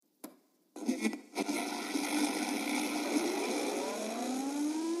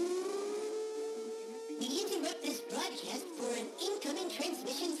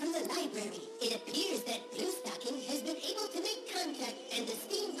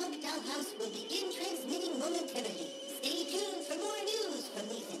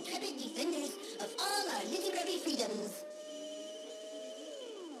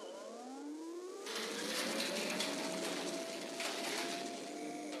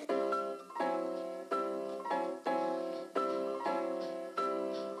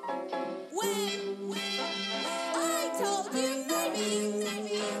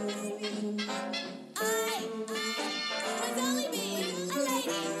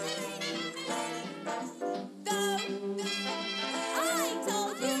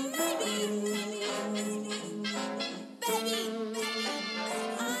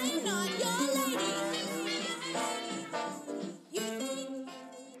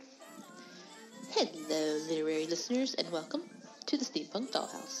Hello, literary listeners, and welcome to the Steampunk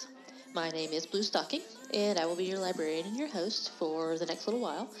Dollhouse. My name is Blue Stocking, and I will be your librarian and your host for the next little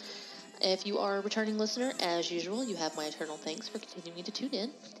while. If you are a returning listener, as usual, you have my eternal thanks for continuing to tune in.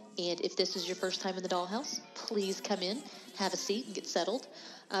 And if this is your first time in the Dollhouse, please come in, have a seat, and get settled.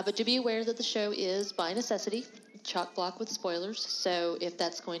 But do be aware that the show is, by necessity, chock block with spoilers. So if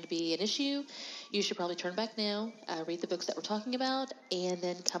that's going to be an issue, you should probably turn back now, read the books that we're talking about, and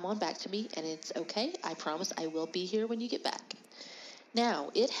then come on back to me. And it's okay. I promise I will be here when you get back. Now,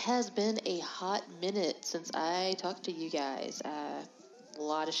 it has been a hot minute since I talked to you guys. A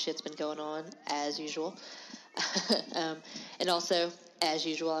lot of shit's been going on, as usual. And also, as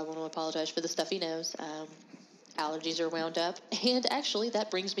usual, I want to apologize for the stuffy nose. Allergies are wound up. And actually, that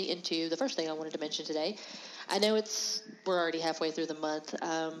brings me into the first thing I wanted to mention today. I know we're already halfway through the month,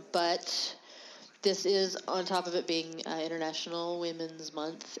 but this is on top of it being International Women's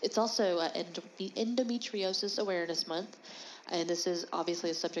Month. It's also Endometriosis Awareness Month. And this is obviously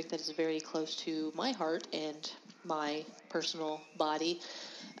a subject that is very close to my heart and my personal body.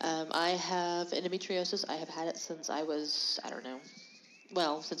 I have endometriosis. I have had it since I was,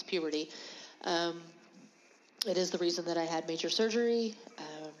 since puberty. It is the reason that I had major surgery,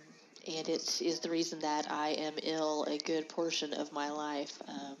 and it is the reason that I am ill a good portion of my life.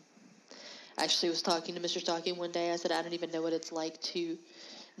 Actually was talking to Mr. Stocking one day. I said, I don't even know what it's like to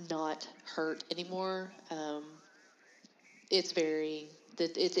not hurt anymore. It's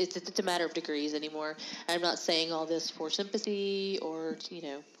a matter of degrees anymore. I'm not saying all this for sympathy or,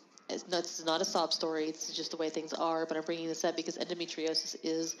 it's not a sob story. It's just the way things are. But I'm bringing this up because endometriosis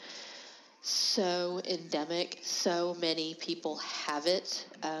is so endemic. So many people have it.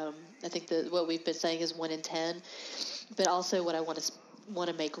 I think that what we've been saying is 1 in 10. But also what I want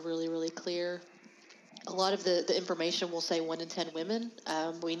to make really, really clear, a lot of the information will say 1 in 10 women.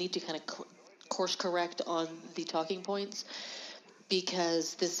 We need to kind of course correct on the talking points,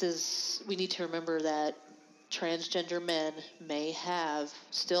 because we need to remember that transgender men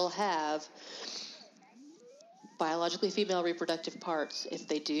still have biologically female reproductive parts. If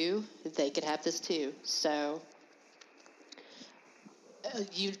they do, they could have this too. So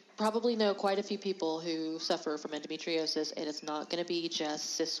you probably know quite a few people who suffer from endometriosis, and it's not going to be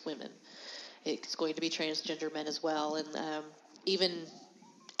just cis women. It's going to be transgender men as well. And even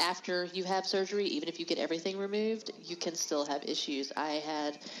after you have surgery, even if you get everything removed, you can still have issues. I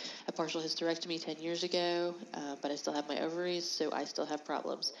had a partial hysterectomy 10 years ago, but I still have my ovaries, so I still have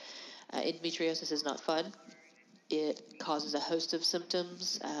problems. Endometriosis is not fun. It causes a host of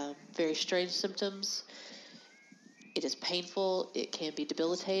symptoms, very strange symptoms. It is painful. It can be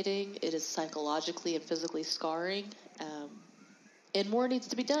debilitating. It is psychologically and physically scarring. And more needs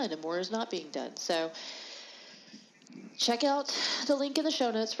to be done, and more is not being done. So check out the link in the show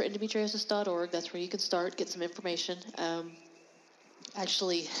notes for endometriosis.org. That's where you can start, get some information.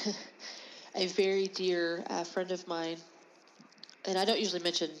 Actually, a very dear friend of mine, and I don't usually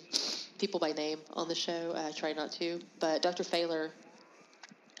mention people by name on the show. I try not to. But Dr. Failer,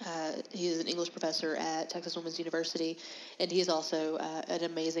 he is an English professor at Texas Women's University, and he is also an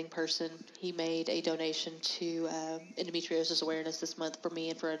amazing person. He made a donation to endometriosis awareness this month for me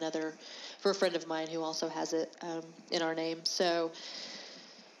and for a friend of mine who also has it in our name. So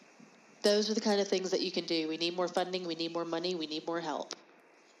those are the kind of things that you can do. We need more funding. We need more money. We need more help.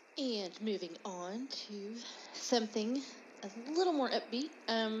 And moving on to something a little more upbeat.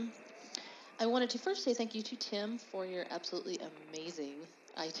 I wanted to first say thank you to Tim for your absolutely amazing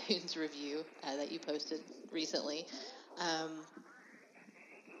iTunes review that you posted recently.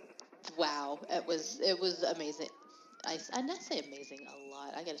 Wow, it was amazing. I not say amazing a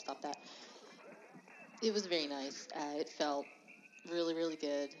lot. I got to stop that. It was very nice. It felt really, really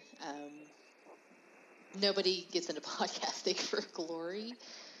good. Nobody gets into podcasting for glory,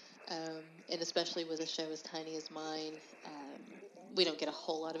 and especially with a show as tiny as mine, we don't get a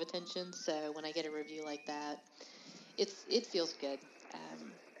whole lot of attention. So when I get a review like that, it feels good.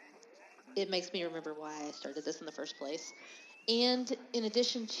 It makes me remember why I started this in the first place. And in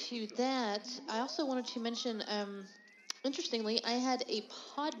addition to that, I also wanted to mention, interestingly, I had a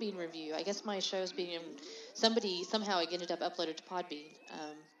Podbean review. I guess my show is being somehow it ended up uploaded to Podbean,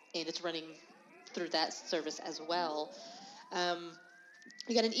 and it's running through that service as well. I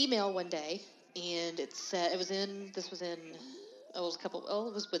got an email one day, and it said it was within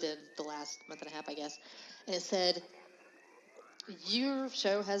the last month and a half, I guess, and it said, your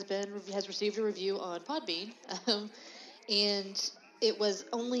show has received a review on Podbean, and it was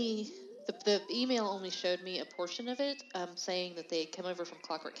only the email only showed me a portion of it, saying that they had come over from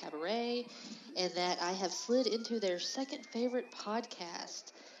Clockwork Cabaret, and that I have slid into their second favorite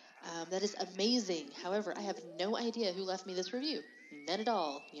podcast. That is amazing. However, I have no idea who left me this review. None at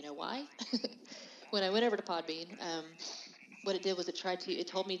all. You know why? When I went over to Podbean, what it did was it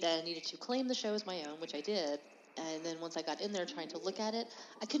told me that I needed to claim the show as my own, which I did. And then once I got in there trying to look at it,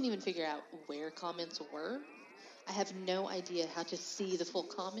 I couldn't even figure out where comments were. I have no idea how to see the full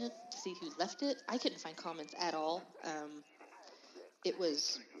comment, to see who left it. I couldn't find comments at all. It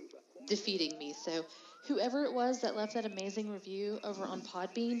was defeating me. So whoever it was that left that amazing review over on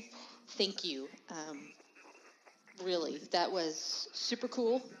Podbean, thank you. Really, that was super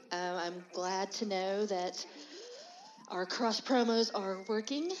cool. I'm glad to know that our cross promos are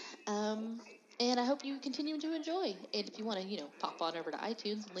working. And I hope you continue to enjoy. And if you want to, pop on over to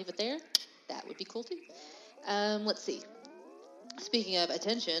iTunes and leave it there, that would be cool too. Let's see. Speaking of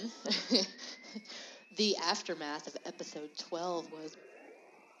attention, the aftermath of episode 12 was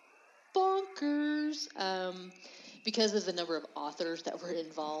bonkers. Because of the number of authors that were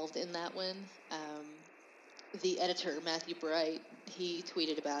involved in that one. The editor, Matthew Bright, he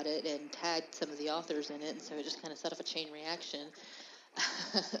tweeted about it and tagged some of the authors in it, and so it just kind of set off a chain reaction.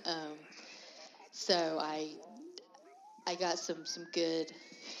 So I got some good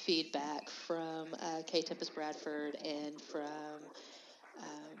feedback from K. Tempest Bradford and from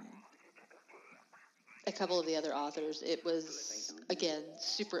a couple of the other authors. It was, again,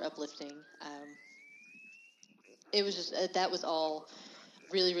 super uplifting. It was just, that was all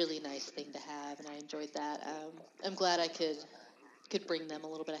really, really nice thing to have, and I enjoyed that. I'm glad I could bring them a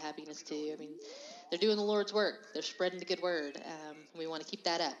little bit of happiness too. I mean, they're doing the Lord's work. They're spreading the good word. We want to keep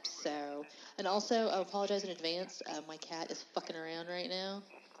that up. So, and also, I apologize in advance. My cat is fucking around right now,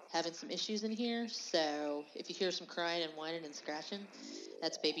 having some issues in here. So, if you hear some crying and whining and scratching,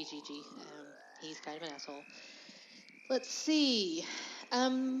 that's baby Gigi. He's kind of an asshole. Let's see.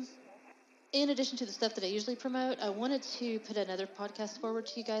 In addition to the stuff that I usually promote, I wanted to put another podcast forward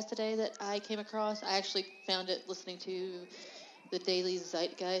to you guys today that I came across. I actually found it listening to the Daily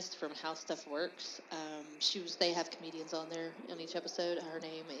Zeitgeist from How Stuff Works. They have comedians on there on each episode. Her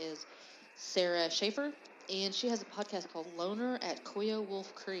name is Sarah Schaefer, and she has a podcast called Loner at Coyo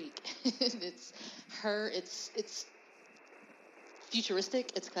Wolf Creek. And it's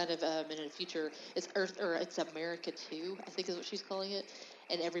futuristic. It's kind of in a future. It's Earth, or it's America 2, I think is what she's calling it.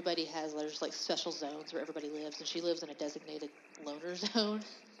 And there's like special zones where everybody lives, and she lives in a designated loner zone.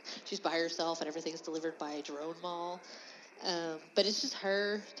 She's by herself, and everything's delivered by a drone mall. But it's just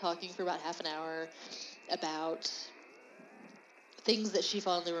her talking for about half an hour about things that she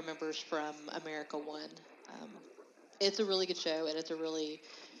fondly remembers from America 1. It's a really good show, and it's a really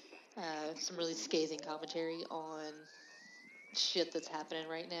some really scathing commentary on shit that's happening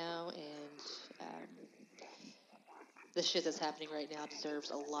right now, and the shit that's happening right now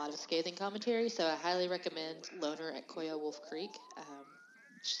deserves a lot of scathing commentary, so I highly recommend Loner at Coyo Wolf Creek.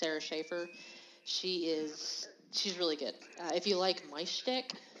 Sarah Schaefer, she's really good. If you like my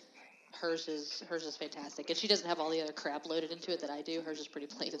shtick, hers is fantastic, and she doesn't have all the other crap loaded into it that I do. Hers is pretty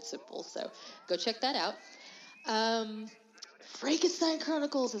plain and simple, so go check that out. Frankenstein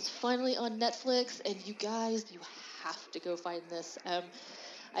Chronicles is finally on Netflix, and you guys, you have to go find this.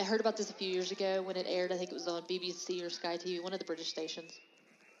 I heard about this a few years ago when it aired. I think it was on BBC or Sky TV, one of the British stations,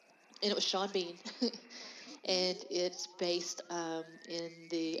 and it was Sean Bean. And it's based in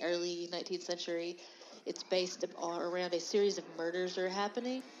the early 19th century. It's based around a series of murders that are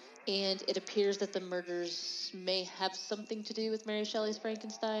happening, and it appears that the murders may have something to do with Mary Shelley's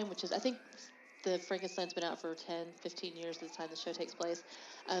Frankenstein, which is, I think, the Frankenstein's been out for 10, 15 years at the time the show takes place.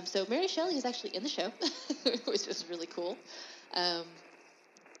 So Mary Shelley is actually in the show, which is really cool.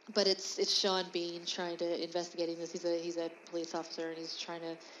 But it's Sean Bean trying to investigating this. He's a police officer, and he's trying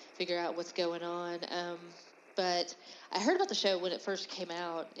to figure out what's going on. But I heard about the show when it first came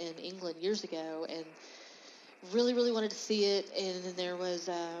out in England years ago, and really, really wanted to see it. And then there was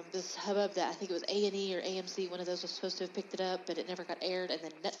this hubbub that I think it was A&E or AMC, one of those was supposed to have picked it up, but it never got aired. And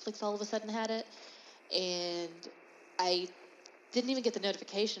then Netflix all of a sudden had it, and I didn't even get the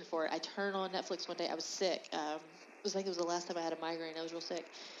notification for it. I turned on Netflix one day. I was sick. It was the last time I had a migraine. I was real sick,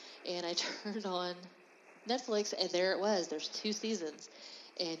 and I turned on Netflix, and there it was. There's 2 seasons,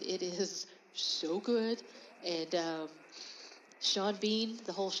 and it is so good. And Sean Bean,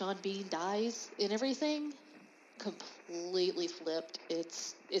 the whole Sean Bean dies and everything, completely flipped.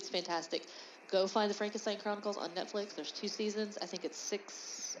 It's fantastic. Go find the Frankenstein Chronicles on Netflix. There's 2 seasons. I think it's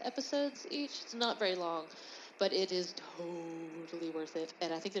 6 episodes each. It's not very long, but it is totally worth it.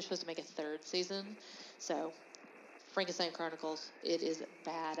 And I think they're supposed to make a 3rd season. So, Frankenstein Chronicles, it is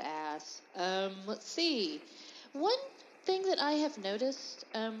badass. Let's see. One thing that I have noticed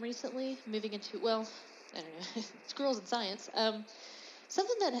recently, moving into, well, I don't know, it's girls in science.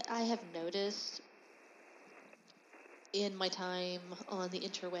 Something that I have noticed in my time on the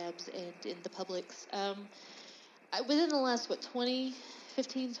interwebs and in the publics, within the last, 20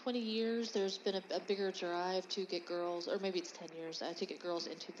 years, there's been a bigger drive to get girls, or maybe it's 10 years, to get girls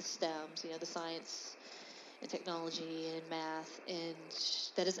into the STEMs, the science and technology and math, and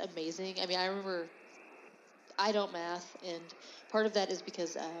that is amazing. I mean, I remember I don't math, and part of that is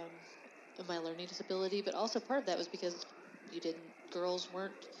because of my learning disability, but also part of that was because girls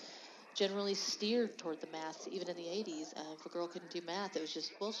weren't generally steered toward the math, even in the 80s. If a girl couldn't do math, it was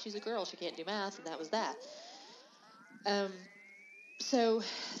just, well, she's a girl, she can't do math, and that was that. So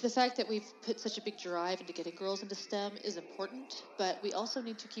the fact that we've put such a big drive into getting girls into STEM is important, but we also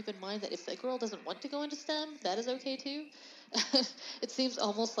need to keep in mind that if a girl doesn't want to go into STEM, that is okay too. It seems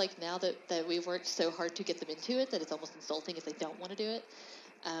almost like now that we've worked so hard to get them into it that it's almost insulting if they don't want to do it.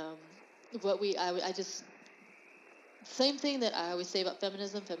 I just, same thing that I always say about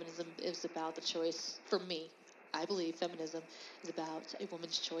feminism. Feminism is about the choice. For me, I believe feminism is about a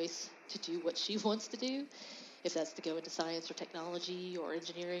woman's choice to do what she wants to do. If that's to go into science or technology or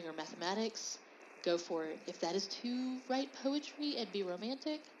engineering or mathematics, go for it. If that is to write poetry and be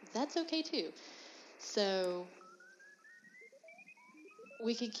romantic, that's okay too. So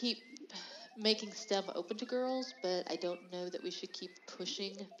we can keep making STEM open to girls, but I don't know that we should keep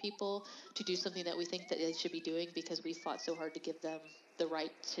pushing people to do something that we think that they should be doing because we fought so hard to give them the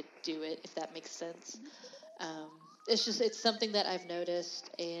right to do it, if that makes sense. It's something that I've noticed,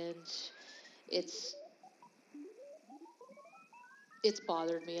 and it's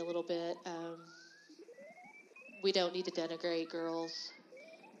bothered me a little bit. We don't need to denigrate girls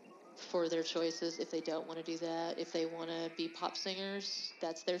for their choices if they don't want to do that. If they want to be pop singers,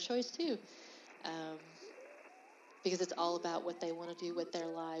 that's their choice too. Because it's all about what they want to do with their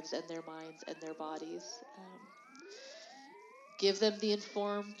lives and their minds and their bodies. Give them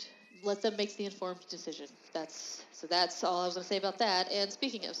let them make the informed decision. That's all I was going to say about that. And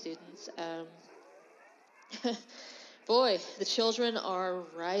speaking of students, boy, the children are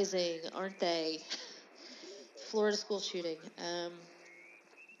rising, aren't they? Florida school shooting.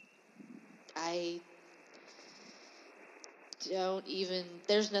 I don't even,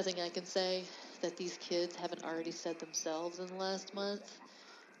 there's nothing I can say that these kids haven't already said themselves in the last month,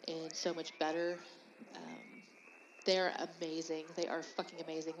 and so much better. They're amazing. They are fucking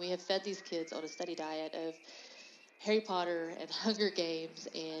amazing. We have fed these kids on a steady diet of Harry Potter and Hunger Games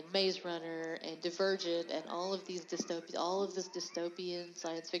and Maze Runner and Divergent and all of this dystopian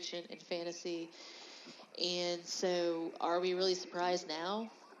science fiction and fantasy. And so are we really surprised now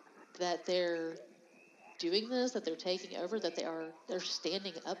that they're doing this, that they're taking over, that they're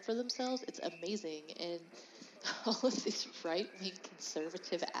standing up for themselves? It's amazing. And all of these right-wing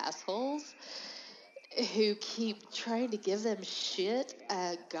conservative assholes who keep trying to give them shit,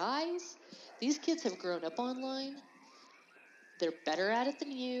 guys, these kids have grown up online. They're better at it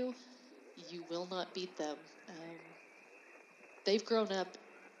than you. You will not beat them. They've grown up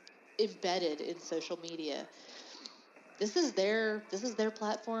embedded in social media. This is their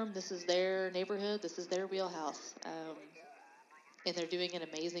platform. This is their neighborhood. This is their wheelhouse. And they're doing an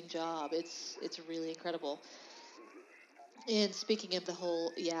amazing job. It's really incredible. And speaking of the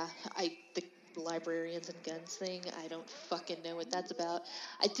whole, the librarians and guns thing, I don't fucking know what that's about.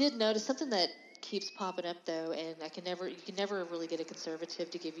 I did notice something that keeps popping up though, and you can never really get a conservative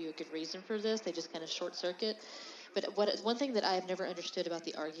to give you a good reason for this. They just kind of short circuit. But one thing that I have never understood about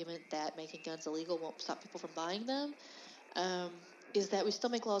the argument that making guns illegal won't stop people from buying them, is that we still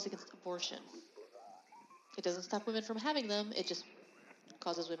make laws against abortion. It doesn't stop women from having them. It just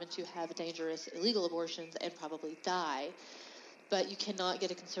causes women to have dangerous, illegal abortions and probably die. But you cannot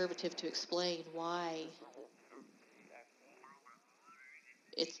get a conservative to explain why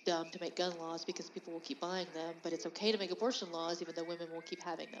it's dumb to make gun laws because people will keep buying them, but it's okay to make abortion laws even though women will keep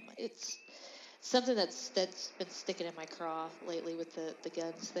having them. It's something that's been sticking in my craw lately with the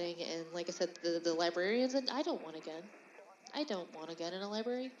guns thing. And like I said, the librarians, and I don't want a gun. I don't want a gun in a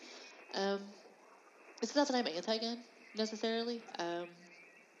library. It's not that I'm anti-gun necessarily.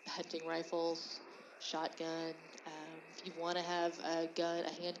 Hunting rifles, shotgun. If you want to have a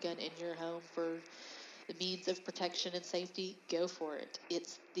handgun in your home for the means of protection and safety, go for it.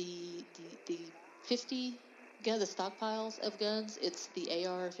 It's the 50 gun, the stockpiles of guns. It's the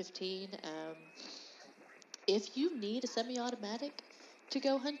AR-15. If you need a semi-automatic to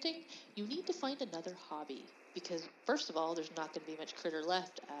go hunting, you need to find another hobby, because first of all, there's not going to be much critter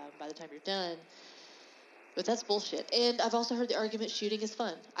left by the time you're done. But that's bullshit. And I've also heard the argument shooting is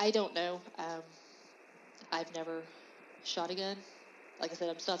fun. I don't know. I've never shot a gun. Like I said,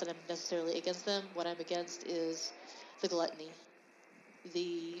 it's not that I'm necessarily against them. What I'm against is the gluttony.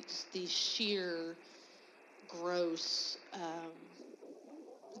 the sheer gross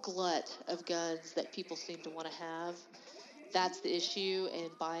glut of guns that people seem to want to have. That's the issue, and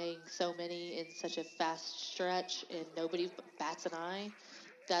buying so many in such a fast stretch and nobody bats an eye,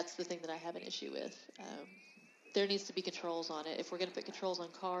 that's the thing that I have an issue with. There needs to be controls on it. If we're going to put controls on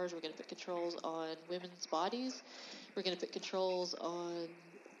cars, we're going to put controls on women's bodies. We're going to put controls on...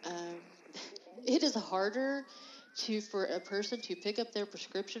 it is harder for a person to pick up their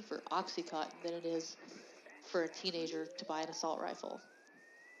prescription for Oxycontin than it is for a teenager to buy an assault rifle.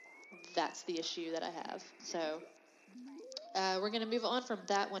 That's the issue that I have. So we're going to move on from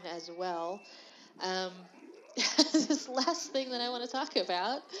that one as well. This last thing that I want to talk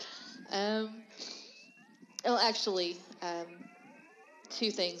about... two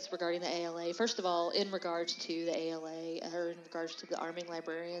things regarding the ALA. First of all, in regards to the ALA, or in regards to the arming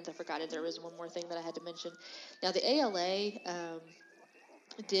librarians, I forgot there was one more thing that I had to mention. Now, the ALA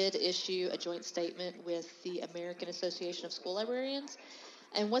did issue a joint statement with the American Association of School Librarians,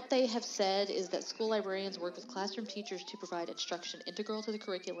 and what they have said is that school librarians work with classroom teachers to provide instruction integral to the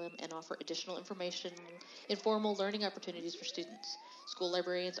curriculum and offer additional informal learning opportunities for students. School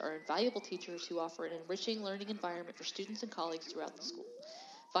librarians are invaluable teachers who offer an enriching learning environment for students and colleagues throughout the school.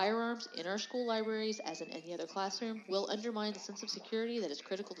 Firearms in our school libraries, as in any other classroom, will undermine the sense of security that is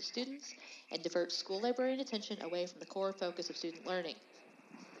critical to students and divert school librarian attention away from the core focus of student learning.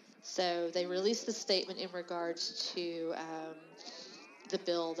 So they released this statement in regards to the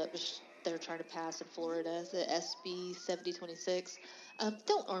bill that they're trying to pass in Florida, the SB 7026.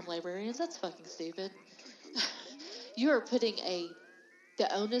 Don't arm librarians. That's fucking stupid. You are putting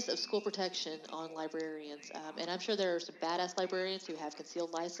the onus of school protection on librarians, and I'm sure there are some badass librarians who have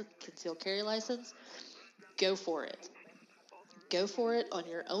concealed carry license. Go for it. Go for it on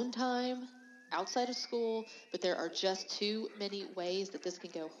your own time, outside of school, but there are just too many ways that this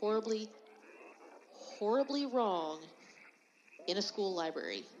can go horribly, horribly wrong in a school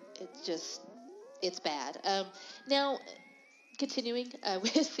library. It's bad. Now, continuing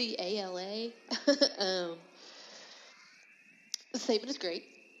with the ALA, the statement is great.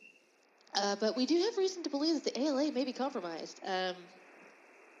 But we do have reason to believe that the ALA may be compromised.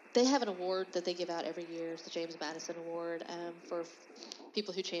 They have an award that they give out every year. It's the James Madison Award for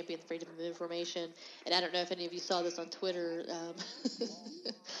people who champion freedom of information. And I don't know if any of you saw this on Twitter,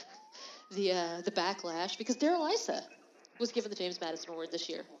 the backlash, because Darrell Issa was given the James Madison Award this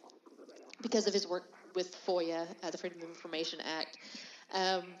year because of his work with FOIA, the Freedom of Information Act.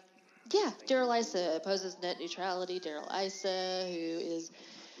 Darrell Issa opposes net neutrality. Darrell Issa,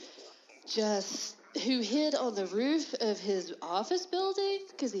 who hid on the roof of his office building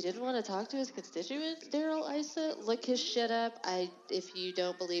because he didn't want to talk to his constituents. Darrell Issa, look his shit up. If you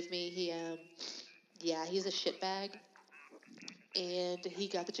don't believe me, he's a shitbag, and he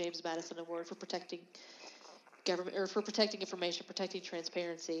got the James Madison Award for protecting government, or for protecting information, protecting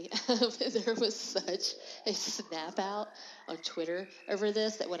transparency. There was such a snap out on Twitter over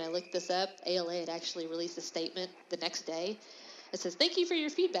this that when I looked this up, ALA had actually released a statement the next day. It says, "Thank you for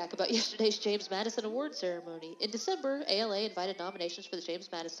your feedback about yesterday's James Madison Award ceremony. In December, ALA invited nominations for the James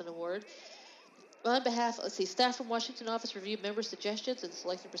Madison Award. On behalf, staff from Washington office reviewed members' suggestions and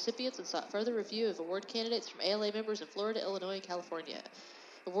selected recipients and sought further review of award candidates from ALA members in Florida, Illinois, and California.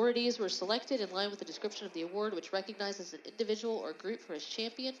 Awardees were selected in line with the description of the award, which recognizes an individual or group who has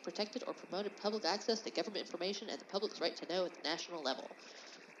championed, protected, or promoted public access to government information and the public's right to know at the national level.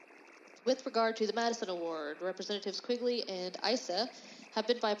 With regard to the Madison Award, Representatives Quigley and Issa have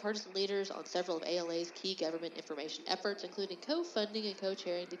been bipartisan leaders on several of ALA's key government information efforts, including co-funding and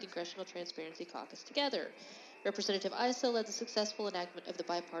co-chairing the Congressional Transparency Caucus together. Representative Issa led the successful enactment of the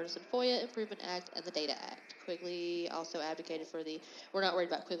bipartisan FOIA Improvement Act and the Data Act. Quigley also advocated for we're not worried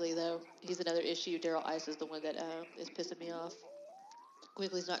about Quigley, though. He's another issue. Darrell Issa is the one that is pissing me off.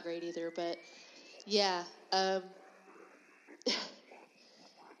 Quigley's not great either, but yeah.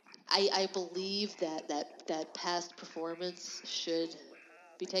 I believe that past performance should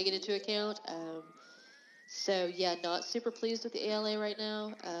be taken into account. Not super pleased with the ALA right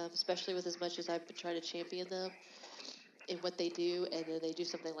now, especially with as much as I've been trying to champion them in what they do, and then they do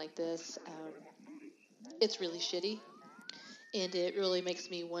something like this. It's really shitty, and it really makes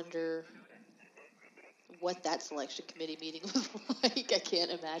me wonder what that selection committee meeting was like. I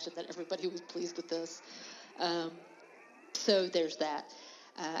can't imagine that everybody was pleased with this. So there's that.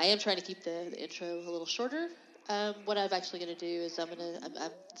 I am trying to keep the intro a little shorter. What I'm actually going to do is I'm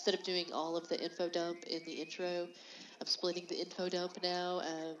instead of doing all of the info dump in the intro, I'm splitting the info dump now.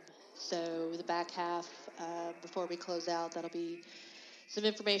 So the back half, before we close out, that'll be some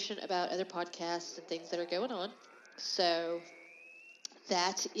information about other podcasts and things that are going on. So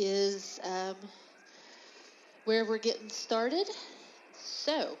that is where we're getting started.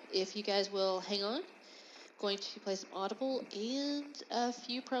 So, if you guys will hang on, going to play some Audible and a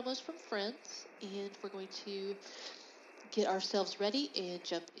few promos from friends, and we're going to get ourselves ready and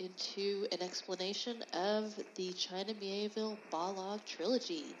jump into an explanation of the China Mieville Balog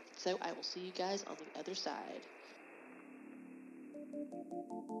trilogy. So I will see you guys on the other side.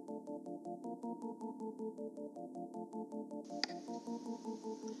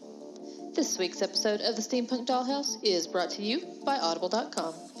 This week's episode of the Steampunk Dollhouse is brought to you by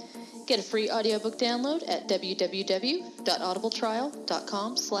Audible.com. Get a free audiobook download at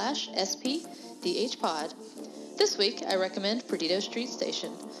www.audibletrial.com/spdhpod. This week, I recommend Perdido Street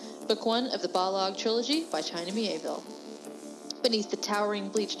Station, Book 1 of the Balog Trilogy by China Mieville. Beneath the towering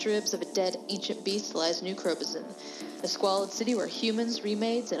bleached ribs of a dead ancient beast lies New Krobazin, a squalid city where humans,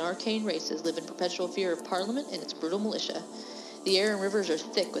 remaids, and arcane races live in perpetual fear of Parliament and its brutal militia. The air and rivers are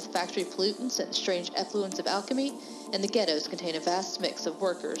thick with factory pollutants and strange effluence of alchemy, and the ghettos contain a vast mix of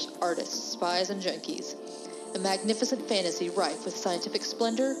workers, artists, spies, and junkies. A magnificent fantasy rife with scientific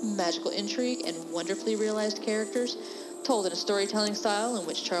splendor, magical intrigue, and wonderfully realized characters, told in a storytelling style in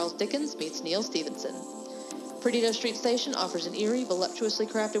which Charles Dickens meets Neil Stephenson. Perdido Street Station offers an eerie, voluptuously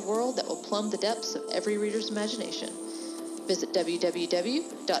crafted world that will plumb the depths of every reader's imagination. Visit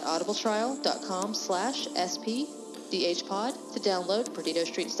www.audibletrial.com/spdhpod to download Perdido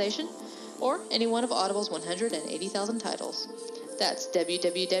Street Station, or any one of Audible's 180,000 titles. That's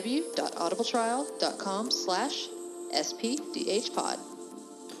www.audibletrial.com/spdhpod.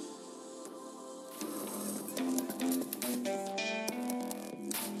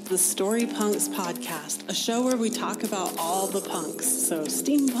 The Story Punks Podcast, a show where we talk about all the punks. So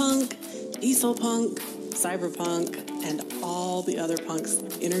steampunk, diesel punk, cyberpunk, and all the other punks,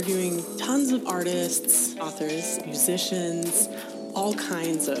 interviewing tons of artists, authors, musicians, all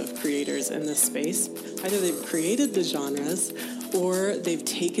kinds of creators in this space. Either they've created the genres or they've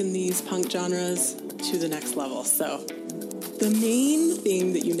taken these punk genres to the next level. So the main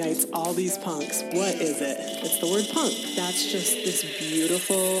thing that unites all these punks, what is it? It's the word punk. That's just this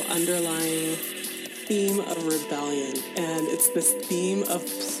beautiful underlying theme of rebellion. And it's this theme of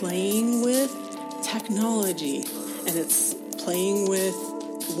playing with technology. And it's playing with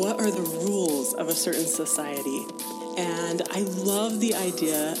what are the rules of a certain society. And I love the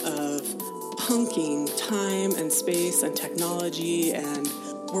idea of punking time and space and technology, and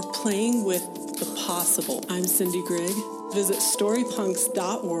we're playing with the possible. I'm Cindy Grigg. Visit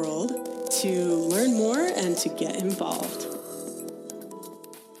storypunks.world to learn more and to get involved.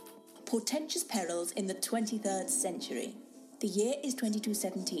 Portentous Perils in the 23rd Century. The year is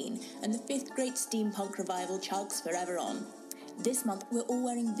 2217, and the 5th Great Steampunk Revival chugs forever on. This month, we're all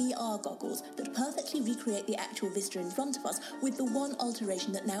wearing VR goggles that perfectly recreate the actual vista in front of us, with the one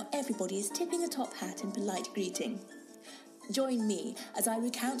alteration that now everybody is tipping a top hat in polite greeting. Join me as I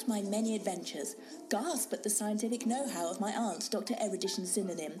recount my many adventures, gasp at the scientific know-how of my aunt, Dr. Erudition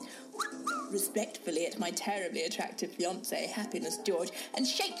Synonym, respectfully at my terribly attractive fiancé, Happiness George, and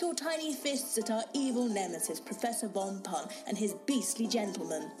shake your tiny fists at our evil nemesis, Professor Von Pun, and his beastly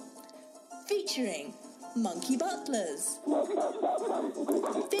gentleman. Featuring Monkey Butlers.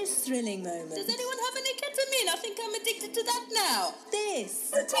 This thrilling moment. Does anyone have any ketamine? I think I'm addicted to that now.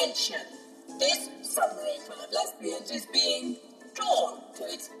 This. Attention! This submarine full of lesbians is being drawn to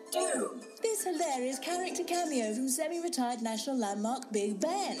its doom. This hilarious character cameo from semi-retired national landmark Big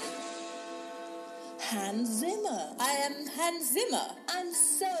Ben. Hans Zimmer. I am Hans Zimmer. And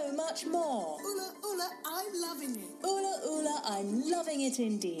so much more. Ula, ula, I'm loving it. Ula, ula, I'm loving it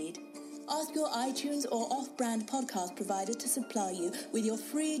indeed. Ask your iTunes or off-brand podcast provider to supply you with your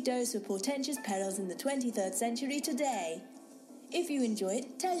free dose of Portentous Perils in the 23rd Century today. If you enjoy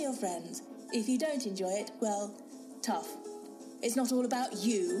it, tell your friends. If you don't enjoy it, well, tough. It's not all about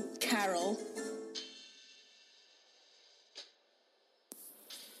you, Carol.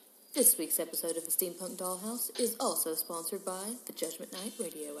 This week's episode of the Steampunk Dollhouse is also sponsored by the Judgment Night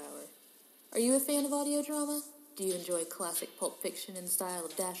Radio Hour. Are you a fan of audio drama? Do you enjoy classic pulp fiction in the style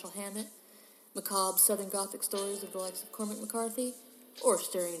of Dashiell Hammett, macabre Southern Gothic stories of the likes of Cormac McCarthy, or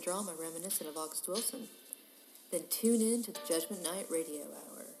stirring drama reminiscent of August Wilson? Then tune in to the Judgment Night Radio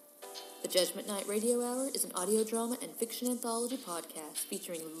Hour. The Judgment Night Radio Hour is an audio drama and fiction anthology podcast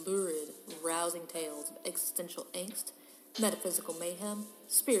featuring lurid, rousing tales of existential angst, metaphysical mayhem,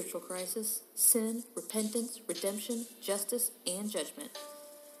 spiritual crisis, sin, repentance, redemption, justice, and judgment.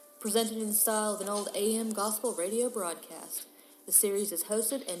 Presented in the style of an old AM gospel radio broadcast, the series is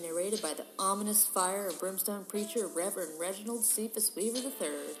hosted and narrated by the ominous fire and brimstone preacher Reverend Reginald Cephas Weaver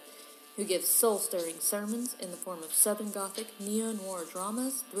III, who gives soul-stirring sermons in the form of Southern Gothic, neo-noir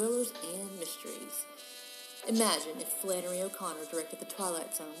dramas, thrillers, and mysteries. Imagine if Flannery O'Connor directed The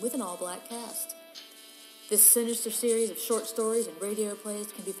Twilight Zone with an all-black cast. This sinister series of short stories and radio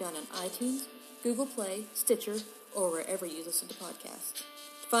plays can be found on iTunes, Google Play, Stitcher, or wherever you listen to podcasts.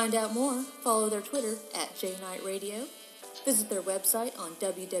 To find out more, follow their Twitter at JNightRadio, visit their website on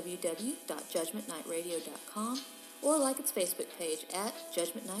www.judgmentnightradio.com, or like its Facebook page at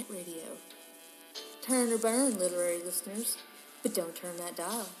Judgment Night Radio. Turn or burn, literary listeners, but don't turn that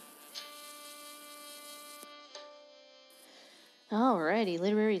dial. Alrighty,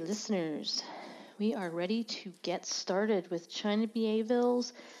 literary listeners, we are ready to get started with China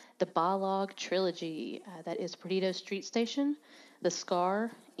Miéville's The Balog Trilogy. That is Perdido Street Station, The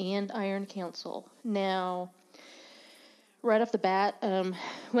Scar, and Iron Council. Now, right off the bat,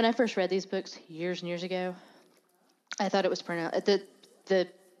 when I first read these books years and years ago, I thought it was pronounced the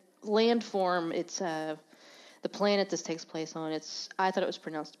landform. It's the planet this takes place on. I thought it was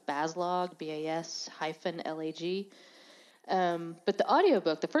pronounced Baslog, BAS-LAG. But the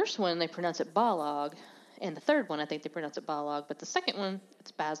audiobook, the first one they pronounce it Balog, and the third one I think they pronounce it Balog, but the second one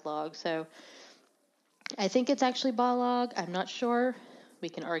it's Baslog. So I think it's actually Balog. I'm not sure. We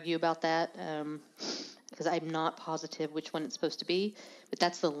can argue about that because I'm not positive which one it's supposed to be. But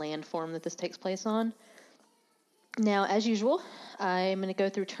that's the landform that this takes place on. Now, as usual, I'm going to go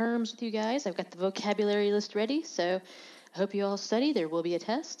through terms with you guys. I've got the vocabulary list ready, so I hope you all study. There will be a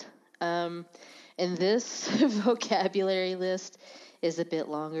test. And this vocabulary list is a bit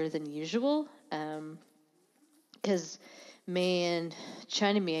longer than usual because, man,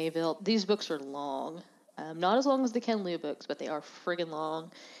 China Miéville, these books are long. Not as long as the Ken Liu books, but they are friggin'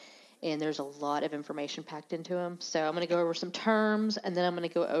 long, and there's a lot of information packed into them. So I'm going to go over some terms, and then I'm going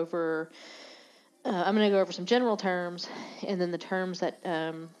to go over some general terms, and then the terms that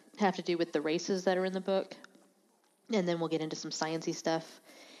have to do with the races that are in the book, and then we'll get into some sciencey stuff,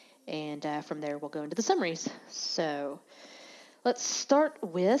 and from there we'll go into the summaries. So let's start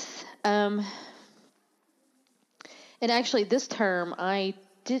with, and actually this term I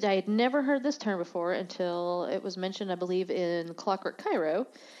had never heard this term before until it was mentioned, I believe, in Clockwork Cairo,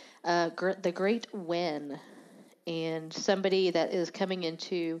 the Great Wen, and somebody that is coming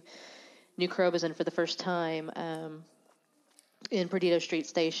into New Crobuzon for the first time in Perdido Street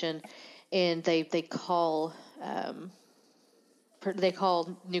Station, and they call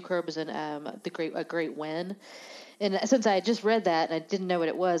New Crobuzon a Great Wen. And since I had just read that and I didn't know what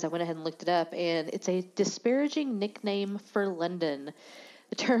it was, I went ahead and looked it up, and it's a disparaging nickname for London.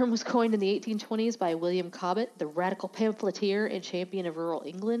 The term was coined in the 1820s by William Cobbett, the radical pamphleteer and champion of rural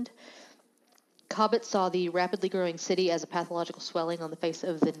England. Cobbett saw the rapidly growing city as a pathological swelling on the face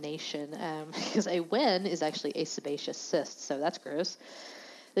of the nation, because a wen is actually a sebaceous cyst, so that's gross.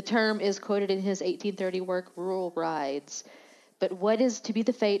 The term is quoted in his 1830 work, Rural Rides. But what is to be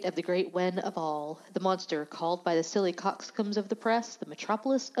the fate of the great wen of all, the monster called by the silly coxcombs of the press the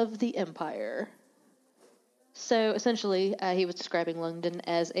metropolis of the empire? So essentially, he was describing London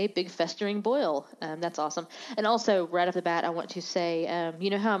as a big festering boil. That's awesome. And also, right off the bat, I want to say, you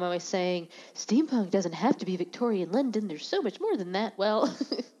know how I'm always saying, steampunk doesn't have to be Victorian London. There's so much more than that. Well,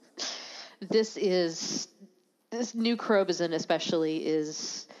 this New Crobuzon especially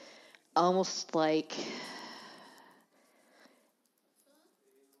is almost like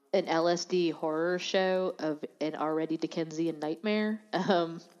an LSD horror show of an already Dickensian nightmare.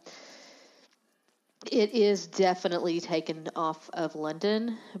 It is definitely taken off of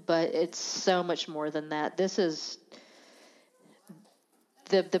London, but it's so much more than that. This is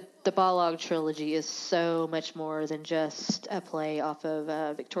the Balog trilogy is so much more than just a play off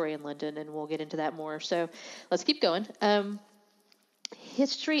of Victorian London, and we'll get into that more. So let's keep going.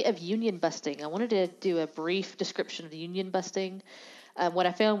 History of union busting. I wanted to do a brief description of union busting. What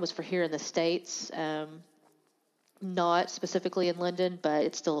I found was for here in the States, not specifically in London, but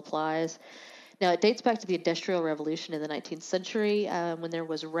it still applies. Now, it dates back to the Industrial Revolution in the 19th century, when there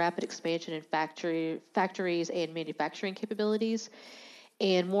was rapid expansion in factories and manufacturing capabilities,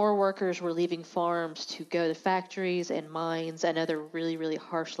 and more workers were leaving farms to go to factories and mines and other really, really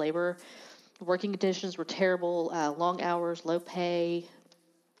harsh labor. Working conditions were terrible, long hours, low pay,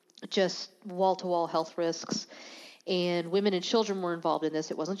 just wall-to-wall health risks. And women and children were involved in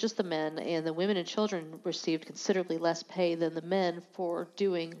this. It wasn't just the men, and the women and children received considerably less pay than the men for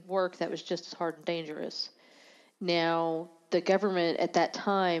doing work that was just as hard and dangerous. Now, the government at that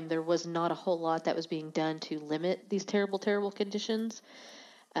time, there was not a whole lot that was being done to limit these terrible, terrible conditions.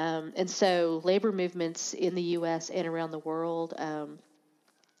 And so labor movements in the U.S. and around the world,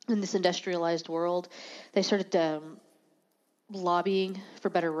 in this industrialized world, they started lobbying for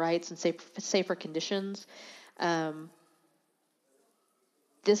better rights and safer conditions.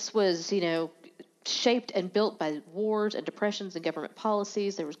 This was, shaped and built by wars and depressions and government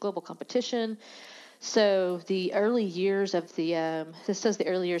policies. There was global competition. So the early years of this says the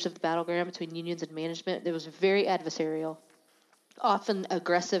early years of the battleground between unions and management, it was very adversarial, often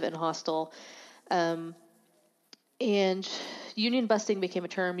aggressive and hostile. And union busting became a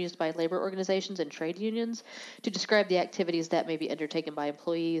term used by labor organizations and trade unions to describe the activities that may be undertaken by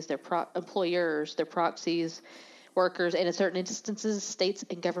employees, their employers, their proxies, workers, and in certain instances, states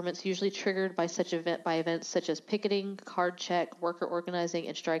and governments, usually triggered by events such as picketing, card check, worker organizing,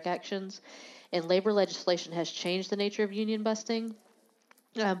 and strike actions. And labor legislation has changed the nature of union busting.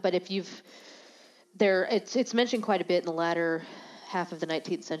 But if it's mentioned quite a bit in the latter half of the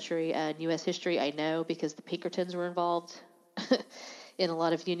 19th century in U.S. history. I know because the Pinkertons were involved in a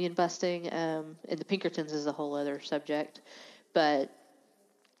lot of union busting, and the Pinkertons is a whole other subject, but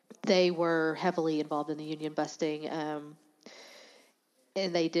they were heavily involved in the union busting, and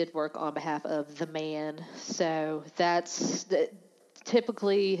they did work on behalf of the man. So that's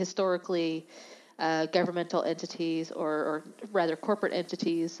typically, historically, governmental entities or rather corporate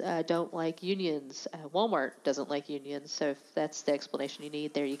entities don't like unions. Walmart doesn't like unions. So if that's the explanation you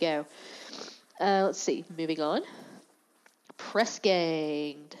need, there you go. Let's see. Moving on. Press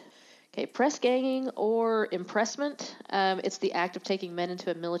ganged. Okay, press ganging or impressment. It's the act of taking men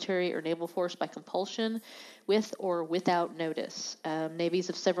into a military or naval force by compulsion with or without notice. Navies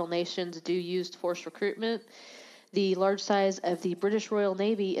of several nations do use forced recruitment. The large size of the British Royal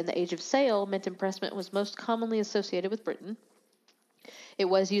Navy in the Age of Sail meant impressment was most commonly associated with Britain. It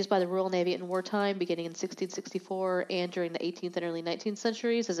was used by the Royal Navy in wartime, beginning in 1664 and during the 18th and early 19th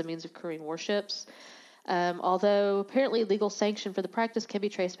centuries as a means of crewing warships. Although apparently legal sanction for the practice can be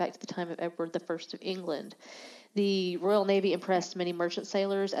traced back to the time of Edward I of England. The Royal Navy impressed many merchant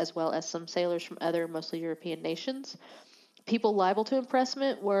sailors as well as some sailors from other, mostly European nations. People liable to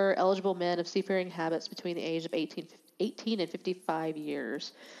impressment were eligible men of seafaring habits between the age of 18 and 55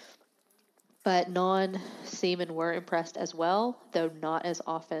 years. But non-seamen were impressed as well, though not as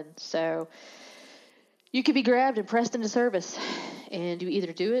often. So you could be grabbed and pressed into service, and you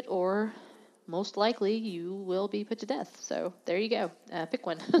either do it or most likely you will be put to death. So there you go. Pick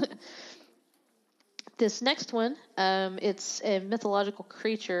one. This next one, it's a mythological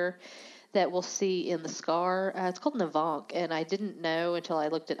creature that we'll see in the Scar. It's called Navank, and I didn't know until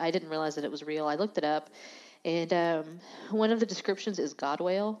I didn't realize that it was real. I looked it up, and one of the descriptions is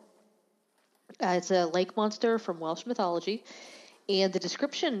Godwale. It's a lake monster from Welsh mythology, and the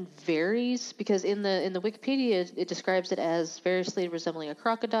description varies because in the Wikipedia it describes it as variously resembling a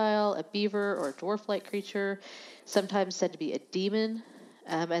crocodile, a beaver, or a dwarf-like creature, sometimes said to be a demon.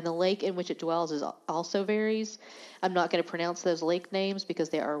 And the lake in which it dwells also varies. I'm not going to pronounce those lake names because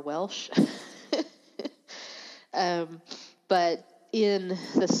they are Welsh. But in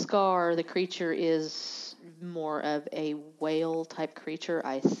the Scar, the creature is more of a whale-type creature,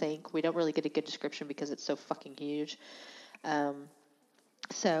 I think. We don't really get a good description because it's so fucking huge.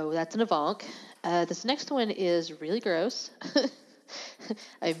 So that's an Navank. This next one is really gross.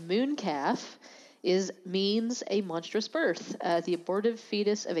 A moon calf means a monstrous birth, the abortive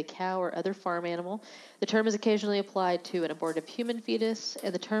fetus of a cow or other farm animal. The term is occasionally applied to an abortive human fetus,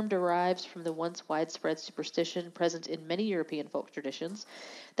 and the term derives from the once widespread superstition present in many European folk traditions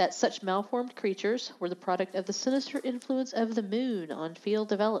that such malformed creatures were the product of the sinister influence of the moon on field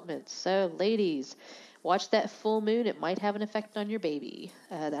development. So, ladies, watch that full moon. It might have an effect on your baby.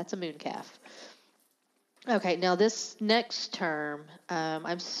 That's a moon calf. Okay, now this next term,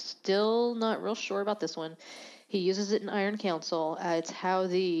 I'm still not real sure about this one. He uses it in Iron Council. It's how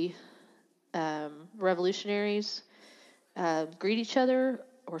the revolutionaries greet each other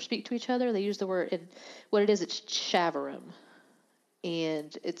or speak to each other. They use the word, and what it is, it's chavarum.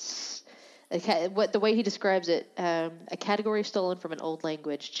 And it's the way he describes it, a category stolen from an old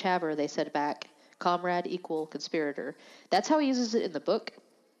language. Chaver, they said back, comrade equal conspirator. That's how he uses it in the book.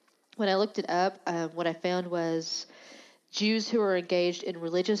 When I looked it up, what I found was Jews who are engaged in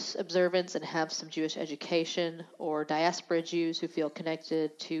religious observance and have some Jewish education, or diaspora Jews who feel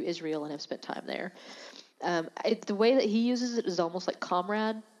connected to Israel and have spent time there. The way that he uses it is almost like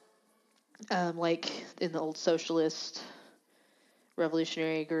comrade, like in the old socialist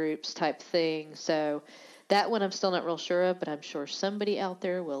revolutionary groups type thing. So that one I'm still not real sure of, but I'm sure somebody out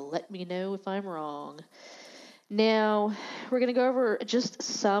there will let me know if I'm wrong. Now, we're going to go over just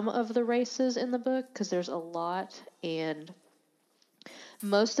some of the races in the book because there's a lot, and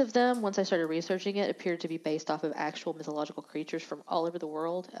most of them, once I started researching it, appeared to be based off of actual mythological creatures from all over the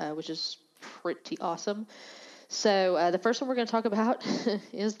world, which is pretty awesome. So the first one we're going to talk about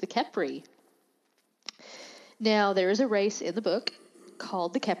is the Khepri. Now, there is a race in the book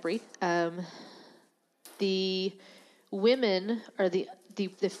called the Khepri. The women, or the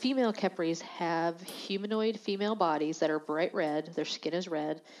female Khepris, have humanoid female bodies that are bright red. Their skin is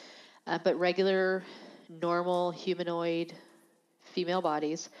red, but regular, normal humanoid female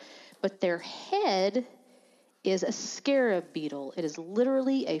bodies. But their head is a scarab beetle. It is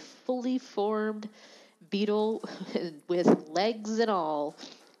literally a fully formed beetle with legs and all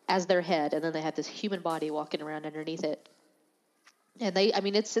as their head, and then they have this human body walking around underneath it. And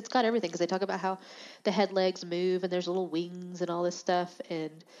it's got everything, because they talk about how the head legs move and there's little wings and all this stuff.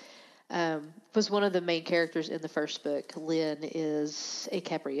 And was one of the main characters in the first book. Lynn is a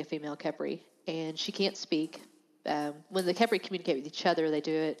Khepri, a female Khepri, and she can't speak. When the Khepri communicate with each other, they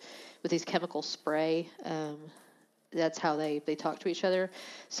do it with these chemical spray. That's how they talk to each other.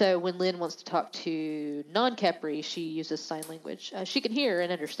 So when Lynn wants to talk to non-Khepri, she uses sign language. She can hear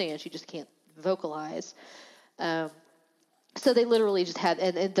and understand. She just can't vocalize. So they literally just have,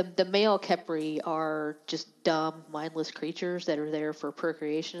 and the male Khepri are just dumb, mindless creatures that are there for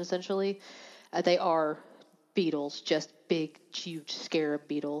procreation, essentially. They are beetles, just big, huge scarab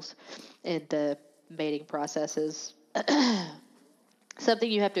beetles. And the mating process is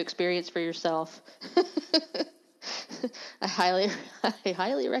something you have to experience for yourself. I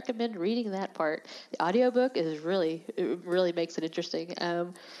highly recommend reading that part. The audiobook really makes it interesting.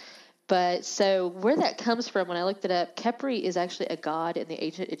 But so where that comes from, when I looked it up, Khepri is actually a god in the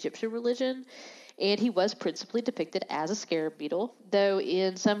ancient Egyptian religion, and he was principally depicted as a scarab beetle, though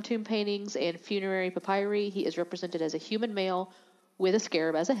in some tomb paintings and funerary papyri, he is represented as a human male with a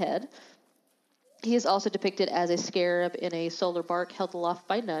scarab as a head. He is also depicted as a scarab in a solar bark held aloft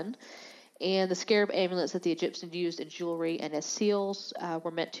by Nun. And the scarab amulets that the Egyptians used in jewelry and as seals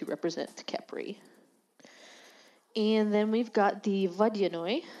were meant to represent Khepri. And then we've got the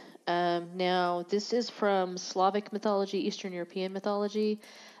Vodyanoi. Now, this is from Slavic mythology, Eastern European mythology.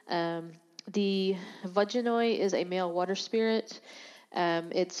 The Vodyanoi is a male water spirit.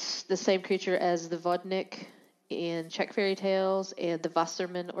 It's the same creature as the Vodnik in Czech fairy tales and the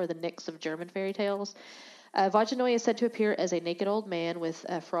Wassermann or the Nix of German fairy tales. Vodyanoi is said to appear as a naked old man with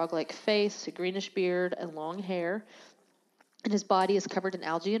a frog-like face, a greenish beard, and long hair. And his body is covered in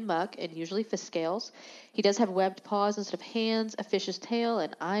algae and muck, and usually fish scales. He does have webbed paws instead of hands, a fish's tail,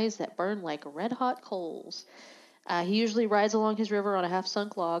 and eyes that burn like red-hot coals. He usually rides along his river on a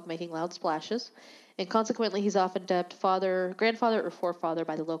half-sunk log, making loud splashes. And consequently, he's often dubbed father, grandfather, or forefather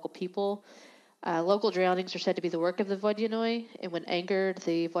by the local people. Local drownings are said to be the work of the Vodyanoi, and when angered,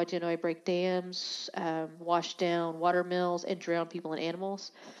 the Vodyanoi break dams, wash down water mills, and drown people and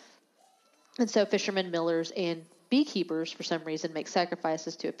animals. And so fishermen, millers, and beekeepers, for some reason, make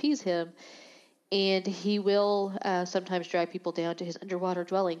sacrifices to appease him, and he will sometimes drag people down to his underwater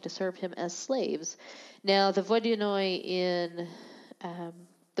dwelling to serve him as slaves. Now, the Vodyanoi in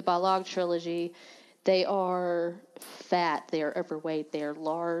the Balog trilogy, they are fat, they are overweight, they are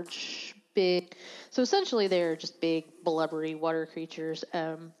large, big. So essentially they're just big, blubbery water creatures,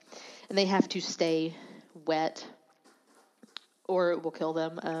 and they have to stay wet or it will kill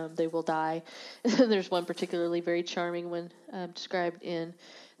them. They will die. There's one particularly very charming one described in,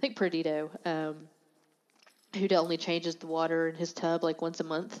 I think, Perdido, who only changes the water in his tub like once a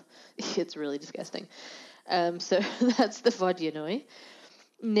month. It's really disgusting. So that's the Vodyanoi.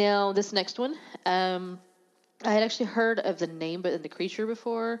 Now, this next one, I had actually heard of the name but in the creature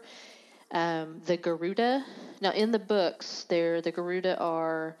before. The Garuda. Now, in the books, the Garuda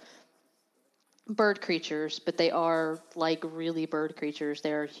are bird creatures, but they are like really bird creatures.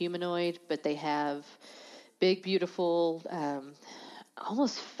 They're humanoid, but they have big, beautiful,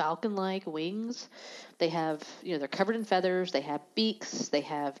 almost falcon-like wings. They have, they're covered in feathers. They have beaks. They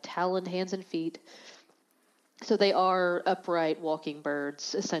have taloned hands and feet. So they are upright walking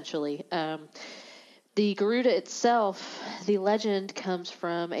birds, essentially. The Garuda itself, the legend comes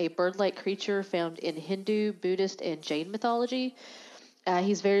from a bird-like creature found in Hindu, Buddhist, and Jain mythology.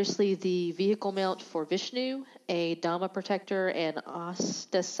 He's variously the vehicle mount for Vishnu, a Dhamma protector and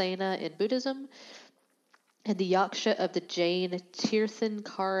Astasena in Buddhism, and the Yaksha of the Jain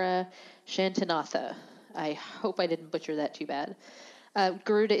Tirthankara Shantinatha. I hope I didn't butcher that too bad.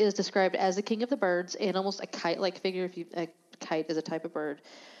 Garuda is described as the king of the birds and almost a kite-like figure. A kite is a type of bird.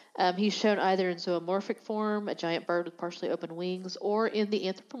 He's shown either in zoomorphic form, a giant bird with partially open wings, or in the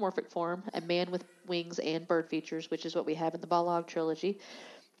anthropomorphic form, a man with wings and bird features, which is what we have in the Balog trilogy.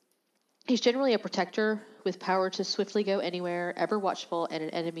 He's generally a protector with power to swiftly go anywhere, ever watchful, and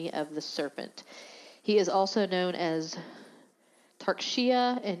an enemy of the serpent. He is also known as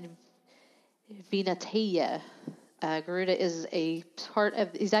Tarkshia and Vinateya. Garuda is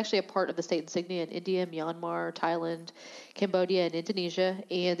he's actually a part of the state insignia in India, Myanmar, Thailand, Cambodia, and Indonesia.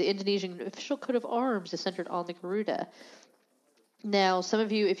 And the Indonesian official coat of arms is centered on the Garuda. Now, some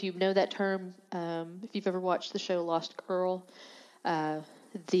of you, if you know that term, if you've ever watched the show Lost Girl,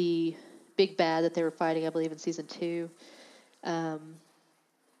 the big bad that they were fighting, I believe in season 2,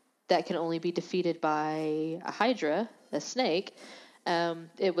 that can only be defeated by a hydra, a snake.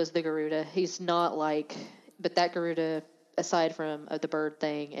 It was the Garuda. He's not like, but that Garuda, aside from the bird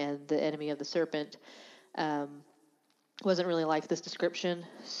thing and the enemy of the serpent, wasn't really like this description.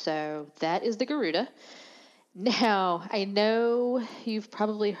 So that is the Garuda. Now, I know you've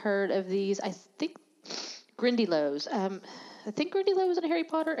probably heard of these. I think Grindylows. I think Grindylow was in Harry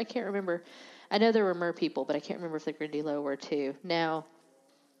Potter. I can't remember. I know there were mer people, but I can't remember if the Grindylow were too. Now,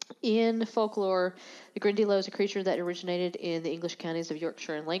 in folklore, the Grindylow is a creature that originated in the English counties of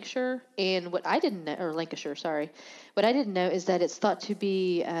Yorkshire and Lancashire. And what I didn't know, or Lancashire, sorry. What I didn't know is that it's thought to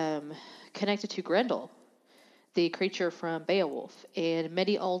be connected to Grendel, the creature from Beowulf. And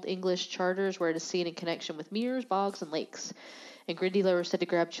many Old English charters where it is seen in connection with meres, bogs, and lakes. And Grindylow are said to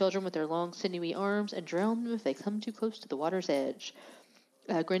grab children with their long, sinewy arms and drown them if they come too close to the water's edge.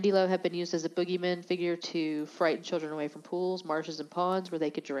 Grindylow have been used as a boogeyman figure to frighten children away from pools, marshes, and ponds where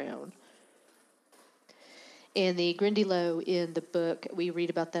they could drown. And the Grindylow in the book, we read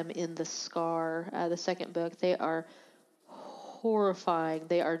about them in the Scar, the second book. They are horrifying.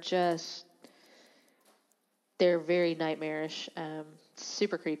 They're very nightmarish,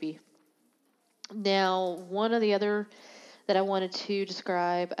 super creepy. Now, one of the other that I wanted to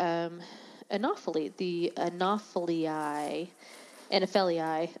describe, Anopheles, the Anophelii.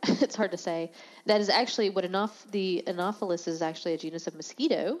 Anophelii, it's hard to say. That is actually what the Anopheles is actually a genus of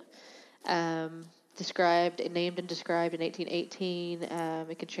mosquito, named and described in 1818.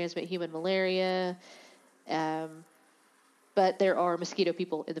 It can transmit human malaria, but there are mosquito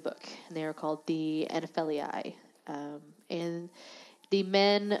people in the book, and they are called the Anophelii. And the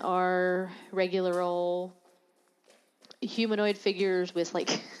men are regular old humanoid figures with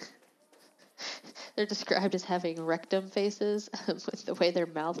like... They're described as having rectum faces with the way their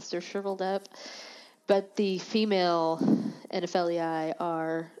mouths are shriveled up. But the female Anophelii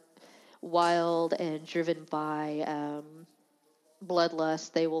are wild and driven by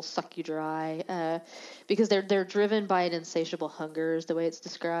bloodlust. They will suck you dry because they're driven by an insatiable hunger, is the way it's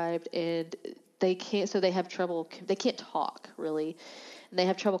described, and they can't. So they have trouble. They can't talk really. And they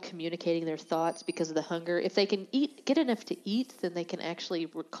have trouble communicating their thoughts because of the hunger. If they can get enough to eat, then they can actually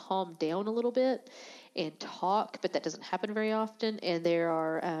calm down a little bit and talk, but that doesn't happen very often. And they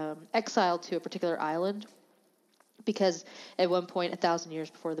are exiled to a particular island because at one point, 1,000 years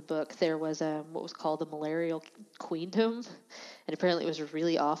before the book, there was what was called the malarial queendom, and apparently it was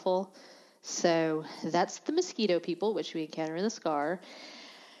really awful. So that's the mosquito people, which we encounter in the Scar.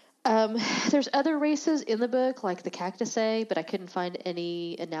 There's other races in the book, like the Cactusae, but I couldn't find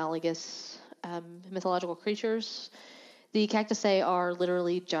any analogous mythological creatures. The Cactusae are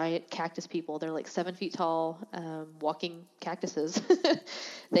literally giant cactus people. They're like 7 feet tall, walking cactuses.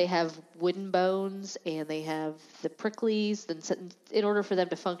 They have wooden bones, and they have the pricklies. And in order for them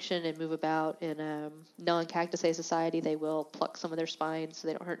to function and move about in a non-Cactusae society, they will pluck some of their spines so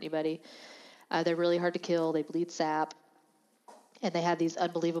they don't hurt anybody. They're really hard to kill. They bleed sap. And they have these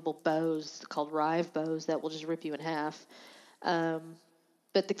unbelievable bows called rive bows that will just rip you in half.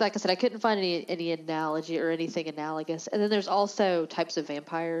 But like I said, I couldn't find any analogy or anything analogous. And then there's also types of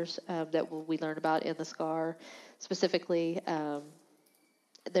vampires that we learn about in the Scar. Specifically,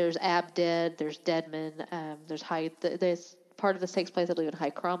 there's Abdead, there's Deadman, there's there's part of this takes place, I believe, in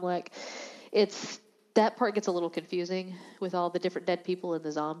High Cromlech. That part gets a little confusing with all the different dead people and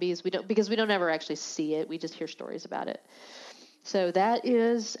the zombies. Because we don't ever actually see it. We just hear stories about it. So that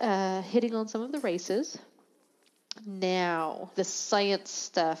is hitting on some of the races. Now, the science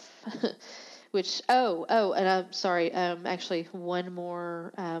stuff, which, and I'm sorry, actually one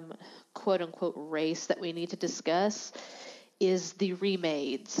more quote-unquote race that we need to discuss is the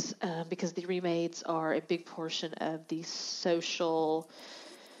remaids, because the remaids are a big portion of the social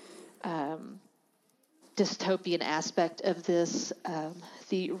dystopian aspect of this.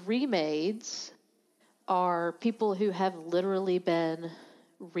 The remaids are people who have literally been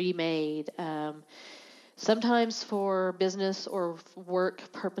remade, sometimes for business or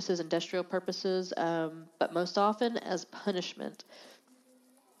work purposes, industrial purposes, but most often as punishment.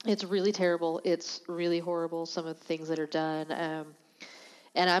 It's really terrible. It's really horrible, some of the things that are done.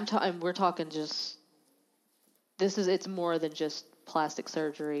 And we're talking just, it's more than just plastic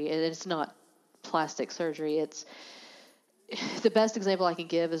surgery. And it's not plastic surgery. the best example I can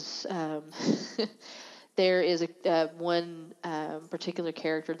give is there is one particular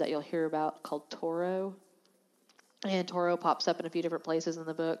character that you'll hear about called Toro, and Toro pops up in a few different places in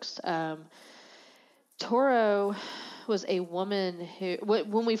the books. Toro was a woman who,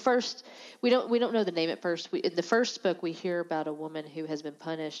 when we don't know the name at first. In the first book, we hear about a woman who has been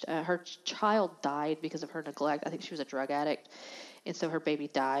punished. Her child died because of her neglect. I think she was a drug addict, and so her baby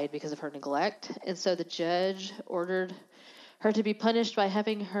died because of her neglect. And so the judge ordered her to be punished by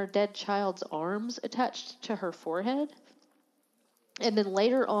having her dead child's arms attached to her forehead. And then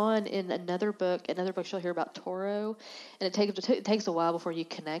later on in another book you'll hear about Toro, and it takes a while before you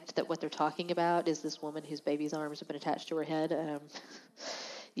connect that what they're talking about is this woman whose baby's arms have been attached to her head.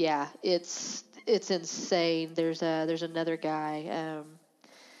 Yeah, it's insane. There's another guy.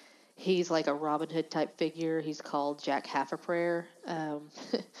 He's like a Robin Hood type figure. He's called Jack Half-a-Prayer.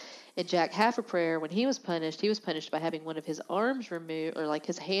 And Jack Half-a-Prayer, when he was punished by having one of his arms removed, or like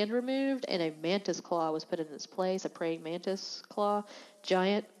his hand removed, and a mantis claw was put in its place, a praying mantis claw,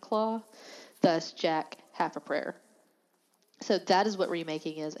 giant claw, thus Jack Half-a-Prayer. So that is what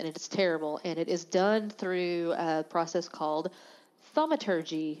remaking is, and it is terrible, and it is done through a process called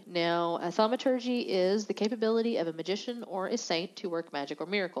thaumaturgy. Now, thaumaturgy is the capability of a magician or a saint to work magic or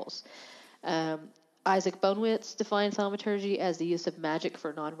miracles. Isaac Bonewits defined thaumaturgy as the use of magic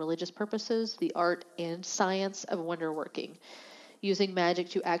for non-religious purposes, the art and science of wonder working, using magic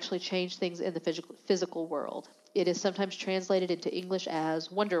to actually change things in the physical world. It is sometimes translated into English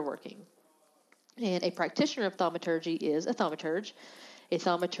as wonder working. And a practitioner of thaumaturgy is a thaumaturge, a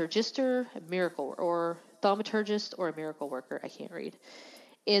thaumaturgister, a miracle, or thaumaturgist, or a miracle worker. I can't read.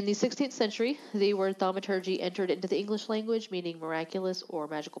 In the 16th century, the word thaumaturgy entered into the English language, meaning miraculous or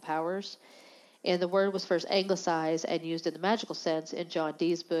magical powers. And the word was first anglicized and used in the magical sense in John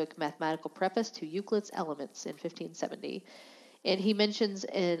Dee's book, Mathematical Preface to Euclid's Elements, in 1570. And he mentions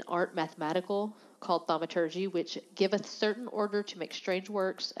an art mathematical called thaumaturgy, which giveth certain order to make strange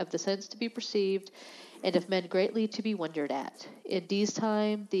works of the sense to be perceived, and of men greatly to be wondered at. In Dee's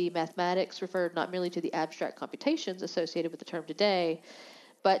time, the mathematics referred not merely to the abstract computations associated with the term today,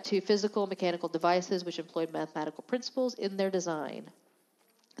 but to physical mechanical devices which employed mathematical principles in their design.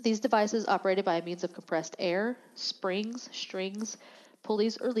 These devices, operated by means of compressed air, springs, strings,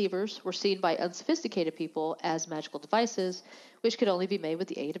 pulleys, or levers, were seen by unsophisticated people as magical devices, which could only be made with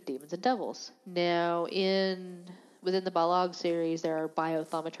the aid of demons and devils. Now, within the Balog series, there are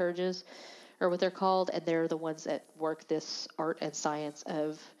biothaumaturges, or what they're called, and they're the ones that work this art and science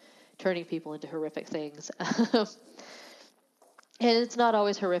of turning people into horrific things. And it's not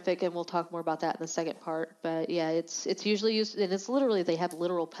always horrific, and we'll talk more about that in the second part. But yeah, it's usually used, and it's literally, they have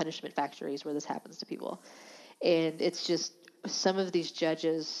literal punishment factories where this happens to people. And it's just, some of these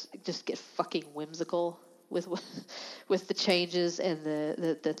judges just get fucking whimsical with the changes and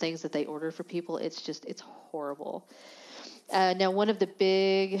the things that they order for people. It's horrible. Now, one of the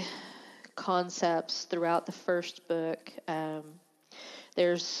big concepts throughout the first book,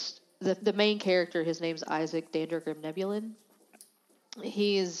 there's the main character, his name's Isaac Dandergrim Nebulin.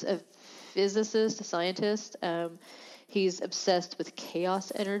 He's a physicist, a scientist. He's obsessed with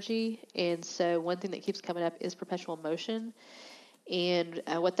chaos energy, and so one thing that keeps coming up is perpetual motion. And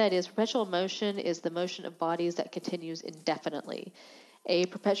what that is, perpetual motion is the motion of bodies that continues indefinitely. A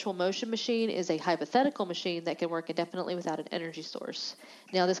perpetual motion machine is a hypothetical machine that can work indefinitely without an energy source.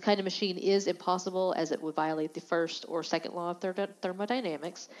 Now, this kind of machine is impossible, as it would violate the first or second law of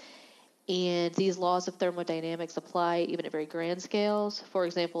thermodynamics. And these laws of thermodynamics apply even at very grand scales. For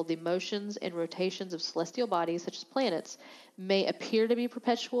example, the motions and rotations of celestial bodies, such as planets, may appear to be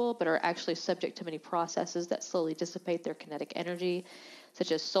perpetual, but are actually subject to many processes that slowly dissipate their kinetic energy,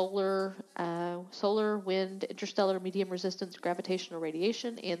 such as solar, wind, interstellar, medium resistance, gravitational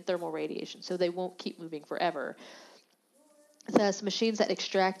radiation, and thermal radiation. So they won't keep moving forever. Thus, machines that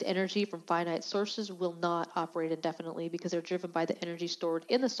extract energy from finite sources will not operate indefinitely because they're driven by the energy stored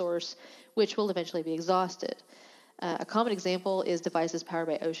in the source, which will eventually be exhausted. A common example is devices powered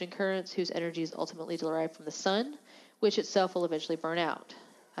by ocean currents, whose energy is ultimately derived from the sun, which itself will eventually burn out.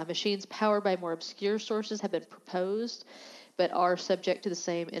 Machines powered by more obscure sources have been proposed, but are subject to the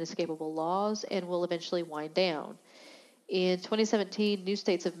same inescapable laws and will eventually wind down. In 2017, new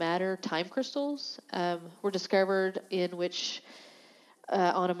states of matter, time crystals, were discovered in which,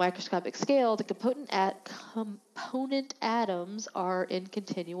 on a microscopic scale, the component atoms are in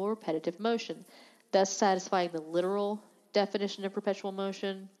continual repetitive motion, thus satisfying the literal definition of perpetual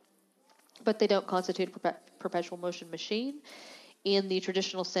motion, but they don't constitute a perpetual motion machine. in the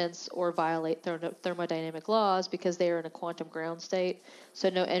traditional sense or violate thermodynamic laws because they are in a quantum ground state, so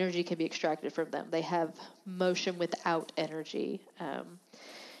no energy can be extracted from them. They have motion without energy.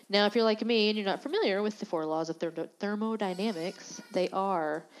 Now, if you're like me and you're not familiar with the 4 laws of thermodynamics, they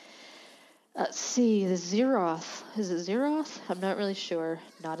are, let's see, the Zeroth. Is it Zeroth? I'm not really sure.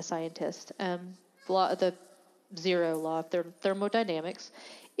 Not a scientist. The Zero law of thermodynamics.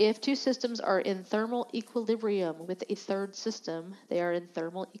 If 2 systems are in thermal equilibrium with a third system, they are in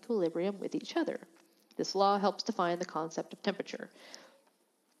thermal equilibrium with each other. This law helps define the concept of temperature.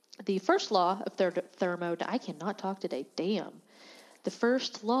 The first law of I cannot talk today, damn. The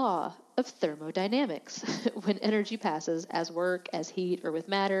first law of thermodynamics. When energy passes as work, as heat, or with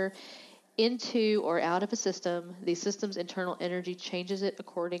matter into or out of a system, the system's internal energy changes it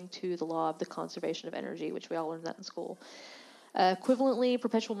according to the law of the conservation of energy, which we all learned that in school. Equivalently,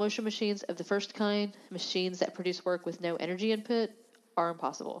 perpetual motion machines of the first kind, machines that produce work with no energy input, are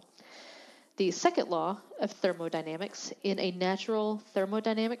impossible. The second law of thermodynamics: in a natural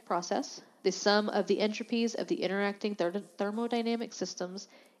thermodynamic process, the sum of the entropies of the interacting thermodynamic systems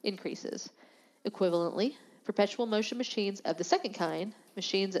increases. Equivalently, perpetual motion machines of the second kind,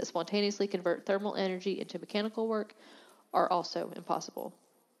 machines that spontaneously convert thermal energy into mechanical work, are also impossible.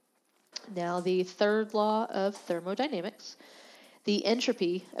 Now, the third law of thermodynamics: the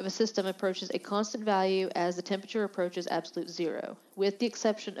entropy of a system approaches a constant value as the temperature approaches absolute zero. With the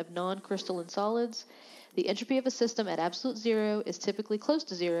exception of non-crystalline solids, the entropy of a system at absolute zero is typically close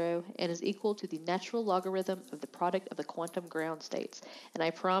to zero and is equal to the natural logarithm of the product of the quantum ground states. And I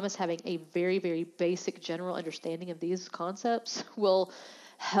promise having a very, very basic general understanding of these concepts will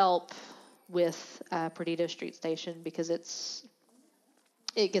help with Perdido Street Station, because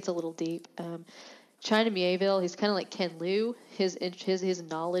it gets a little deep. China Mieville, he's kind of like Ken Liu. His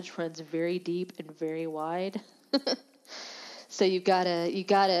knowledge runs very deep and very wide. So you gotta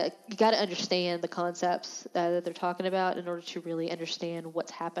understand the concepts that they're talking about in order to really understand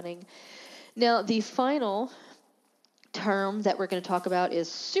what's happening. Now, the final term that we're going to talk about is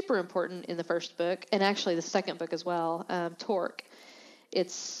super important in the first book, and actually the second book as well. Torque.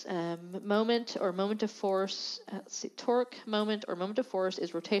 Its moment of force. Torque, moment, or moment of force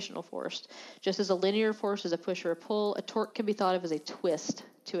is rotational force. Just as a linear force is a push or a pull, a torque can be thought of as a twist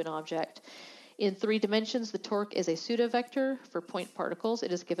to an object. In 3 dimensions, the torque is a pseudovector for point particles.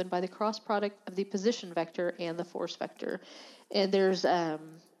 It is given by the cross product of the position vector and the force vector. And there's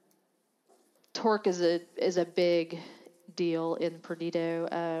torque is a big deal in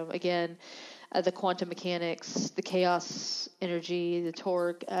Perdido. Again, the quantum mechanics, the chaos energy, the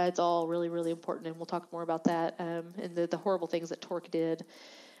torque, it's all really, really important, and we'll talk more about that and the horrible things that torque did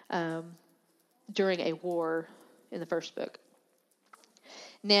during a war in the first book.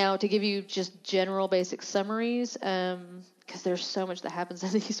 Now, to give you just general basic summaries, because there's so much that happens in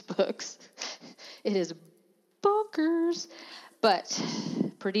these books, it is bonkers. But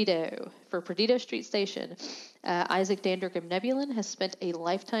for Perdido Street Station, Isaac Dandergrim Nebulin has spent a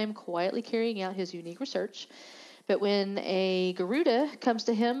lifetime quietly carrying out his unique research. But when a Garuda comes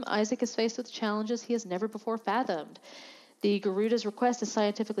to him, Isaac is faced with challenges he has never before fathomed. The Garuda's request is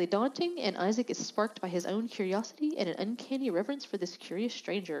scientifically daunting, and Isaac is sparked by his own curiosity and an uncanny reverence for this curious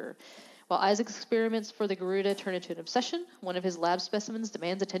stranger. While Isaac's experiments for the Garuda turn into an obsession, one of his lab specimens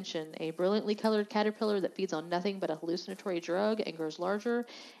demands attention, a brilliantly colored caterpillar that feeds on nothing but a hallucinatory drug and grows larger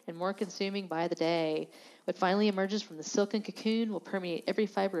and more consuming by the day. What finally emerges from the silken cocoon will permeate every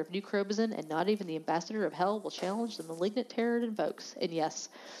fiber of New Crobuzon, and not even the ambassador of hell will challenge the malignant terror it invokes. And yes,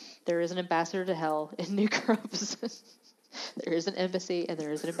 there is an ambassador to hell in New Crobuzon. There is an embassy and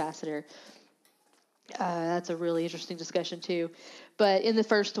there is an ambassador. That's a really interesting discussion too. But in the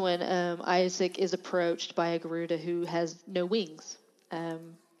first one, Isaac is approached by a Garuda who has no wings.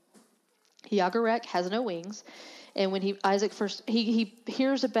 Yagharek has no wings, and when Isaac first he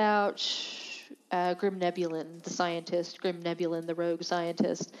hears about Grim Nebulin, the scientist, Grim Nebulin, the rogue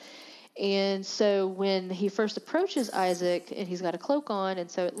scientist. And so when he first approaches Isaac, and he's got a cloak on,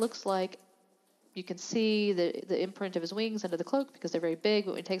 and so it looks like you can see the imprint of his wings under the cloak because they're very big,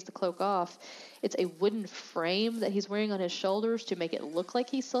 but when he takes the cloak off, it's a wooden frame that he's wearing on his shoulders to make it look like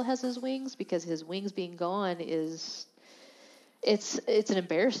he still has his wings, because his wings being gone it's an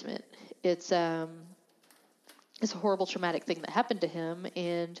embarrassment. It's a horrible traumatic thing that happened to him,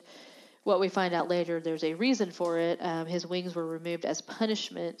 and what we find out later, there's a reason for it. His wings were removed as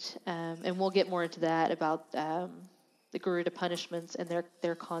punishment, and we'll get more into that about the Garuda punishments and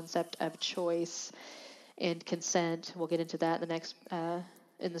their concept of choice and consent. We'll get into that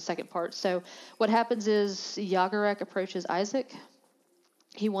in the second part. So what happens is Yagharek approaches Isaac.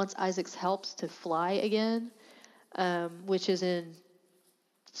 He wants Isaac's help to fly again. which is in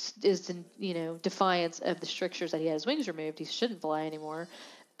defiance of the strictures that he had his wings removed. He shouldn't fly anymore,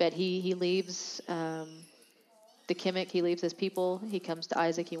 but he leaves the Kemek. He leaves his people. He comes to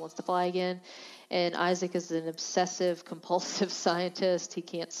Isaac. He wants to fly again, and Isaac is an obsessive, compulsive scientist. He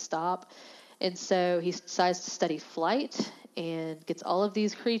can't stop, and so he decides to study flight and gets all of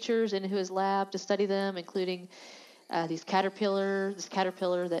these creatures into his lab to study them, including this caterpillar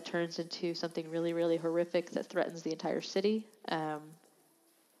that turns into something really, really horrific that threatens the entire city. And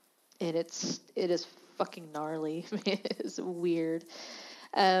it is fucking gnarly. It's weird.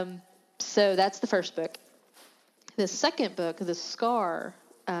 So that's the first book. The second book, The Scar,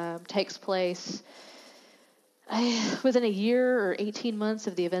 takes place within a year or 18 months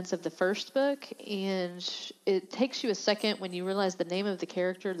of the events of the first book, and it takes you a second when you realize the name of the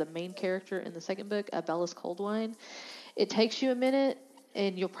character, the main character in the second book, Bellis Coldwine. It takes you a minute,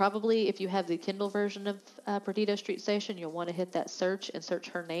 and you'll probably, if you have the Kindle version of Perdido Street Station, you'll want to hit that search and search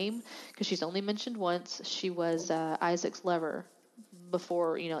her name, because she's only mentioned once. She was Isaac's lover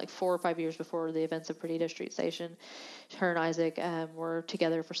before, like 4 or 5 years before the events of Perdido Street Station. Her and Isaac were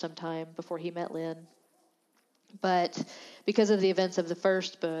together for some time before he met Lynn. But because of the events of the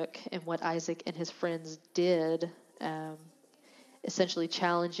first book and what Isaac and his friends did, essentially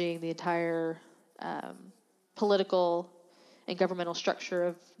challenging the entire political and governmental structure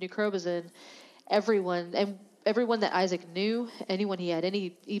of New Krobazin, everyone that Isaac knew, anyone he had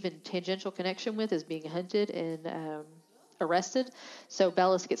any even tangential connection with, is being hunted and arrested. So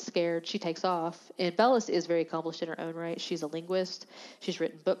Bellis gets scared. She takes off. And Bellis is very accomplished in her own right. She's a linguist. She's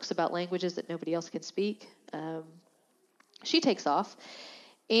written books about languages that nobody else can speak. She takes off.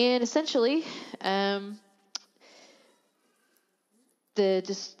 And essentially, the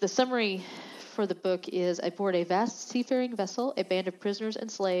summary for the book is: aboard a vast seafaring vessel, a band of prisoners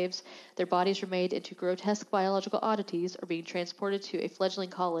and slaves, their bodies are made into grotesque biological oddities, are being transported to a fledgling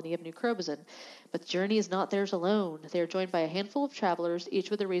colony of New Krobazin. But the journey is not theirs alone. They are joined by a handful of travelers, each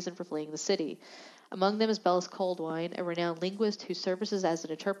with a reason for fleeing the city. Among them is Bellis Coldwine, a renowned linguist whose services as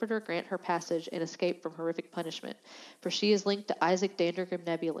an interpreter grant her passage and escape from horrific punishment, for she is linked to Isaac Dandergrim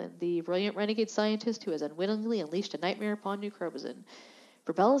Nebulin, the brilliant renegade scientist who has unwittingly unleashed a nightmare upon New Krobazin.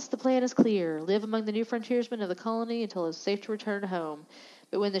 For Bellis, the plan is clear: live among the new frontiersmen of the colony until it is safe to return home.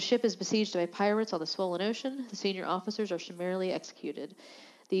 But when the ship is besieged by pirates on the swollen ocean, the senior officers are summarily executed.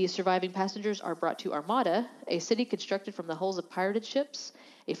 The surviving passengers are brought to Armada, a city constructed from the hulls of pirated ships,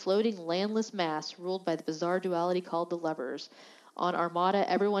 a floating landless mass ruled by the bizarre duality called the Lovers. On Armada,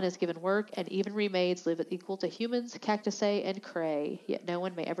 everyone is given work, and even remaids live equal to humans, cactusae, and cray, yet no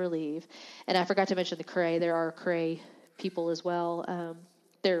one may ever leave. And I forgot to mention the cray. There are cray people as well.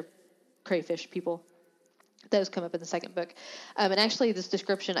 They're crayfish people. Those come up in the second book. And actually, this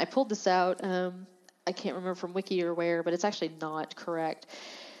description, I pulled this out. I can't remember from Wiki or where, but it's actually not correct.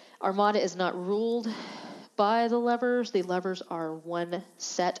 Armada is not ruled by the Lovers. The Lovers are one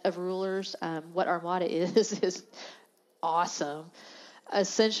set of rulers. What Armada is awesome.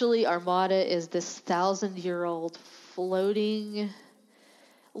 Essentially, Armada is this 1,000-year-old floating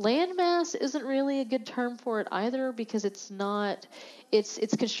landmass. Isn't really a good term for it either, because it's not. It's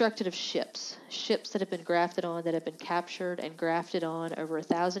constructed of ships that have been grafted on, that have been captured and grafted on over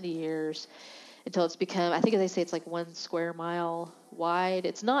 1,000 years, until it's become, I think they say it's like 1 square mile wide.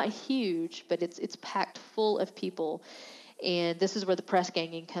 It's not huge, but it's packed full of people. And this is where the press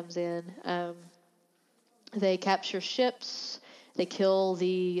ganging comes in. They capture ships. They kill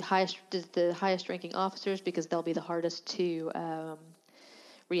the highest ranking officers, because they'll be the hardest to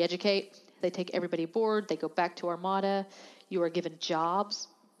re-educate. They take everybody aboard. They go back to Armada. You are given jobs,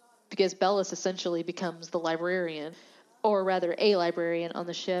 because Bellis essentially becomes the librarian, or rather a librarian on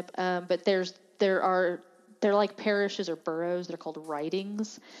the ship. But they're like parishes or boroughs. They're called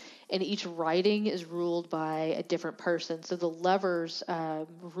ridings, and each riding is ruled by a different person. So the Lovers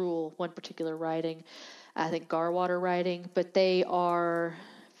rule one particular riding, I think Garwater riding, but they are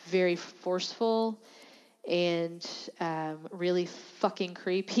very forceful and really fucking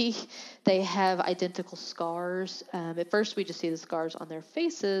creepy. They have identical scars. At first, we just see the scars on their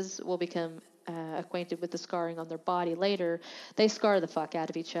faces. We'll become acquainted with the scarring on their body later. They scar the fuck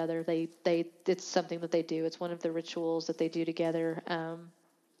out of each other. It's something that they do. It's one of the rituals that they do together.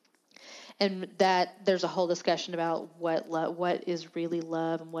 And that there's a whole discussion about what is really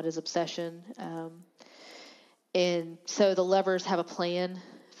love and what is obsession. And so the Lovers have a plan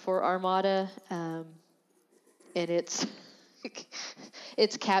for Armada. And it's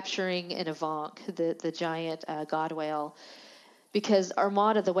capturing an Avanc, the giant god whale, because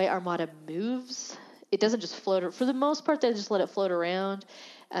Armada, the way Armada moves, it doesn't just float. For the most part, they just let it float around.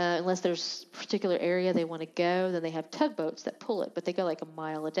 Unless there's a particular area they want to go, then they have tugboats that pull it, but they go like a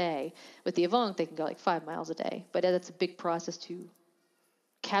mile a day. With the Avanc, they can go like 5 miles a day. But that's a big process to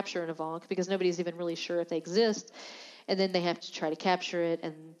capture an Avanc because nobody's even really sure if they exist. And then they have to try to capture it,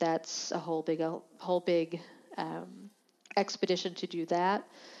 and that's a whole big expedition to do that.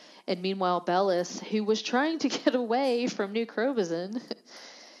 And meanwhile, Bellis, who was trying to get away from New Crobuzon,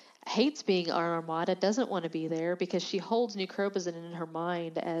 hates being our Armada, doesn't want to be there because she holds New Crobuzon in her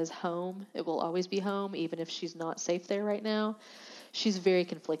mind as home. It will always be home, even if she's not safe there right now. She's very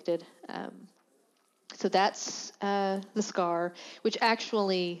conflicted. So that's the Scar, which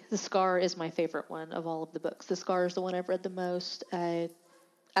actually, the Scar is my favorite one of all of the books. The Scar is the one I've read the most. I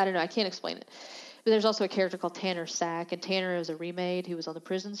don't know, I can't explain it. But there's also a character called Tanner Sack, and Tanner is a remade who was on the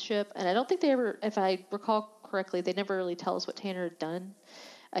prison ship. And I don't think they ever, if I recall correctly, they never really tell us what Tanner had done.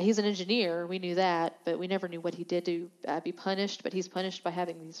 He's an engineer, we knew that, but we never knew what he did to be punished. But he's punished by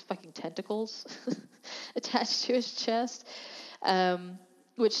having these fucking tentacles attached to his chest,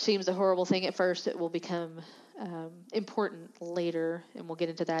 which seems a horrible thing at first. It will become important later, and we'll get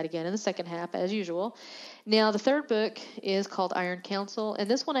into that again in the second half, as usual. Now, the third book is called Iron Council, and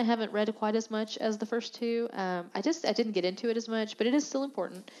this one I haven't read quite as much as the first two. I didn't get into it as much, but it is still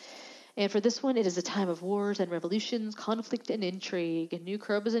important. And for this one, it is a time of wars and revolutions, conflict and intrigue, and New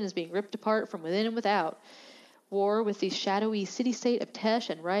Crobuzon is being ripped apart from within and without. War with the shadowy city-state of Tesh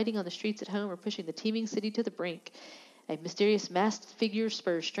and rioting on the streets at home are pushing the teeming city to the brink. A mysterious masked figure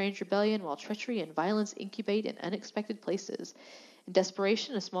spurs strange rebellion, while treachery and violence incubate in unexpected places. In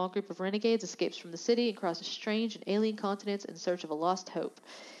desperation, a small group of renegades escapes from the city and crosses strange and alien continents in search of a lost hope.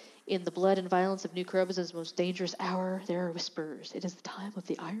 In the blood and violence of New Crobuzon's most dangerous hour, there are whispers. It is the time of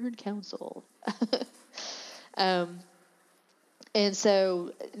the Iron Council. And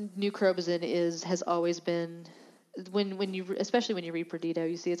so New Crobuzon has always been, especially when you read Perdido,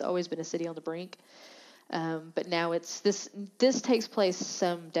 you see it's always been a city on the brink. But now this takes place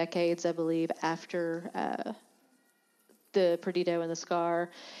some decades, I believe, after the Perdido and the Scar.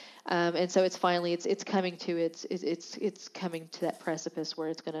 And so it's finally it's coming to it's coming to that precipice where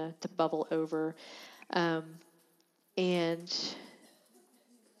it's going to bubble over, and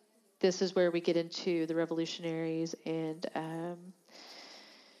this is where we get into the revolutionaries and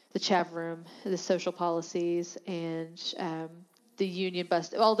the Chavrum, the social policies, and the union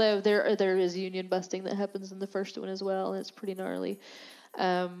bust. Although there is union busting that happens in the first one as well, and it's pretty gnarly.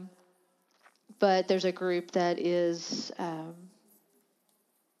 But there's a group that is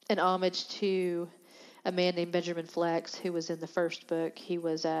an homage to a man named Benjamin Flex, who was in the first book. He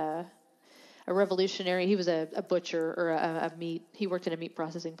was a revolutionary. He was a butcher or a meat. He worked in a meat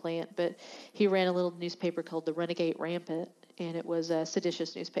processing plant, but he ran a little newspaper called the Renegade Rampant, and it was a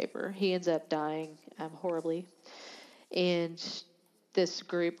seditious newspaper. He ends up dying horribly. And this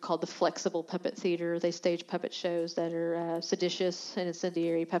group called the Flexible Puppet Theater, they stage puppet shows that are seditious and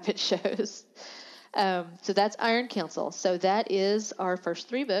incendiary puppet shows. So that's Iron Council. So that is our first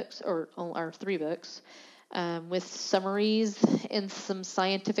three books, or our three books, with summaries and some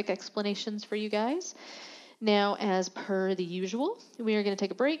scientific explanations for you guys. Now, as per the usual, we are going to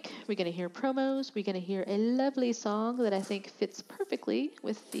take a break. We're going to hear promos. We're going to hear a lovely song that I think fits perfectly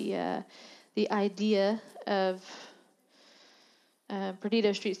with the idea of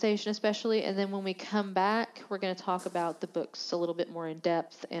Perdido Street Station especially. And then when we come back, we're going to talk about the books a little bit more in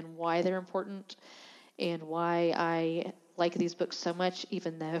depth and why they're important and why I like these books so much,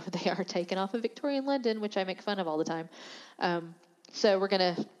 even though they are taken off of Victorian London, which I make fun of all the time. So we're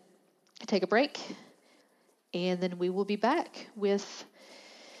going to take a break, and then we will be back with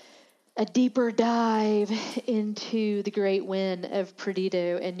a deeper dive into the great win of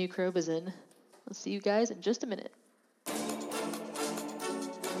Perdido and New Crobuzon. I'll see you guys in just a minute.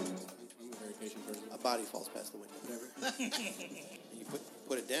 A body falls past the window. Whatever. You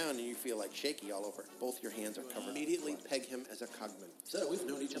put it down and you feel like shaky all over. Both your hands are covered. Immediately peg him as a cogman. So we've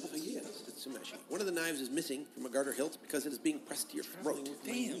known each other for years. It's Tsumeshi. One of the knives is missing from a garter hilt because it is being pressed to your throat.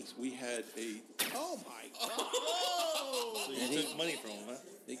 Damn. We had a... Oh my God. Oh! So you took money from him, huh?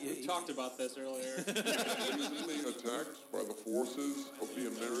 We talked about this earlier. Innocently attacked by the forces of the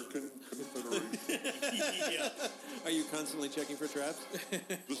American Confederation. Yeah. Are you constantly checking for traps?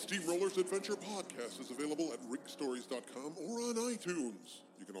 The Steamrollers Adventure Podcast is available at rigstories.com or on iTunes.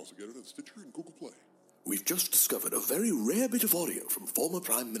 You can also get it at Stitcher and Google Play. We've just discovered a very rare bit of audio from former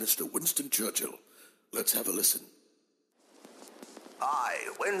Prime Minister Winston Churchill. Let's have a listen. I,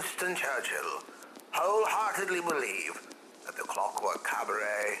 Winston Churchill, wholeheartedly believe that the Clockwork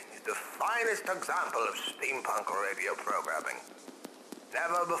Cabaret is the finest example of steampunk radio programming.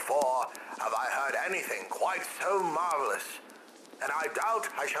 Never before have I heard anything quite so marvelous and I doubt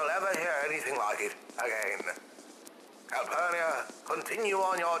I shall ever hear anything like it again. Calpurnia, continue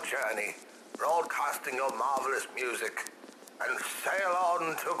on your journey, broadcasting your marvelous music, and sail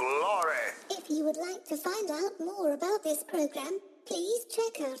on to glory. If you would like to find out more about this program, please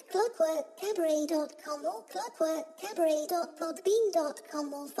check out clockworkcabaret.com or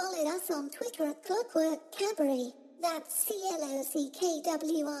clockworkcabaret.podbean.com or follow us on Twitter at Clockwork Cabaret. That's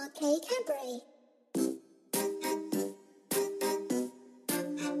CLOCKWRK Cabaret.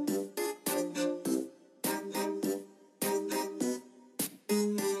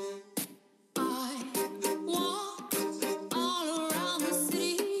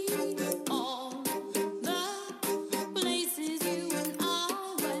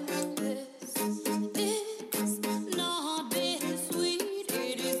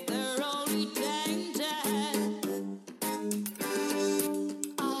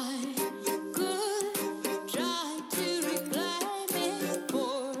 Good.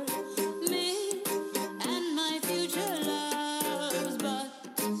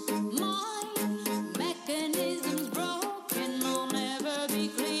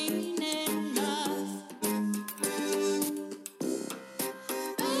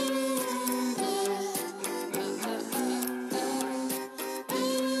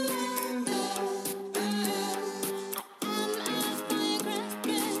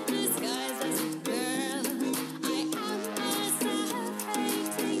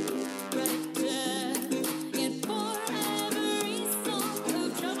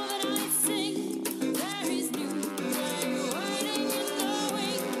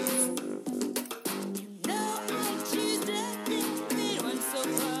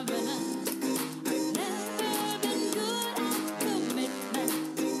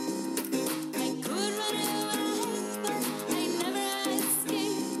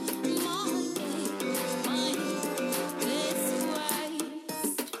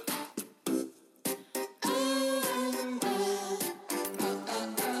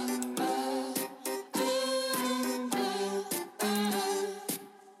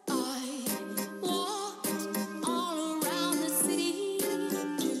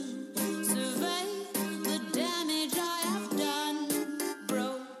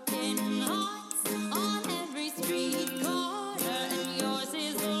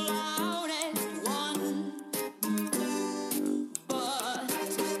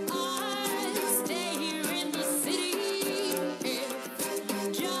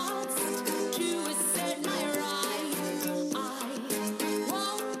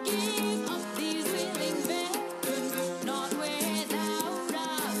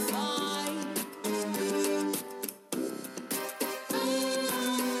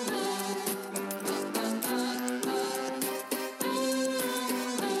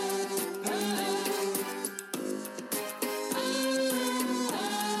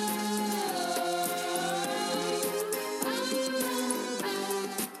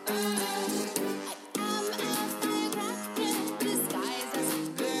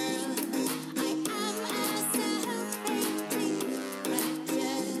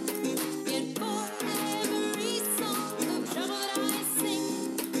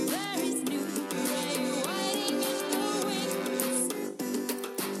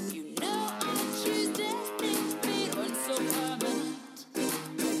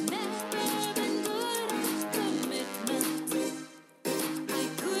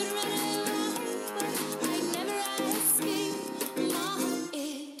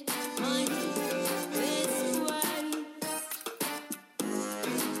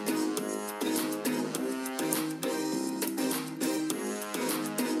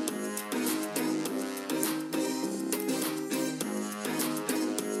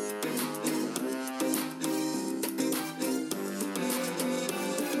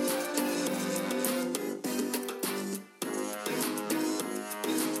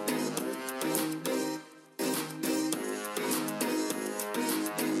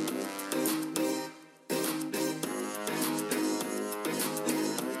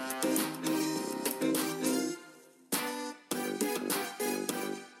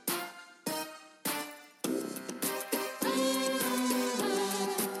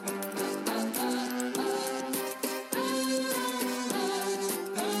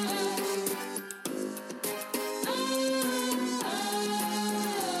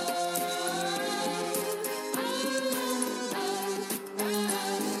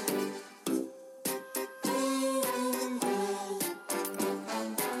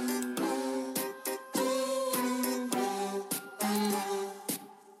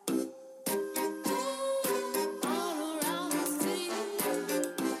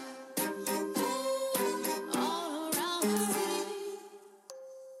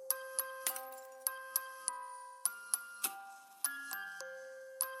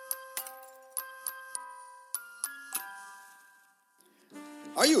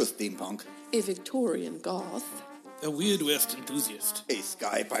 Are you a steampunk? A Victorian goth? A Weird West enthusiast? A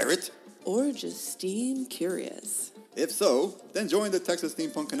sky pirate? Or just steam curious? If so, then join the Texas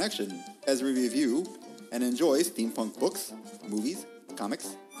Steampunk Connection as we review and enjoy steampunk books, movies,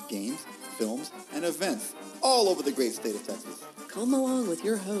 comics, games, films, and events all over the great state of Texas. Come along with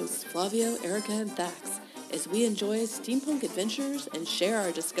your hosts, Flavio, Erica, and Thax, as we enjoy steampunk adventures and share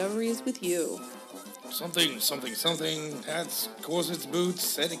our discoveries with you. Something, hats, corsets,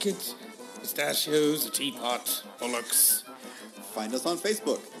 boots, etiquette, pistachios, a teapot, bollocks. Find us on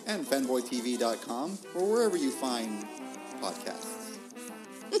Facebook and fanboytv.com or wherever you find podcasts.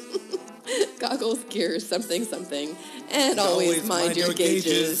 Goggles, gear, something, and always mind your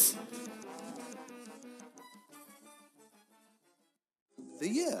gauges. The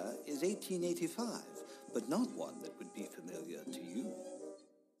year is 1885, but not one that would be familiar to you.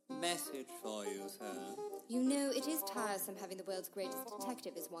 Message for you, sir. You know, it is tiresome having the world's greatest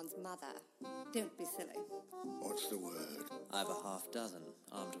detective as one's mother. Don't be silly. What's the word? I've a half-dozen,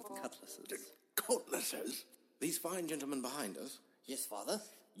 armed with cutlasses. Cutlasses? These fine gentlemen behind us, Yes, father?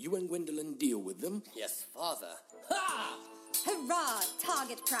 you and Gwendolyn deal with them. Yes, father. Ha! Hurrah!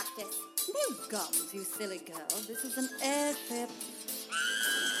 Target practice. No guns, you silly girl. This is an airship.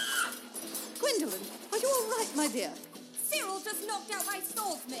 Gwendolyn, are you all right, my dear? Cyril just knocked out my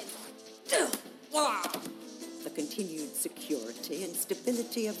swordsman. The continued security and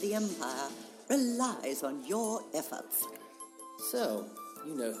stability of the Empire relies on your efforts. So,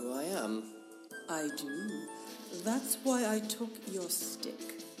 you know who I am. I do. That's why I took your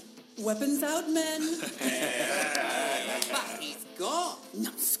stick. Weapons out, men! But he's gone.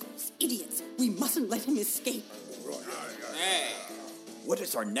 Numbskulls, idiots! We mustn't let him escape. Hey. What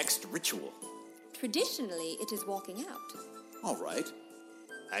is our next ritual? Traditionally, it is walking out. All right.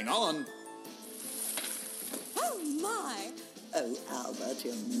 Hang on. Oh, my! Oh, Albert,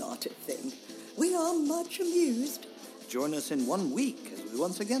 you're not a thing. We are much amused. Join us in 1 week as we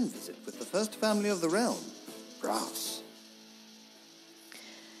once again visit with the first family of the realm, Brass.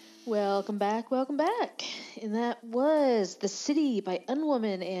 Welcome back. And that was The City by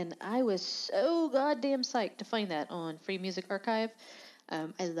Unwoman, and I was so goddamn psyched to find that on Free Music Archive.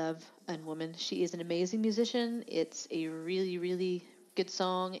 I love Unwoman. She is an amazing musician. It's a really, really good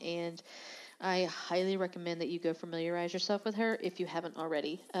song, and I highly recommend that you go familiarize yourself with her if you haven't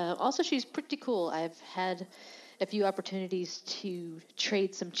already. Also, she's pretty cool. I've had a few opportunities to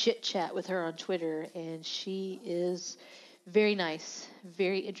trade some chit-chat with her on Twitter, and she is very nice,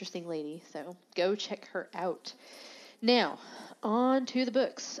 very interesting lady, so go check her out. Now, on to the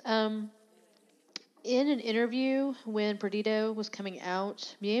books. In an interview when Perdido was coming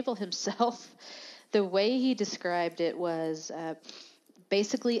out, Mieville himself, the way he described it was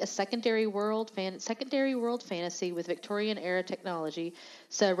basically a secondary world fantasy with Victorian-era technology.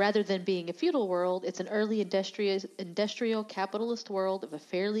 So rather than being a feudal world, it's an early industrial capitalist world of a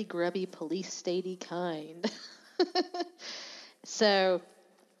fairly grubby police-statey kind. So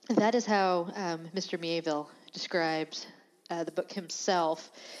that is how Mr. Mieville described the book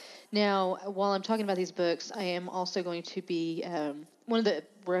himself. Now, while I'm talking about these books, I am also going to be one of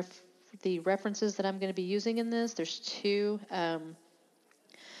the references that I'm going to be using in this. There's two.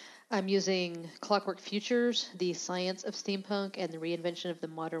 I'm using Clockwork Futures, The Science of Steampunk and the Reinvention of the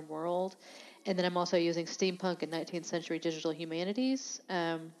Modern World. And then I'm also using Steampunk and 19th Century Digital Humanities.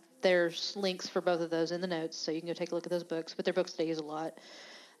 There's links for both of those in the notes, so you can go take a look at those books. But they're books that I use a lot.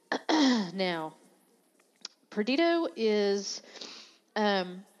 Now, Perdido is...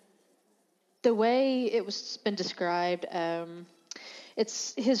 the way it was been described,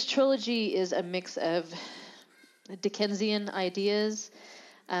 his trilogy is a mix of Dickensian ideas,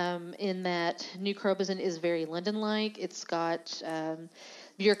 in that New Crobuzon is very London-like. It's got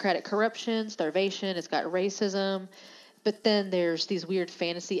bureaucratic corruption, starvation, it's got racism, but then there's these weird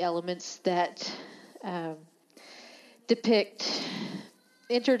fantasy elements that depict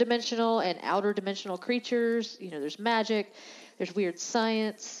interdimensional and outer dimensional creatures. You know, there's magic, there's weird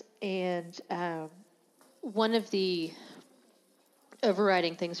science, and one of the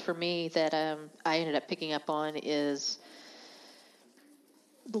overriding things for me that I ended up picking up on is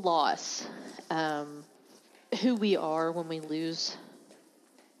loss. Who we are when we lose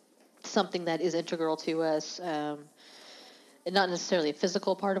something that is integral to us, and not necessarily a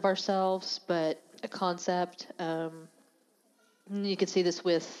physical part of ourselves, but a concept. You can see this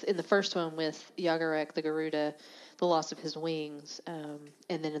in the first one with Yagarek the Garuda, the loss of his wings, and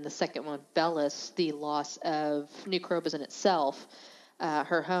then in the second one, Bellis, the loss of New Crobuzon itself,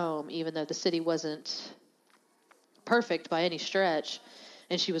 her home, even though the city wasn't perfect by any stretch,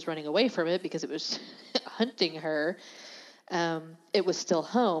 and she was running away from it because it was hunting her. it was still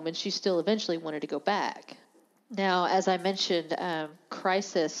home, and she still eventually wanted to go back. Now, as I mentioned,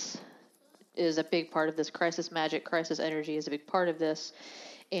 crisis is a big part of this. Crisis magic, crisis energy is a big part of this,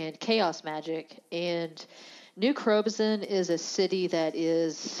 and chaos magic. And New Crobuzon is a city that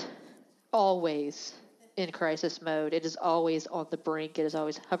is always in crisis mode. It is always on the brink. It is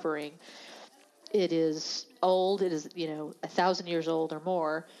always hovering. It is old. It is, 1,000 years old or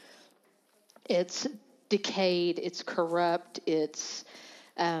more. It's decayed. It's corrupt. It's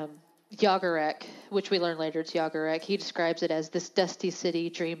Yagharek, which we learn later it's Yagharek. He describes it as this dusty city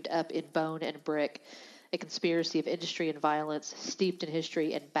dreamed up in bone and brick, a conspiracy of industry and violence, steeped in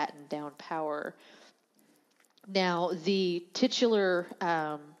history and battened down power. Now, the titular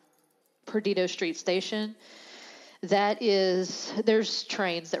Perdido Street Station, there's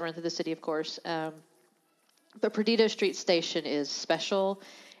trains that run through the city, of course, but Perdido Street Station is special,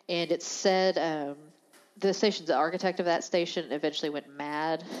 and it's said the station's the architect of that station eventually went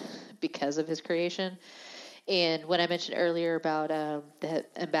mad because of his creation. And when I mentioned earlier about the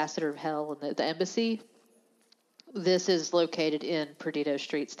ambassador of hell and the embassy, this is located in Perdido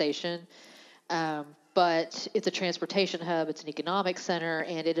Street Station. But it's a transportation hub, it's an economic center,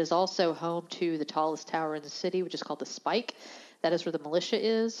 and it is also home to the tallest tower in the city, which is called the Spike. That is where the militia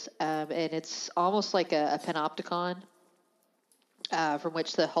is, and it's almost like a panopticon from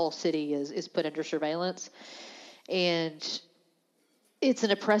which the whole city is put under surveillance. And it's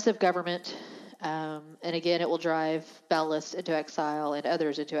an oppressive government, and again, it will drive Bellis into exile and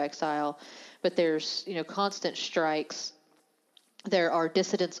others into exile, but there's constant strikes. There are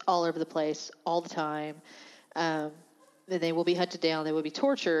dissidents all over the place all the time. And they will be hunted down. They will be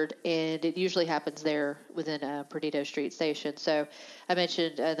tortured. And it usually happens there within Perdido Street Station. So I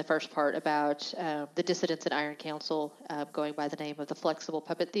mentioned in the first part about the dissidents in Iron Council going by the name of the Flexible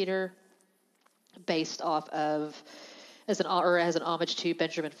Puppet Theater, based off of, as an homage to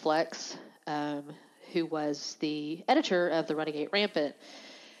Benjamin Flex, who was the editor of the Renegade Rampant.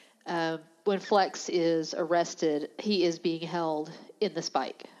 When Flex is arrested, he is being held in the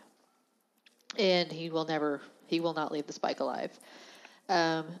Spike, and he will not leave the Spike alive.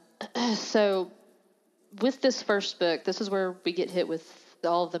 So with this first book, this is where we get hit with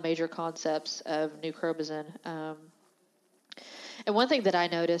all of the major concepts of New Crobuzon. And one thing that I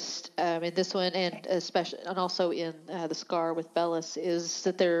noticed in this one, and also in The Scar with Bellis, is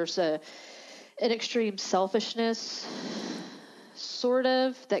that there's an extreme selfishness, sort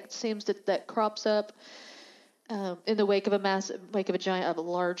of, that seems that crops up in the wake of a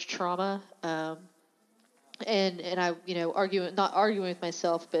large trauma. And I, not arguing with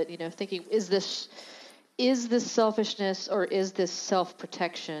myself, but thinking, is this selfishness or is this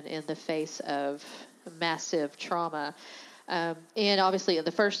self-protection in the face of massive trauma? And obviously, in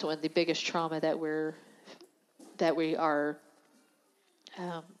the first one, the biggest trauma that we are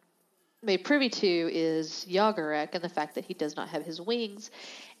made privy to is Yagharek and the fact that he does not have his wings,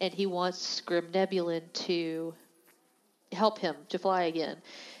 and he wants Grimnebulin to help him to fly again.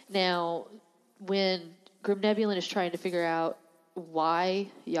 Now, when Grimnebulin is trying to figure out why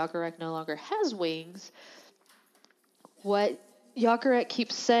Yagharek no longer has wings, what Yagharek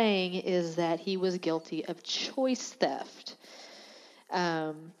keeps saying is that he was guilty of choice theft.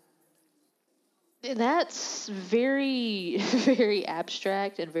 And that's very, very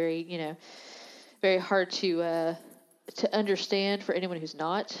abstract and very, very hard to understand for anyone who's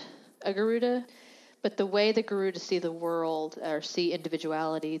not a Garuda. But the way the Garuda see the world or see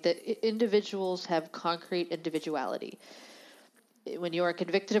individuality, that individuals have concrete individuality. When you are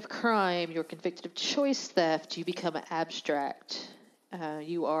convicted of crime, you're convicted of choice theft, you become abstract.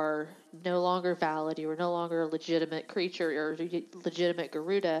 You are no longer valid. You are no longer a legitimate creature or legitimate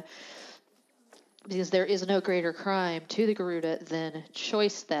Garuda, because there is no greater crime to the Garuda than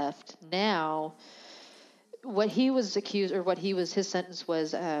choice theft. Now, what he was accused, or his sentence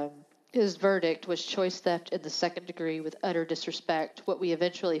was, his verdict was choice theft in the second degree with utter disrespect. What we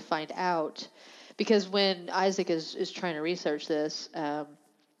eventually find out, because when Isaac is trying to research this,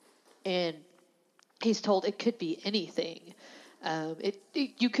 and he's told it could be anything.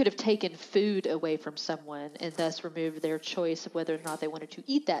 You could have taken food away from someone and thus removed their choice of whether or not they wanted to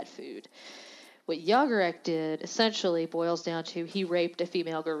eat that food. What Yagharek did essentially boils down to he raped a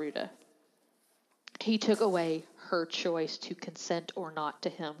female Garuda. He took away her choice to consent or not to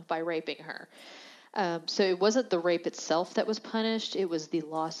him by raping her. So it wasn't the rape itself that was punished. It was the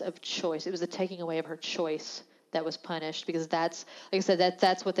loss of choice. It was the taking away of her choice that was punished, because that's, like I said,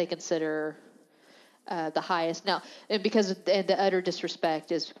 that's what they consider the highest. Now, and because and the utter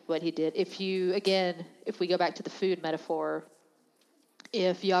disrespect is what he did. If we go back to the food metaphor,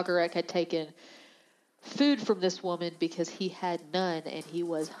 if Yagharek had taken food from this woman because he had none and he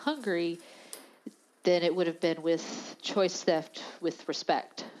was hungry, then it would have been with choice theft with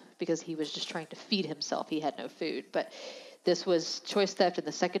respect because he was just trying to feed himself. He had no food. But this was choice theft in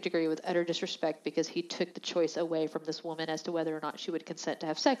the second degree with utter disrespect because he took the choice away from this woman as to whether or not she would consent to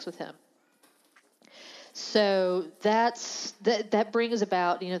have sex with him. So that brings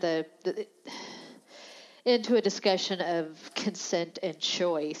about, into a discussion of consent and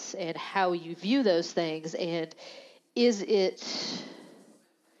choice and how you view those things. And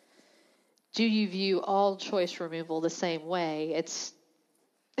do you view all choice removal the same way? It's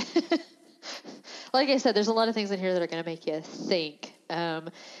like I said, there's a lot of things in here that are going to make you think.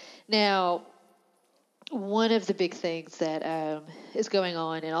 Now, one of the big things that is going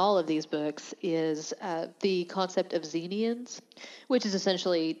on in all of these books is the concept of Xenians, which is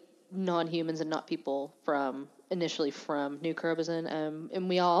essentially non-humans and not people initially from New Corobazon. And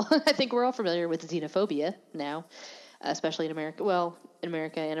we all, I think we're all familiar with xenophobia now, especially in America. Well, in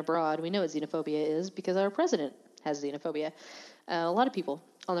America and abroad, we know what xenophobia is because our president has xenophobia. A lot of people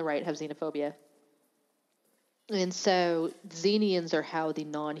on the right have xenophobia. And so Xenians are how the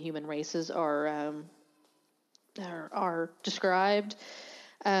non-human races are described.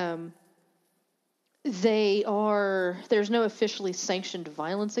 There's no officially sanctioned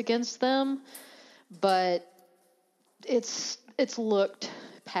violence against them, but it's looked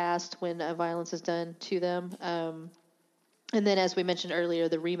past when violence is done to them. And then, as we mentioned earlier,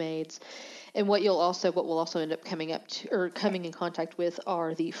 the remaids, and what will also end up coming in contact with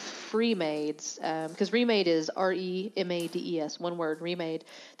are the freemaids, because remade is REMADES, one word, remade.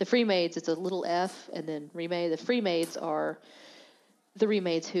 The freemaids, it's a little f, and then remade. The freemaids are the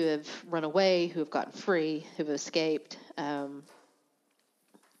remaids who have run away, who have gotten free, who have escaped. And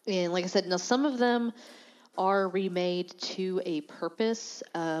like I said, now some of them are remade to a purpose.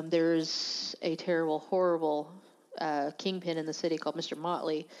 There's a terrible, horrible kingpin in the city called Mr.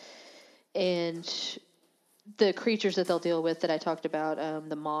 Motley, and the creatures that they'll deal with that I talked about,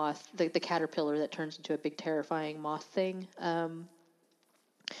 the moth, the caterpillar that turns into a big terrifying moth thing.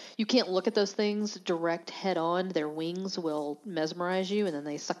 You can't look at those things direct head on. Their wings will mesmerize you, and then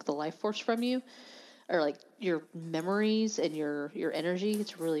they suck the life force from you, or like your memories and your energy.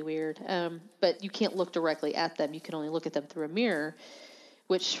 It's really weird. But you can't look directly at them. You can only look at them through a mirror,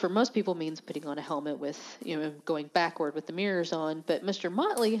 which for most people means putting on a helmet with, going backward with the mirrors on. But Mr.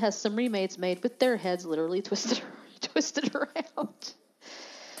 Motley has some remaids made with their heads literally twisted around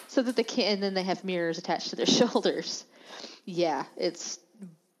so that they can't, and then they have mirrors attached to their shoulders. Yeah, it's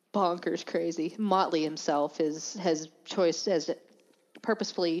bonkers crazy. Motley himself has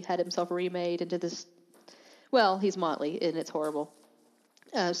purposefully had himself remade into this. Well, he's Motley, and it's horrible.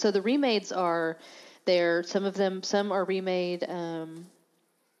 So the remaids are there. Some are remade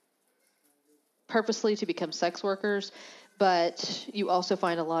purposely to become sex workers, but you also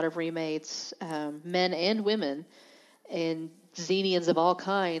find a lot of remaids, men and women, and Xenians of all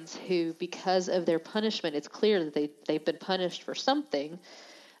kinds who, because of their punishment, it's clear that they've been punished for something.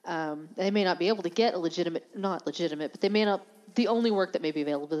 They may not be able to get not legitimate, but they may not. The only work that may be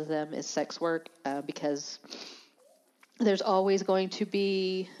available to them is sex work, because there's always going to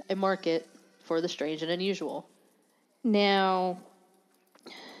be a market for the strange and unusual. Now,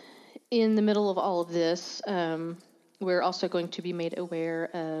 in the middle of all of this, we're also going to be made aware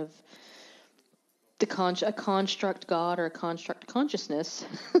of a construct god or a construct consciousness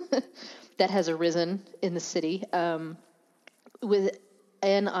that has arisen in the city. With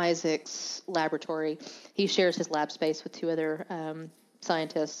in Isaac's laboratory, he shares his lab space with two other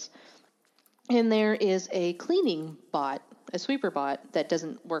scientists, and there is a cleaning bot, a sweeper bot, that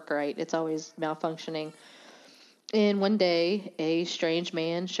doesn't work right. It's always malfunctioning. And one day, a strange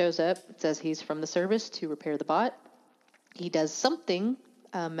man shows up, says he's from the service to repair the bot. He does something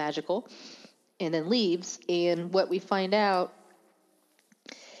magical, and then leaves. And what we find out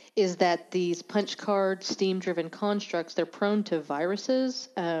is that these punch card, steam-driven constructs, they're prone to viruses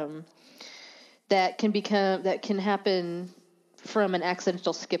that can happen from an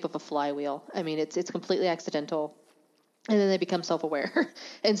accidental skip of a flywheel. I mean, it's completely accidental, and then they become self-aware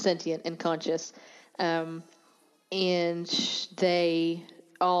and sentient and conscious. And they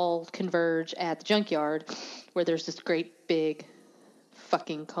all converge at the junkyard, where there's this great big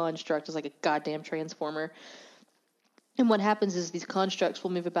fucking construct. It's like a goddamn transformer. And what happens is these constructs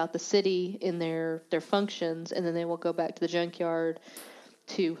will move about the city in their functions, and then they will go back to the junkyard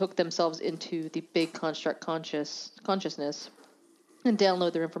to hook themselves into the big construct consciousness and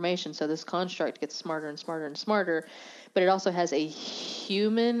download their information. So this construct gets smarter and smarter and smarter, but it also has a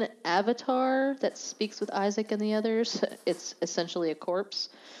human avatar that speaks with Isaac and the others. It's essentially a corpse,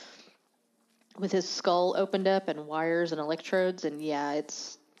 with his skull opened up and wires and electrodes, and yeah,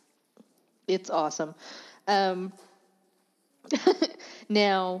 it's awesome.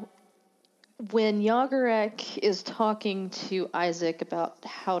 Now, when Yagharek is talking to Isaac about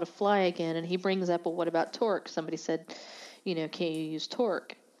how to fly again, and he brings up, well, what about torque? Somebody said, can you use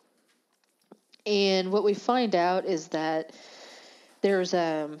torque? And what we find out is that there's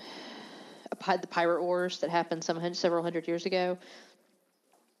the pirate wars that happened several hundred years ago,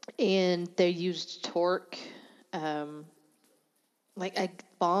 and they used torque,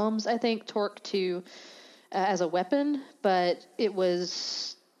 bombs, I think, torque to as a weapon, but it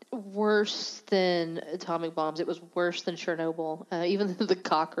was worse than atomic bombs. It was worse than Chernobyl. Even the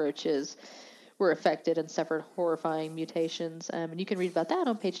cockroaches were affected and suffered horrifying mutations. And you can read about that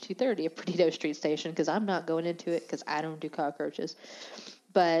on page 230 of Perdido Street Station, because I'm not going into it because I don't do cockroaches.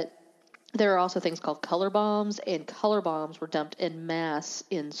 But there are also things called color bombs, and color bombs were dumped en masse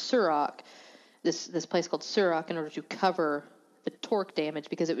in Surak, this place called Surak, in order to cover the torque damage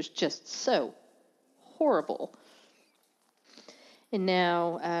because it was just so horrible. And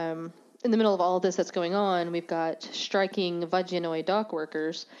now, in the middle of all of this that's going on, we've got striking Vodyanoi dock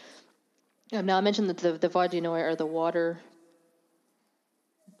workers. Now, I mentioned that the Vodyanoi are the water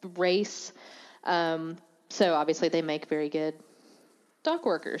race, so obviously they make very good dock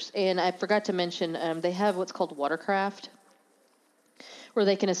workers. And I forgot to mention, they have what's called watercraft, where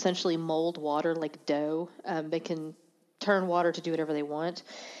they can essentially mold water like dough. They can turn water to do whatever they want.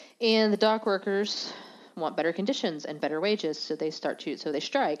 And the dock workers want better conditions and better wages, so they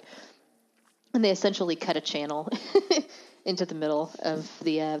strike. And they essentially cut a channel into the middle of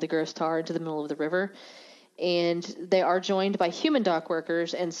the gross tar, into the middle of the river. And they are joined by human dock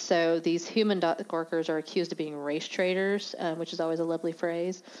workers, and so these human dock workers are accused of being race traders, which is always a lovely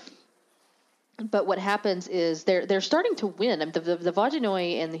phrase. But what happens is they're starting to win. The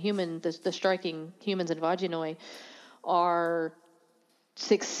Vodyanoi and the striking humans in Vodyanoi are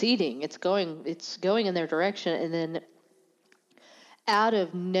succeeding. It's going in their direction, and then out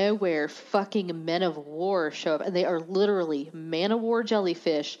of nowhere, fucking men of war show up, and they are literally man of war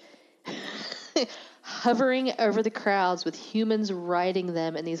jellyfish hovering over the crowds with humans riding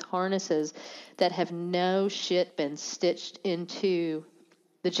them in these harnesses that have no shit been stitched into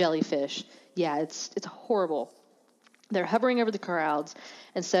the jellyfish. Yeah, it's horrible. They're hovering over the crowds,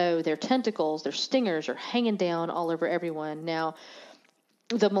 and so their tentacles, their stingers, are hanging down all over everyone. Now,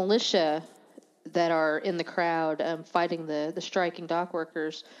 the militia that are in the crowd fighting the striking dock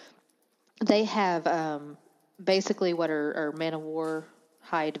workers, they have basically what are man of war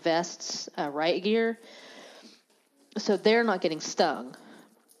hide vests, riot gear. So they're not getting stung,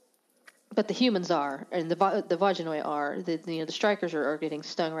 but the humans are, and the Vodyanoi are. The strikers are getting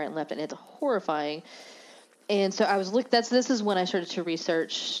stung right and left, and it's horrifying. And so I was this is when I started to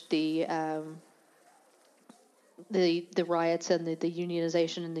research the riots and the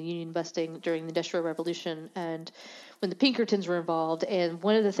unionization and the union busting during the Industrial Revolution, and when the Pinkertons were involved. And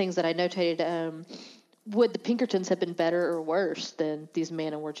one of the things that I notated, would the Pinkertons have been better or worse than these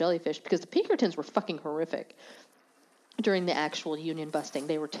man of war jellyfish? Because the Pinkertons were fucking horrific during the actual union busting.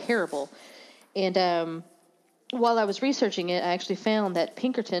 They were terrible. And while I was researching it, I actually found that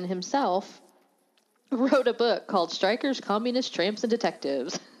Pinkerton himself wrote a book called Strikers, Communists, Tramps, and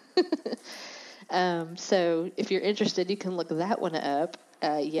Detectives. So if you're interested, you can look that one up.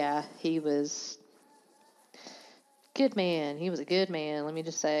 Yeah, he was good man. He was a good man, let me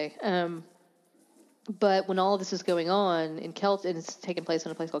just say. But when all of this is going on in and it's taking place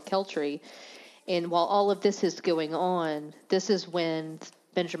in a place called Keltree, and while all of this is going on, this is when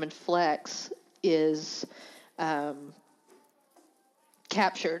Benjamin Flex is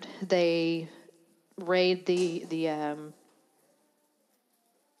captured. They raid the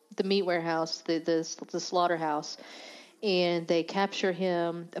meat warehouse, the slaughterhouse, and they capture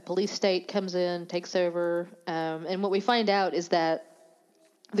him. A police state comes in, takes over, and what we find out is that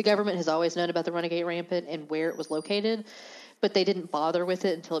the government has always known about the Runagate Rampant and where it was located, but they didn't bother with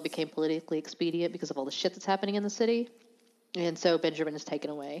it until it became politically expedient because of all the shit that's happening in the city. And so Benjamin is taken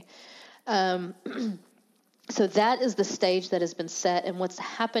away. So that is the stage that has been set, and what's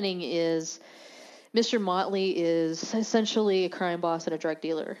happening is Mr. Motley is essentially a crime boss and a drug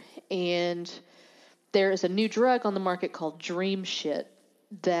dealer, and there is a new drug on the market called Dream Shit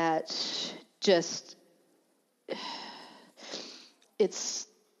that just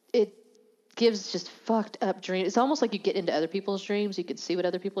it gives just fucked up dreams. It's almost like you get into other people's dreams. You can see what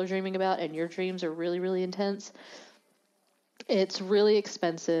other people are dreaming about, and your dreams are really, really intense. It's really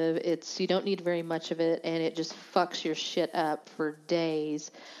expensive. You don't need very much of it, and it just fucks your shit up for days.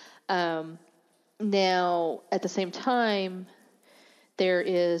 Now, at the same time, there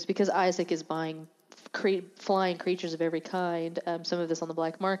is, because Isaac is buying flying creatures of every kind, some of this on the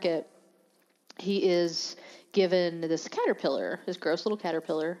black market, he is given this caterpillar, this gross little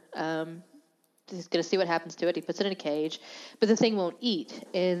caterpillar. He's going to see what happens to it. He puts it in a cage, but the thing won't eat.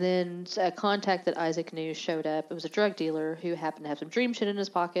 And then a contact that Isaac knew showed up. It was a drug dealer who happened to have some dream shit in his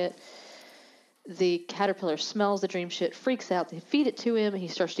pocket. The caterpillar smells the dream shit, freaks out. They feed it to him, and he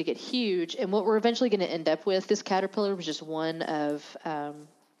starts to get huge. And what we're eventually going to end up with, this caterpillar was just one of a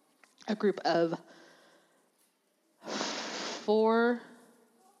group of 4,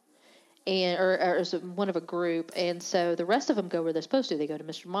 or is one of a group. And so the rest of them go where they're supposed to. They go to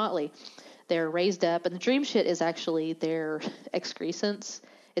Mr. Motley. They're raised up, and the dream shit is actually their excrescence.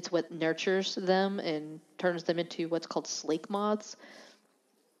 It's what nurtures them and turns them into what's called slake moths.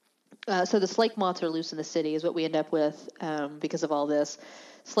 So the slake moths are loose in the city is what we end up with because of all this.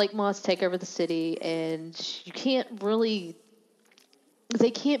 Slake moths take over the city, and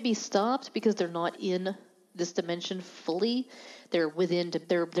they can't be stopped because they're not in this dimension fully. They're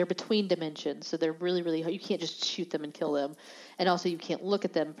they're between dimensions, so they're really, really, you can't just shoot them and kill them. And also you can't look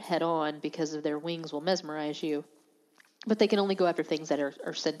at them head on because of their wings will mesmerize you. But they can only go after things that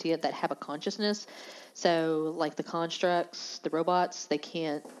are sentient, that have a consciousness. So like the constructs, the robots, they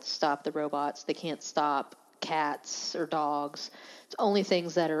can't stop the robots. They can't stop cats or dogs. It's only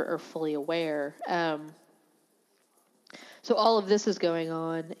things that are fully aware. So all of this is going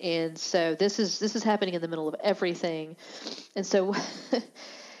on, and so this is happening in the middle of everything. And so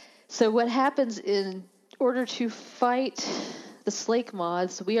so what happens in order to fight the slake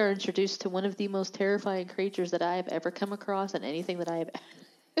moths, we are introduced to one of the most terrifying creatures that I have ever come across in anything that I have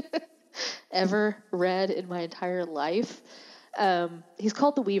ever read in my entire life. He's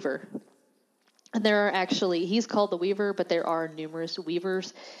called the Weaver. And he's called the Weaver, but there are numerous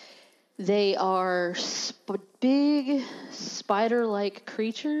Weavers. They are big spider-like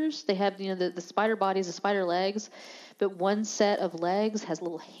creatures. They have, the spider bodies, the spider legs, but one set of legs has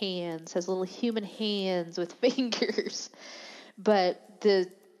little human hands with fingers. But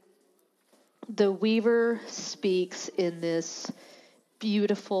the Weaver speaks in this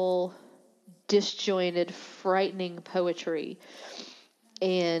beautiful, disjointed, frightening poetry.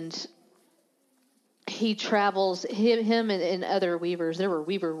 And he travels, him and other Weavers, there were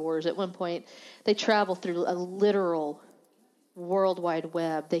Weaver wars at one point, they travel through a literal worldwide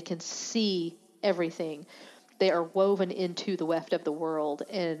web. They can see everything. They are woven into the weft of the world.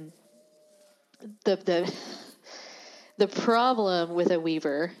 And the problem with a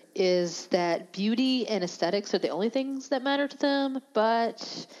Weaver is that beauty and aesthetics are the only things that matter to them,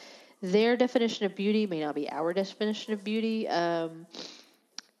 but their definition of beauty may not be our definition of beauty.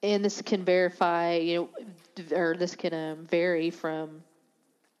 And this can vary from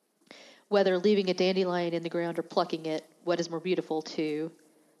whether leaving a dandelion in the ground or plucking it, what is more beautiful, to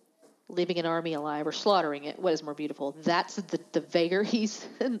leaving an army alive or slaughtering it, what is more beautiful. That's the vagaries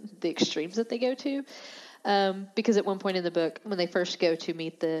and the extremes that they go to. Because at one point in the book, when they first go to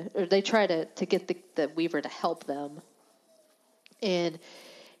meet they try to get the Weaver to help them, and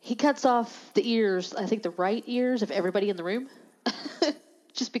he cuts off the ears, I think the right ears of everybody in the room.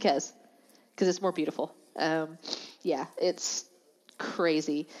 Just because it's more beautiful. Yeah, it's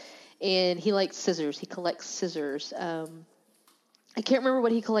crazy. And he likes scissors. He collects scissors. I can't remember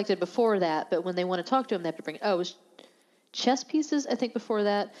what he collected before that, but when they want to talk to him, they have to bring, it was chess pieces, I think, before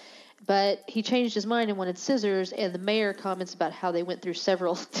that. But he changed his mind and wanted scissors, and the mayor comments about how they went through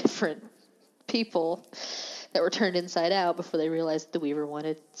several different people that were turned inside out before they realized the Weaver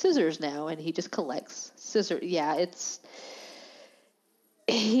wanted scissors now, and he just collects scissors. Yeah,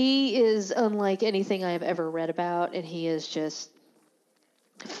 he is unlike anything I have ever read about, and he is just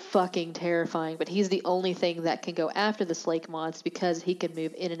fucking terrifying. But he's the only thing that can go after the slake moths because he can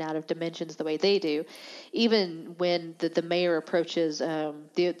move in and out of dimensions the way they do. Even when the mayor approaches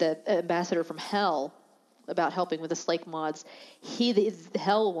the ambassador from Hell about helping with the slake moths,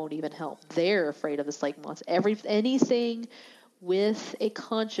 Hell won't even help. They're afraid of the slake moths. Anything with a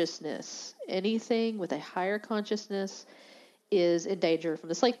consciousness, anything with a higher consciousness is in danger from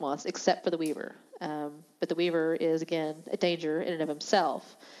the slake moths, except for the Weaver. But the Weaver is, again, a danger in and of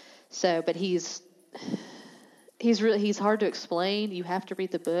himself. So, but he's hard to explain. You have to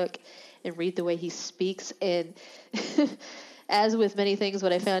read the book and read the way he speaks. And as with many things,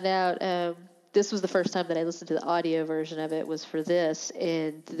 what I found out, this was the first time that I listened to the audio version of it, was for this.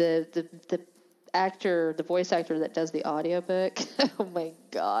 And the voice actor that does the audiobook, oh my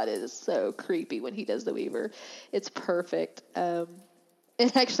God, it is so creepy when he does the Weaver. It's perfect.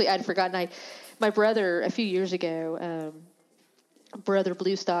 And actually, I'd forgotten, my brother, a few years ago, brother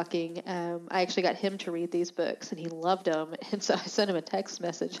Bluestocking, I actually got him to read these books, and he loved them. And so I sent him a text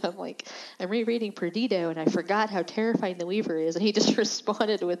message. I'm like, I'm rereading Perdido, and I forgot how terrifying the Weaver is. And he just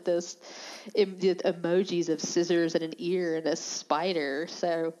responded with this emojis of scissors and an ear and a spider.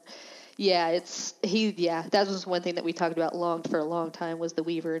 So, yeah, that was one thing that we talked about for a long time was the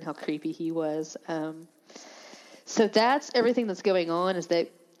Weaver and how creepy he was. So that's everything that's going on, is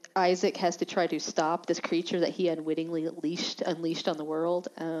that Isaac has to try to stop this creature that he unwittingly unleashed on the world.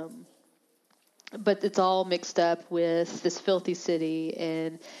 But it's all mixed up with this filthy city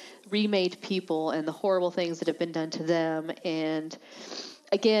and remade people and the horrible things that have been done to them. And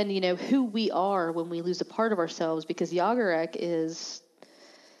again, who we are when we lose a part of ourselves, because Yagharek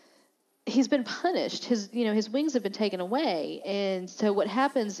he's been punished. His wings have been taken away. And so what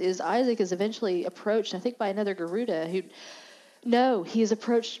happens is Isaac is eventually approached, I think, by another Garuda he is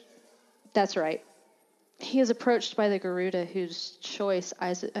approached. That's right. He is approached by the Garuda whose choice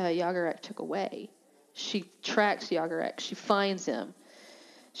Yagharek took away. She tracks Yagharek. She finds him.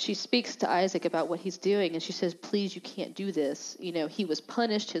 She speaks to Isaac about what he's doing, and she says, please, you can't do this. He was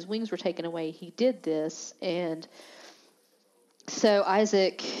punished. His wings were taken away. He did this. And so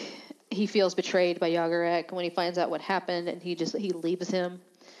Isaac, he feels betrayed by Yagharek when he finds out what happened, and he leaves him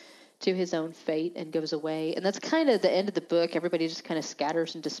to his own fate and goes away. And that's kind of the end of the book. Everybody just kind of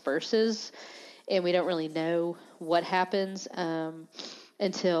scatters and disperses, and we don't really know what happens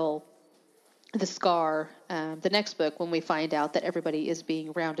until the Scar, the next book, when we find out that everybody is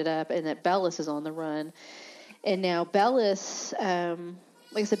being rounded up and that Bellis is on the run. And now Bellis, like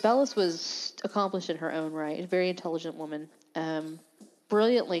I said, Bellis was accomplished in her own right, a very intelligent woman,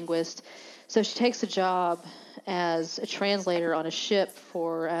 brilliant linguist. So she takes a job as a translator on a ship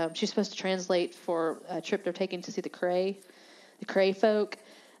she's supposed to translate for a trip they're taking to see the Cray folk.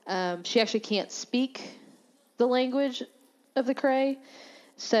 She actually can't speak the language of the Cray,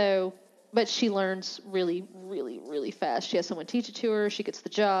 but she learns really, really, really fast. She has someone teach it to her. She gets the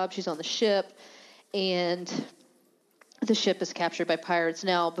job. She's on the ship, and the ship is captured by pirates.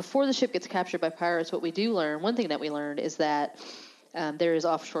 Now, before the ship gets captured by pirates, what we do learn, one thing that we learned is that there is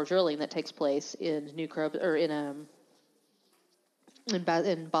offshore drilling that takes place in New Crob, or in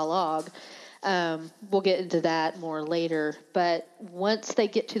Balog. We'll get into that more later. But once they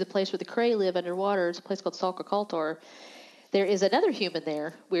get to the place where the Cray live underwater, it's a place called Salka Kaltor. There is another human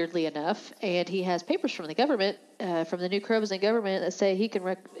there, weirdly enough, and he has papers from the government, from the New Crobian government, that say he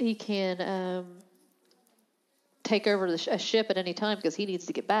can take over a ship at any time because he needs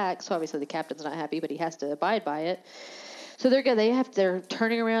to get back. So obviously the captain's not happy, but he has to abide by it. So they're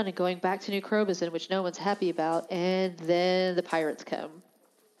turning around and going back to New Crobian, which no one's happy about, and then the pirates come.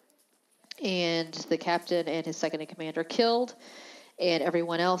 And the captain and his second-in-command are killed, and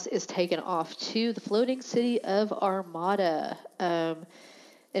everyone else is taken off to the floating city of Armada. And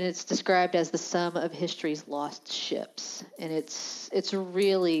it's described as the sum of history's lost ships. And it's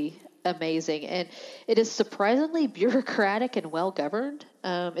really amazing. And it is surprisingly bureaucratic and well-governed.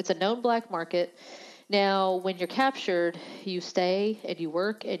 It's a known black market. Now, when you're captured, you stay and you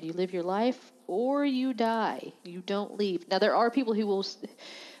work and you live your life, or you die. You don't leave. Now, there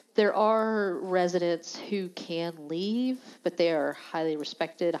are residents who can leave, but they are highly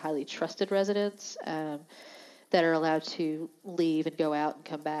respected, highly trusted residents that are allowed to leave and go out and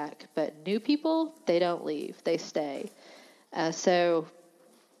come back. But new people, they don't leave. They stay. So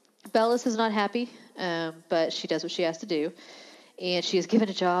Bellis is not happy, but she does what she has to do. And she is given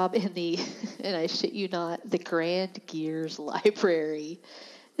a job in and I shit you not, the Grand Gears Library.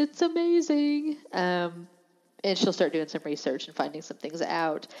 It's amazing. And she'll start doing some research and finding some things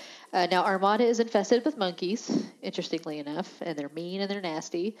out. Now, Armada is infested with monkeys, interestingly enough, and they're mean and they're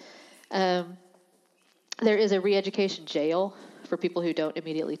nasty. There is a re-education jail for people who don't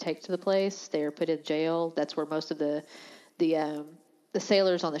immediately take to the place. They are put in jail. That's where most of the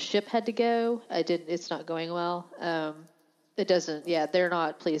sailors on the ship had to go. It's not going well. It doesn't. Yeah, they're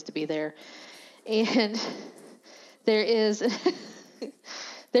not pleased to be there. And there is.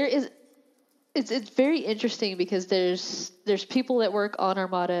 It's very interesting because there's people that work on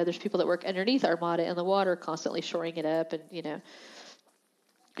Armada, there's people that work underneath Armada in the water, constantly shoring it up and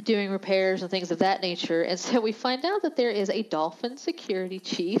doing repairs and things of that nature. And so we find out that there is a dolphin security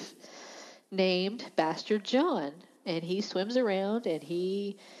chief named Bastard John, and he swims around and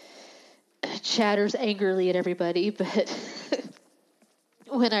he chatters angrily at everybody. But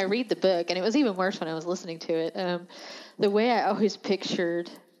when I read the book, and it was even worse when I was listening to it, the way I always pictured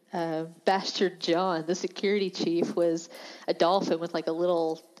Bastard John, the security chief, was a dolphin with like a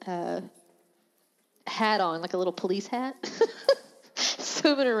little hat on, like a little police hat.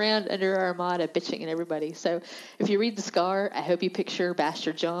 swimming around under our Armada, bitching at everybody. So if you read the Scar, I hope you picture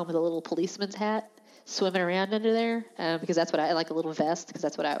Bastard John with a little policeman's hat swimming around under there, because that's what I like, a little vest, because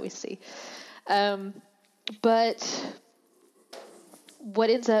that's what I always see. But what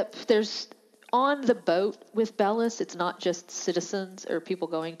ends up, there's on the boat with Bellis, it's not just citizens or people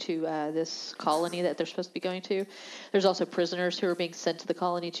going to this colony that they're supposed to be going to. There's also prisoners who are being sent to the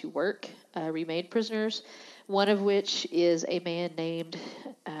colony to work, remade prisoners, one of which is a man named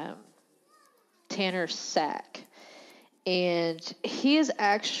Tanner Sack. And he is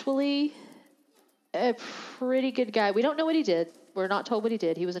actually a pretty good guy. We don't know what he did. We're not told what he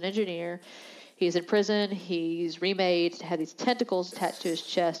did. He was an engineer. He's in prison. He's remade, had these tentacles attached to his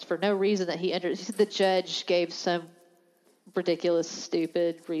chest for no reason that he entered. The judge gave some ridiculous,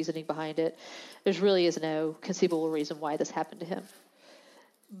 stupid reasoning behind it. There really is no conceivable reason why this happened to him.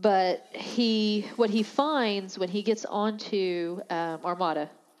 But what he finds when he gets onto Armada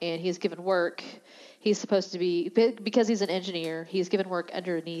and he's given work, he's supposed to be, because he's an engineer, he's given work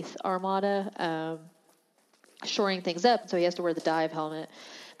underneath Armada, shoring things up, so he has to wear the dive helmet.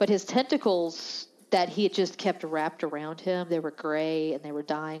 But his tentacles that he had just kept wrapped around him, they were gray and they were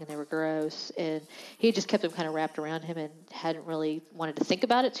dying and they were gross. And he had just kept them kind of wrapped around him and hadn't really wanted to think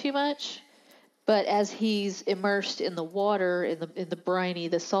about it too much. But as he's immersed in the water, in the briny,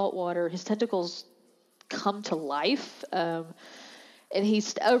 the salt water, his tentacles come to life. And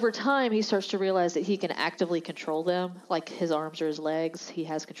over time, he starts to realize that he can actively control them, like his arms or his legs. He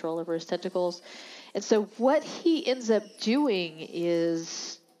has control over his tentacles. And so what he ends up doing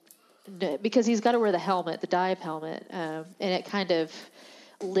is, because he's got to wear the helmet, the dive helmet, and it kind of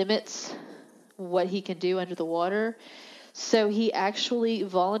limits what he can do under the water. So he actually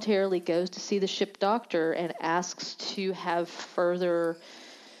voluntarily goes to see the ship doctor and asks to have further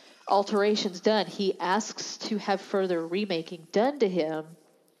alterations done. He asks to have further remaking done to him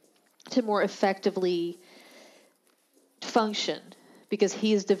to more effectively function, because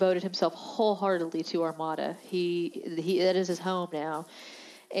he has devoted himself wholeheartedly to Armada. That is his home now.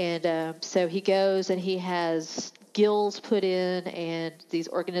 And so he goes and he has gills put in, and these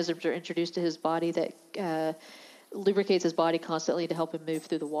organisms are introduced to his body that lubricates his body constantly to help him move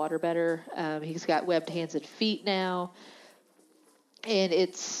through the water better. He's got webbed hands and feet now. And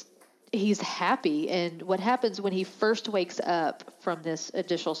he's happy. And what happens when he first wakes up from this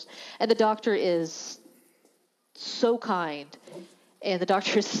additional, and the doctor is so kind, and the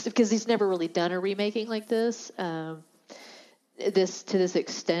doctor is, because he's never really done a remaking like this, to this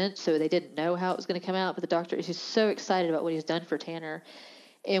extent, so they didn't know how it was going to come out, but the doctor is just so excited about what he's done for Tanner.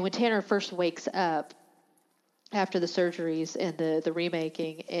 And when Tanner first wakes up after the surgeries and the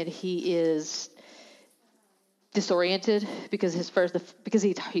remaking, and he is disoriented because he's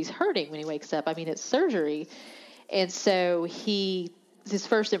hurting when he wakes up. I mean, it's surgery. And so his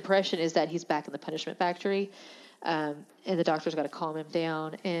first impression is that he's back in the punishment factory, and the doctor's got to calm him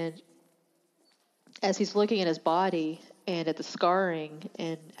down. And as he's looking at his body and at the scarring,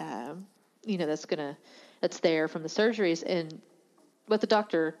 and that's there from the surgeries, and what the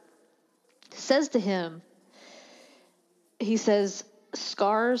doctor says to him, he says,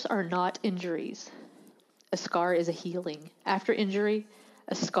 "Scars are not injuries. A scar is a healing. After injury,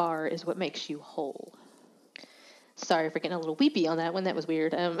 a scar is what makes you whole." Sorry for getting a little weepy on that one. That was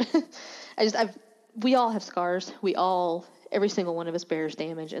weird. We all have scars. Every single one of us bears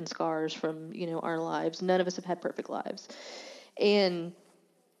damage and scars from, our lives. None of us have had perfect lives. And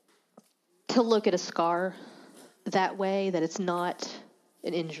to look at a scar that way, that it's not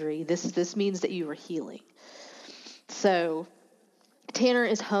an injury, this means that you are healing. So Tanner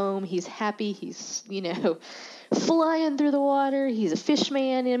is home. He's happy. He's, flying through the water. He's a fish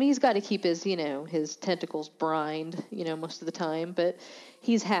man. I mean, he's got to keep his, his tentacles brined, most of the time, but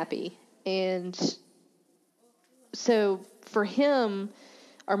he's happy. And so for him,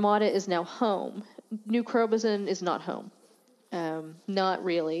 Armada is now home. New Crobuzon is not home. Not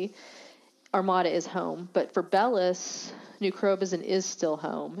really. Armada is home. But for Bellis, New Crobuzon is still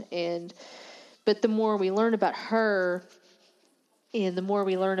home. But the more we learn about her, and the more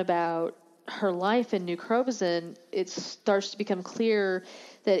we learn about her life in New Crobuzon, it starts to become clear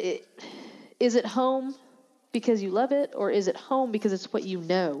that is it home because you love it, or is it home because it's what you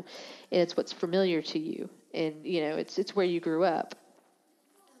know and it's what's familiar to you, and it's where you grew up.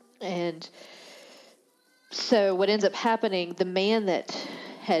 And so what ends up happening, the man that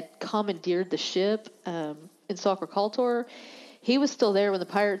had commandeered the ship in Salker Kaltor, he was still there when the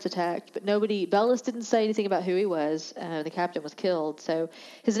pirates attacked, but Bellis didn't say anything about who he was. The captain was killed. So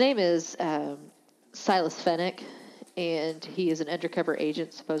his name is Silas Fennec, and he is an undercover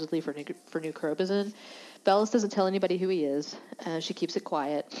agent supposedly for New Crobuzon. Bellis doesn't tell anybody who he is. She keeps it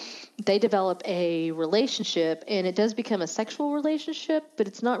quiet. They develop a relationship, and it does become a sexual relationship, but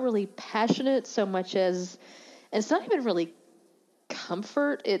it's not really passionate so much as, and it's not even really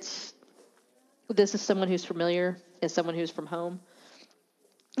comfort. This is someone who's familiar, and someone who's from home.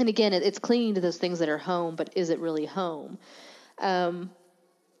 And again, it's clinging to those things that are home, but is it really home? And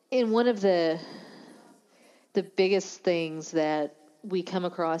one of the biggest things that we come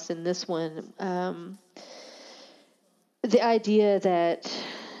across in this one, the idea that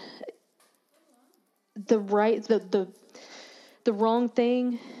the wrong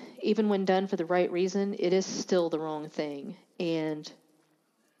thing, even when done for the right reason, it is still the wrong thing. And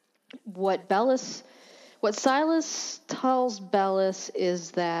what Silas tells Bellis is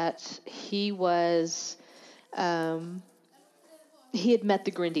that he had met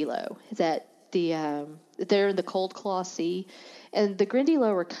the Grindylow, that they're in the Cold Claw Sea, and the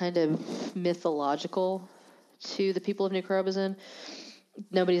Grindylow are kind of mythological to the people of New Crobuzon.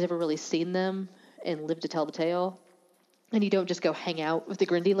 Nobody's ever really seen them and lived to tell the tale. And you don't just go hang out with the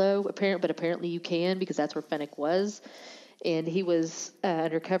Grindylow, but apparently you can, because that's where Fennec was. And he was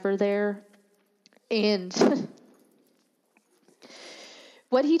undercover there. And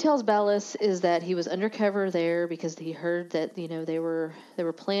what he tells Bellis is that he was undercover there because he heard that, they were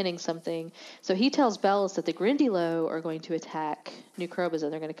planning something. So he tells Bellis that the Grindylow are going to attack New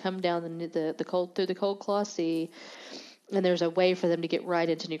Crobuzon. They're going to come down through the Cold Claw Sea, and there's a way for them to get right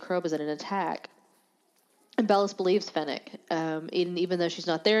into New Crobuzon and attack. And Bellis believes Fennec, even though she's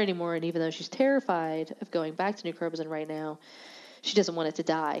not there anymore, and even though she's terrified of going back to New Crobuzon right now, she doesn't want it to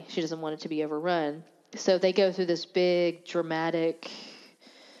die. She doesn't want it to be overrun. So they go through this big, dramatic,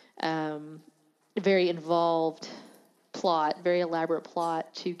 very involved plot, very elaborate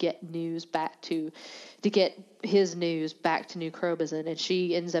plot to get his news back to New Crobuzon, and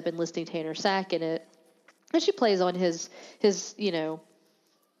she ends up enlisting Tanner Sack in it, and she plays on his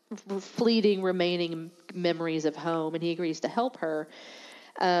fleeting remaining memories of home, and he agrees to help her.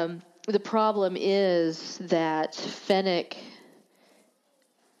 The problem is that Fennec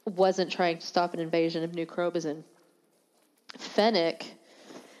wasn't trying to stop an invasion of New Crobuzon. Fennec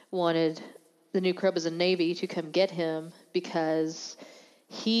wanted the New Crobuzon Navy to come get him because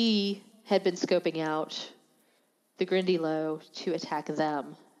he had been scoping out the Grindylow to attack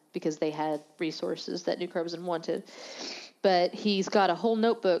them because they had resources that New Crobuzon wanted. But he's got a whole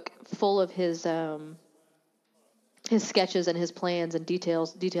notebook full of his sketches and his plans and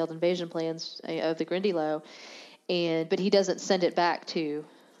detailed invasion plans of the Grindylow, but he doesn't send it back to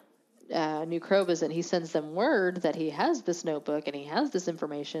New Crobuzon. He sends them word that he has this notebook and he has this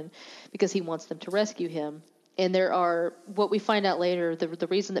information because he wants them to rescue him. And there are, what we find out later, the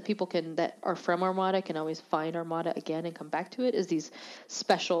reason that people that are from Armada can always find Armada again and come back to it is these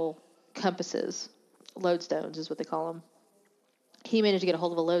special compasses. Lodestones is what they call them. He managed to get a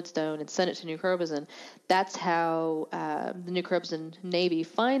hold of a lodestone and send it to New Crobuzon. That's how the New Crobuzon Navy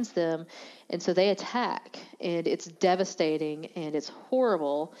finds them, and so they attack, and it's devastating, and it's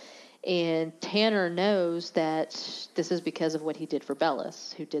horrible, and Tanner knows that this is because of what he did for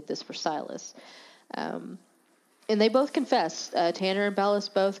Bellis, who did this for Silas. And they both confess. Tanner and Bellis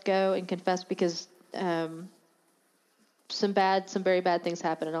both go and confess because some very bad things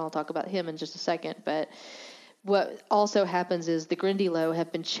happen, and I'll talk about him in just a second, but what also happens is the Grindylow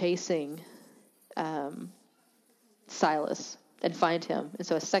have been chasing Silas and find him. And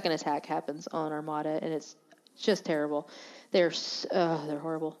so a second attack happens on Armada, and it's just terrible. They're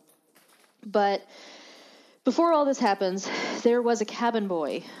horrible. But before all this happens, there was a cabin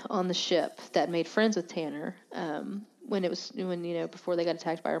boy on the ship that made friends with Tanner before they got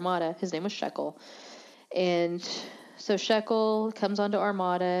attacked by Armada. His name was Shekel. And so Shekel comes onto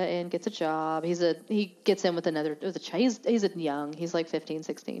Armada and gets a job. He gets in with a child. He's young. He's like 15,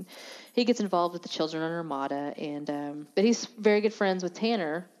 16. He gets involved with the children on Armada, but he's very good friends with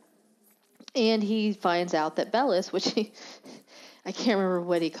Tanner. And he finds out that Bellis, which I can't remember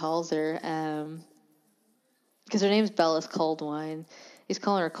what he calls her, because her name's Bellis Coldwine. He's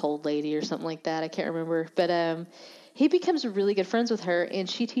calling her Cold Lady or something like that. I can't remember. But he becomes really good friends with her, and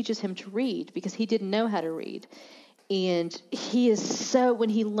she teaches him to read because he didn't know how to read. And when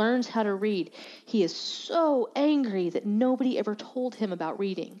he learns how to read, he is so angry that nobody ever told him about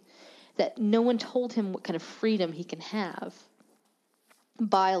reading, that no one told him what kind of freedom he can have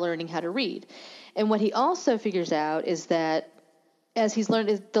by learning how to read. And what he also figures out is that as he's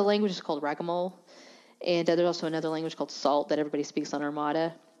learned, the language is called Ragamol, and there's also another language called Salt that everybody speaks on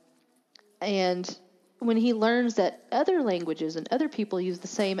Armada. And when he learns that other languages and other people use the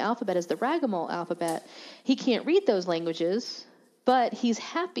same alphabet as the Ragamol alphabet, he can't read those languages, but he's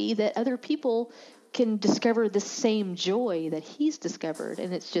happy that other people can discover the same joy that he's discovered.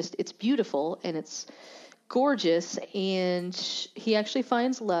 And it's beautiful and it's gorgeous. And he actually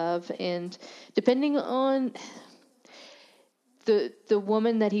finds love. And depending on the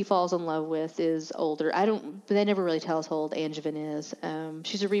woman that he falls in love with is older. They never really tell us how old Angevin is.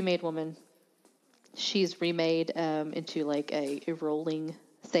 She's a remade woman. She's remade into like a rolling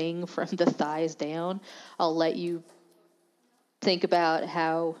thing from the thighs down. I'll let you think about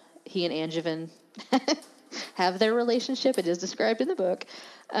how he and Angevin have their relationship. It is described in the book.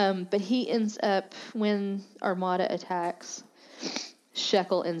 But he ends up, when Armada attacks,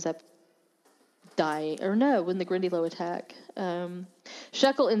 Shekel ends up dying. Or no, when the Grindylow attack,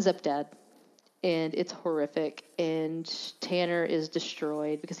 Shekel ends up dead. And it's horrific. And Tanner is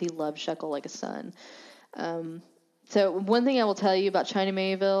destroyed because he loves Shekel like a son. So one thing I will tell you about China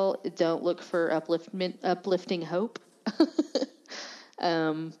Mayville, don't look for uplifting hope.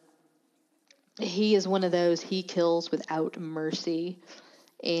 He is one of those, he kills without mercy.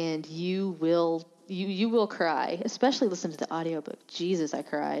 And you will cry, especially listen to the audiobook. Jesus, I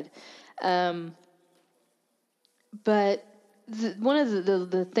cried. But one of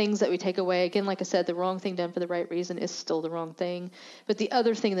the things that we take away, again, like I said, the wrong thing done for the right reason is still the wrong thing. But the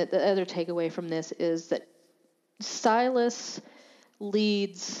other takeaway from this is that Silas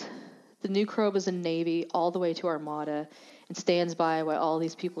leads the New Crobuzon Navy all the way to Armada and stands by while all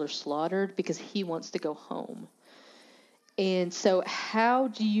these people are slaughtered because he wants to go home. And so how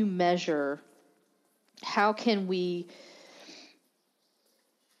can we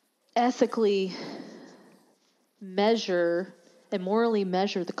ethically measure and morally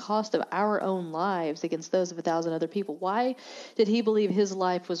measure the cost of our own lives against those of 1,000 other people? Why did he believe his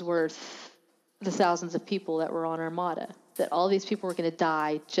life was worth the thousands of people that were on Armada? That all these people were going to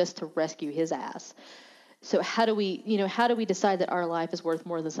die just to rescue his ass? So how do we decide that our life is worth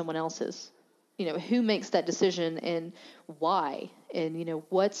more than someone else's? Who makes that decision and why? And,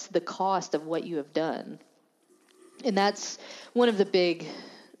 what's the cost of what you have done? And that's one of the big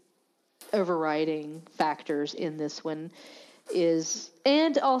overriding factors in this one is,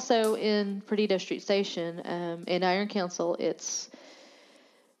 and also in Perdido Street Station, in Iron Council, it's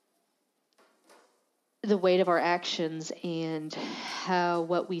the weight of our actions and how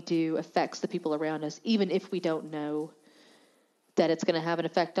what we do affects the people around us, even if we don't know that it's going to have an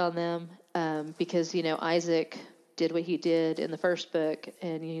effect on them. Because, Isaac did what he did in the first book,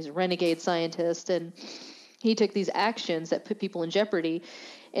 and he's a renegade scientist, and he took these actions that put people in jeopardy.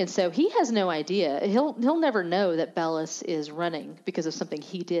 And so he has no idea. He'll never know that Bellis is running because of something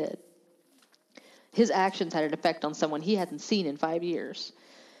he did. His actions had an effect on someone he hadn't seen in 5 years.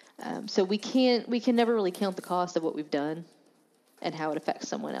 So we can never really count the cost of what we've done and how it affects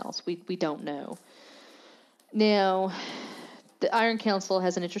someone else. We don't know. Now, the Iron Council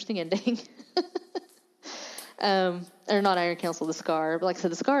has an interesting ending. Or not Iron Council, the Scar. But like I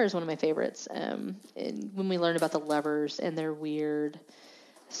said, the Scar is one of my favorites. And when we learn about the Levers and their weird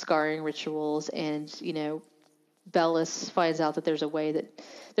scarring rituals, and Bellis finds out that there's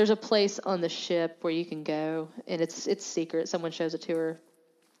a place on the ship where you can go, and it's secret. Someone shows it to her,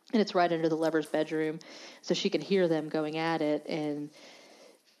 and it's right under the Lever's bedroom, so she can hear them going at it. And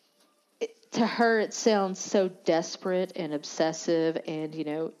to her, it sounds so desperate and obsessive, and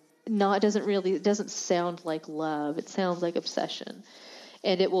it doesn't sound like love. It sounds like obsession,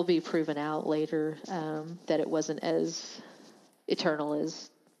 and it will be proven out later that it wasn't as eternal as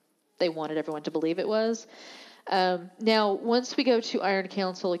they wanted everyone to believe it was. Now, once we go to Iron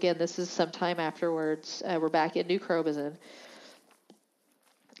Council, again, this is sometime afterwards. We're back in New Crobuzon,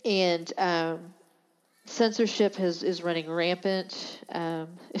 and censorship is running rampant.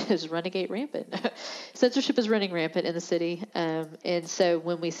 Is Renegade rampant? Censorship is running rampant in the city, and so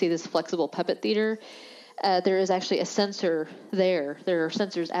when we see this flexible puppet theater, there is actually a censor there. There are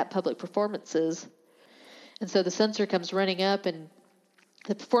censors at public performances, and so the censor comes running up, and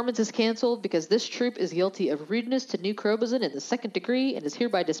the performance is canceled because this troupe is guilty of rudeness to New Crobuzon in the 2nd degree and is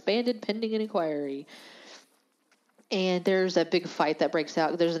hereby disbanded pending an inquiry. And there's a big fight that breaks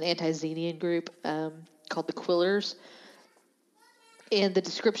out. There's an anti-Xenian group called the Quillers. And the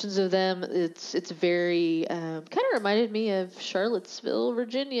descriptions of them, it's very, kind of reminded me of Charlottesville,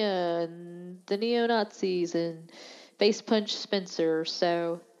 Virginia, and the neo-Nazis and Face Punch Spencer.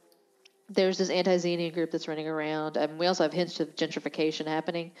 So there's this anti-Xenian group that's running around. We also have hints of gentrification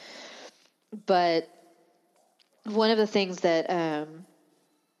happening. But one of the things that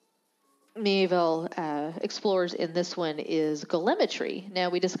Mayville explores in this one is golemetry. Now,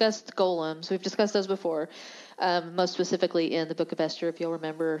 we discussed golems. We've discussed those before, most specifically in the Book of Esther, if you'll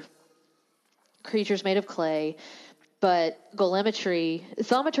remember. Creatures made of clay. But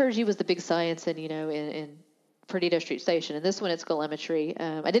thaumaturgy was the big science in Perdido Street Station. And this one, it's golemetry.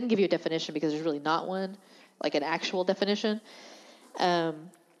 I didn't give you a definition because there's really not one, like an actual definition.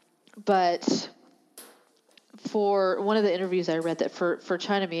 But for one of the interviews I read, that for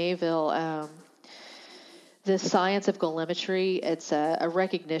China Mieville, the science of golemetry, it's a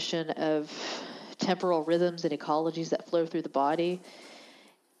recognition of temporal rhythms and ecologies that flow through the body.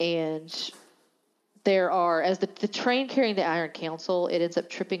 And there are, as the train carrying the Iron Council, it ends up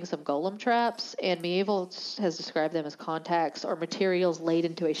tripping some golem traps, and Mieville has described them as contacts or materials laid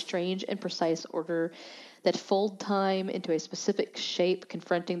into a strange and precise order that fold time into a specific shape,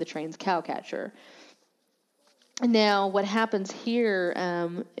 confronting the train's cowcatcher. Now, what happens here,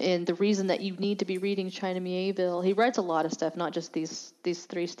 and the reason that you need to be reading China Mieville, he writes a lot of stuff, not just these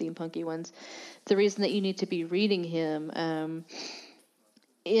three steampunky ones. The reason that you need to be reading him,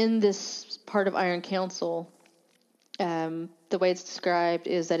 in this part of Iron Council, the way it's described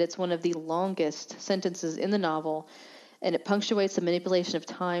is that it's one of the longest sentences in the novel, and it punctuates the manipulation of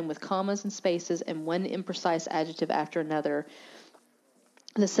time with commas and spaces and one imprecise adjective after another.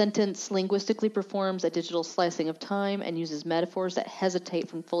 The sentence linguistically performs a digital slicing of time and uses metaphors that hesitate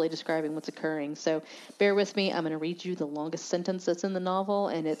from fully describing what's occurring. So bear with me. I'm going to read you the longest sentence that's in the novel,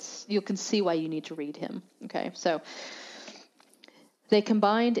 and you can see why you need to read him. Okay, so they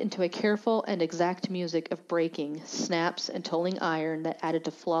combined into a careful and exact music of breaking, snaps, and tolling iron that added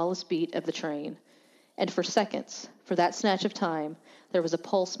to flawless beat of the train. And for seconds, for that snatch of time, there was a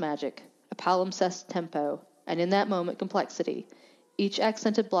pulse magic, a palimpsest tempo, and in that moment complexity, each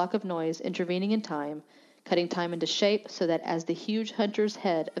accented block of noise intervening in time, cutting time into shape so that as the huge hunter's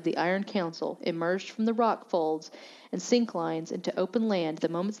head of the Iron Council emerged from the rock folds and sink lines into open land, the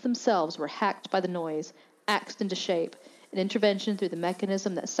moments themselves were hacked by the noise, axed into shape, an intervention through the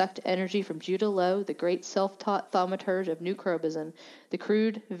mechanism that sucked energy from Judah Lowe, the great self-taught thaumaturge of New Crobism, the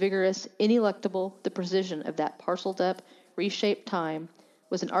crude, vigorous, ineluctable, the precision of that parceled up, reshaped time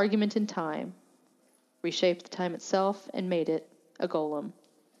was an argument in time, reshaped the time itself and made it a golem,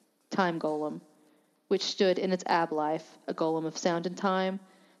 time golem, which stood in its ab life, a golem of sound and time,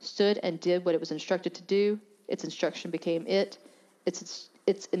 stood and did what it was instructed to do. Its instruction became it, its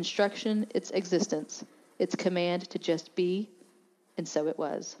instruction, its existence, its command to just be, and so it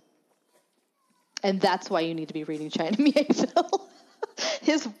was. And that's why you need to be reading China Mieville.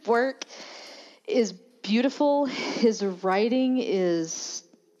 His work is beautiful. His writing it's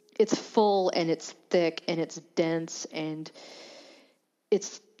full and it's thick and it's dense and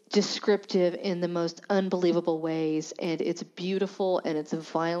it's descriptive in the most unbelievable ways, and it's beautiful and it's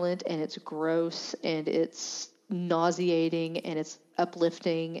violent and it's gross and it's nauseating and it's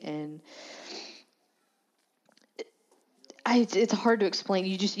uplifting, and it's hard to explain.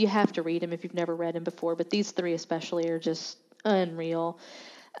 You have to read him if you've never read him before, but these three especially are just unreal.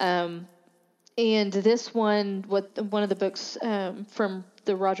 And this one of the books from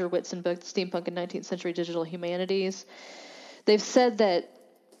the Roger Whitson book, Steampunk and 19th Century Digital Humanities, they've said that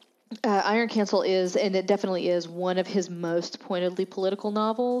Iron Council is, and it definitely is, one of his most pointedly political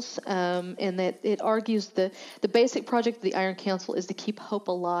novels, and that it argues the basic project of the Iron Council is to keep hope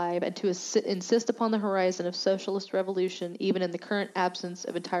alive and to insist upon the horizon of socialist revolution, even in the current absence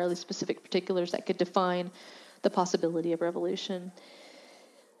of entirely specific particulars that could define the possibility of revolution.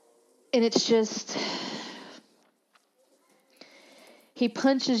 And it's just, he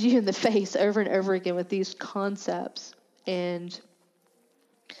punches you in the face over and over again with these concepts and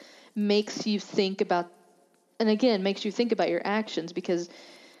makes you think about your actions, because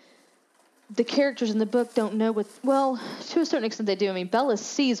the characters in the book don't know to a certain extent they do. I mean, Bella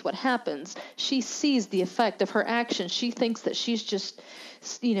sees what happens. She sees the effect of her actions. She thinks that she's just,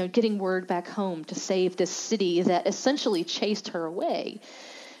 getting word back home to save this city that essentially chased her away.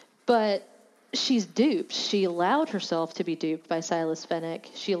 But she's duped. She allowed herself to be duped by Silas Fennec.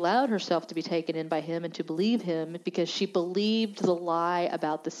 She allowed herself to be taken in by him and to believe him because she believed the lie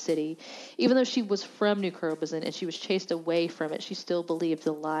about the city. Even though she was from New Crobism and she was chased away from it, she still believed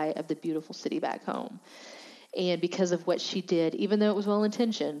the lie of the beautiful city back home. And because of what she did, even though it was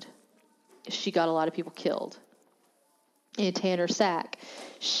well-intentioned, she got a lot of people killed. And Tanner Sack,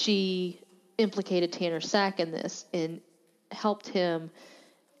 she implicated Tanner Sack in this and helped him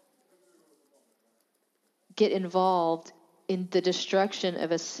get involved in the destruction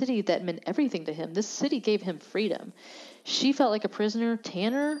of a city that meant everything to him. This city gave him freedom. She felt like a prisoner.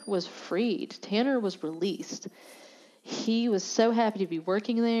 Tanner was freed. Tanner was released. He was so happy to be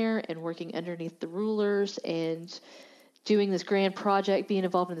working there and working underneath the rulers and doing this grand project, being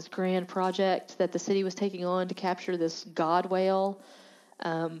involved in this grand project that the city was taking on to capture this god whale.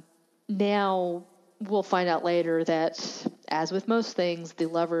 Now we'll find out later that, as with most things, the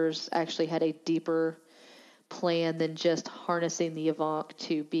lovers actually had a deeper plan than just harnessing the Avanc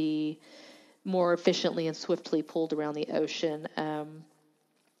to be more efficiently and swiftly pulled around the ocean.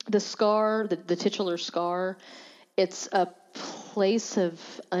 The scar, the titular scar, it's a place of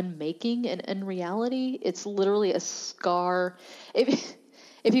unmaking and unreality. It's literally a scar. If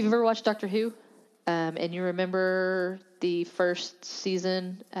you've ever watched Doctor Who, and you remember the first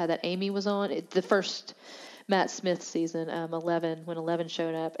season that Amy was on, the first Matt Smith season, 11, when 11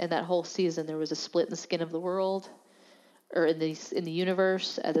 showed up, and that whole season there was a split in the skin of the world, or in the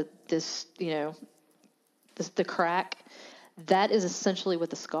universe. The crack. That is essentially what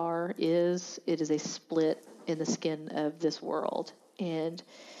the scar is. It is a split in the skin of this world, and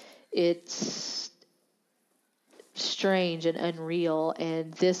it's strange and unreal.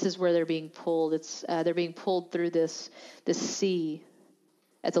 And this is where they're being pulled. They're being pulled through this sea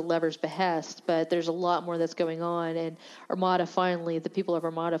at the lover's behest, but there's a lot more that's going on. And the people of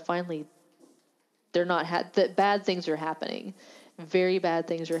Armada finally, bad things are happening. Very bad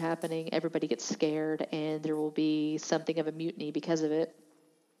things are happening. Everybody gets scared, and there will be something of a mutiny because of it.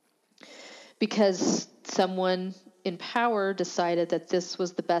 Because someone in power decided that this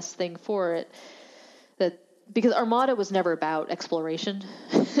was the best thing for it. Because Armada was never about exploration.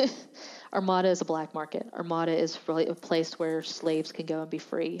 Armada is a black market. Armada is really a place where slaves can go and be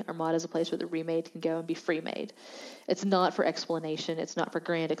free. Armada is a place where the remade can go and be free-made. It's not for explanation. It's not for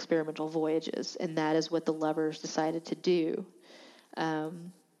grand experimental voyages. And that is what the lovers decided to do.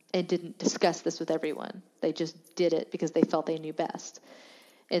 And didn't discuss this with everyone. They just did it because they felt they knew best.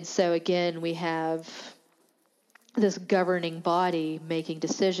 And so, again, we have this governing body making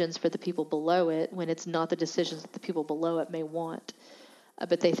decisions for the people below it when it's not the decisions that the people below it may want.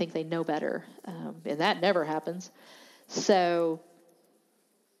 But they think they know better. And that never happens. So,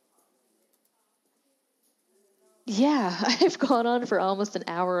 yeah, I've gone on for almost an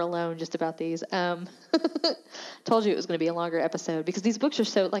hour alone just about these. Told you it was going to be a longer episode because these books are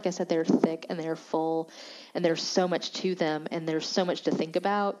so, like I said, they're thick and they're full and there's so much to them and there's so much to think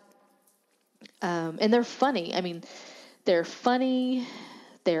about. And they're funny. I mean, they're funny.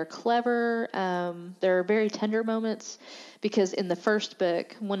 They're clever. There are very tender moments because in the first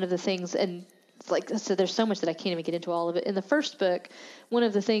book, one of the things, and so there's so much that I can't even get into all of it. In the first book, one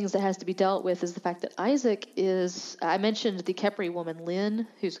of the things that has to be dealt with is the fact that Isaac I mentioned the Khepri woman, Lynn,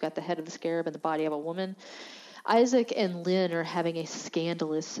 who's got the head of the scarab and the body of a woman. Isaac and Lynn are having a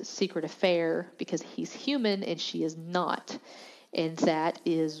scandalous secret affair because he's human and she is not. And that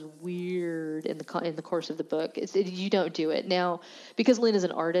is weird in the course of the book. You don't do it. Now, because Lynn is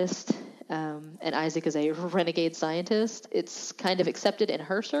an artist and Isaac is a renegade scientist, it's kind of accepted in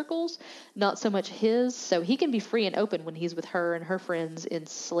her circles, not so much his. So he can be free and open when he's with her and her friends in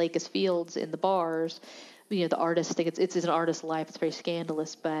Seleucus Fields in the bars. The artists think it's an artist's life. It's very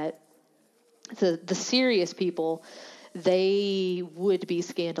scandalous. But the serious people, they would be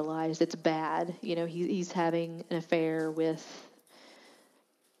scandalized. It's bad. He's having an affair with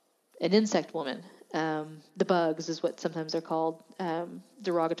an insect woman. The bugs is what sometimes they're called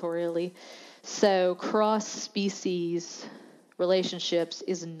derogatorily. So cross-species relationships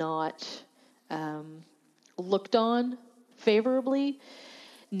is not looked on favorably.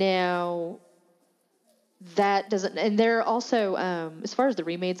 Now, that doesn't, and they're also, as far as the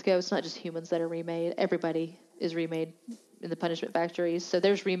remades go, it's not just humans that are remade. Everybody is remade in the Punishment Factories. So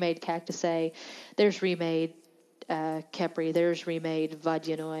there's remade Cactusay, there's remade Khepri, there's remade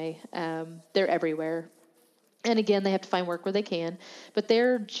Vadyanoi. They're everywhere. And again, they have to find work where they can, but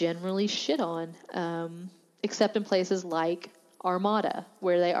they're generally shit on, except in places like Armada,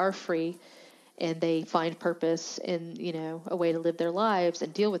 where they are free and they find purpose and, a way to live their lives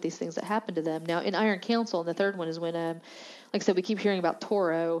and deal with these things that happen to them. Now, in Iron Council, and the third one is when, like I said, we keep hearing about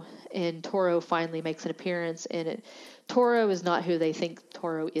Toro, and Toro finally makes an appearance, and Toro is not who they think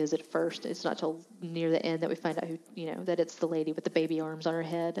Toro is at first. It's not till near the end that we find out that it's the lady with the baby arms on her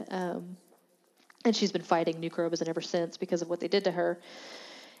head. And she's been fighting Necrobus ever since because of what they did to her.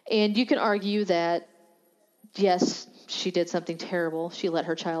 And you can argue that, yes, she did something terrible. She let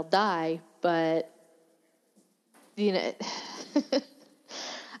her child die, but, I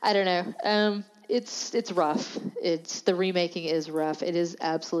don't know. It's rough. The remaking is rough. It is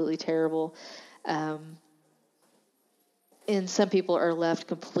absolutely terrible. And some people are left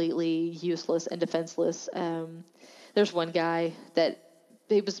completely useless and defenseless. There's one guy that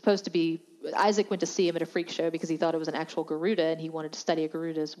he was supposed to be, Isaac went to see him at a freak show because he thought it was an actual Garuda and he wanted to study a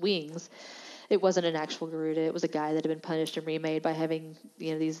Garuda's wings. It wasn't an actual Garuda. It was a guy that had been punished and remade by having,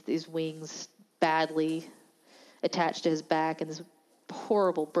 these wings badly attached to his back, and this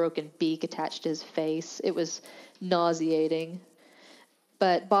horrible broken beak attached to his face. It was nauseating.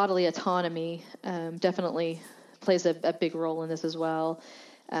 But bodily autonomy definitely plays a big role in this as well.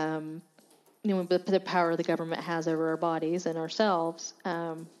 The power the government has over our bodies and ourselves.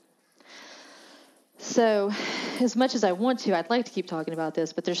 So as much as I want to, I'd like to keep talking about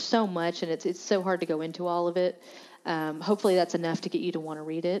this, but there's so much, and it's so hard to go into all of it. Hopefully that's enough to get you to want to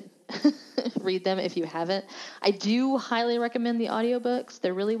read it. Read them if you haven't. I do highly recommend the audiobooks.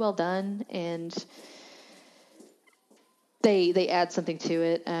 They're really well done, and they add something to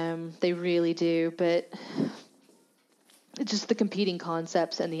it. They really do, but just the competing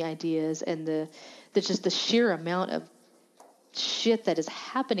concepts and the ideas and the sheer amount of shit that is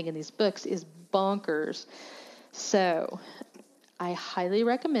happening in these books is bonkers. So I highly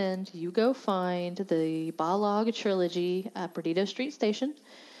recommend you go find the Balog trilogy, Perdido Street Station,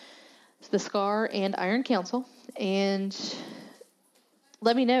 The Scar, and Iron Council, and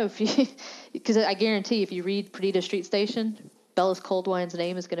let me know if you, because I guarantee if you read Perdido Street Station, Bellis Coldwine's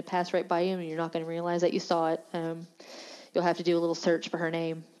name is going to pass right by you, and you're not going to realize that you saw it. You'll have to do a little search for her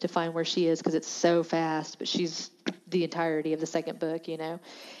name to find where she is, because it's so fast, but she's the entirety of the second book,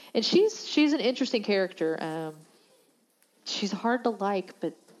 And she's an interesting character. She's hard to like,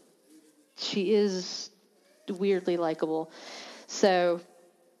 but she is weirdly likable. So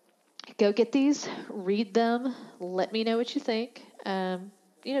go get these, read them, let me know what you think.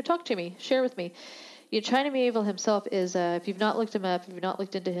 Talk to me, share with me. China Mieville himself is, if you've not looked him up, if you've not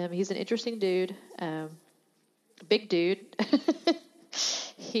looked into him, he's an interesting dude. Big dude.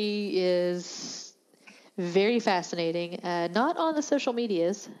 He is very fascinating. Not on the social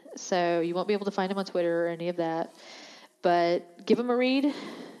medias, so you won't be able to find him on Twitter or any of that. But give him a read,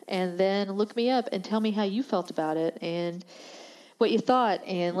 and then look me up and tell me how you felt about it and what you thought,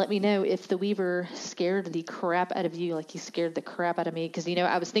 and let me know if the Weaver scared the crap out of you like he scared the crap out of me. Because,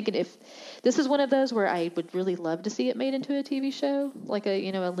 I was thinking if this is one of those where I would really love to see it made into a TV show, like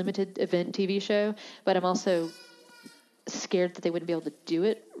a limited event TV show, but I'm also scared that they wouldn't be able to do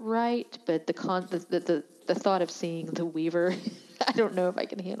it right. But the thought of seeing the Weaver, I don't know if I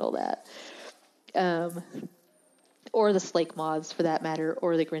can handle that. Or the Slake Moths, for that matter,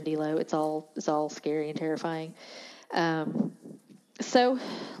 or the Grindilo. It's all scary and terrifying. So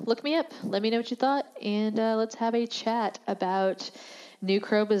look me up. Let me know what you thought, and let's have a chat about New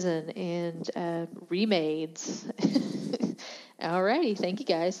Crobuzon and remades. Alrighty, thank you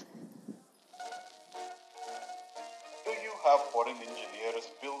guys. Do you have foreign engineers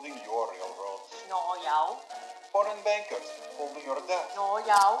building your railroads? 我有 Foreign bankers holding your debt? 我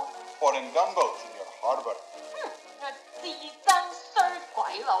有 Foreign gunboats in your harbor? 自真衰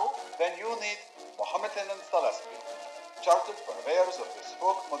鬼佬 Then you need Mohammedan and Celeste, chartered purveyors of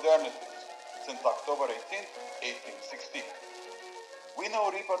bespoke modernities since October 18, 1860. We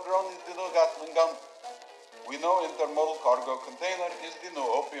know Reaper drone is the new Gatling gun. We know intermodal cargo container is the new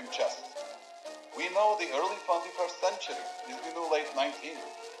opium chest. We know the early 21st century is the new late 19th.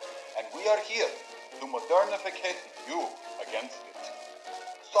 And we are here to modernificate you against it.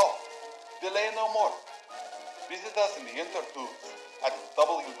 So, delay no more. Visit us in the intertubes at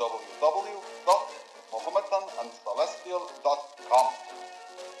www.mohammedanandcelestial.com.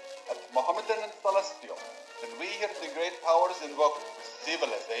 At Mohammedan and Celestial, when we hear the great powers invoke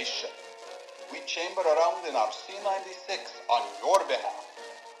civilization, we chamber around in our C-96 on your behalf.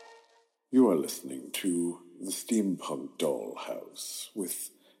 You are listening to the Steampunk Dollhouse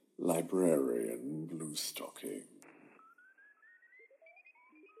with Librarian Bluestocking.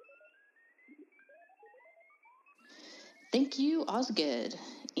 Thank you, Osgood.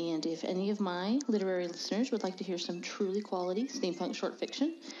 And if any of my literary listeners would like to hear some truly quality steampunk short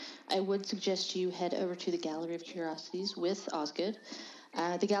fiction, I would suggest you head over to the Gallery of Curiosities with Osgood.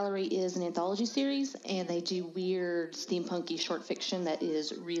 The Gallery is an anthology series, and they do weird steampunky short fiction that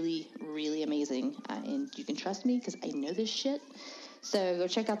is really, really amazing. And you can trust me because I know this shit. So go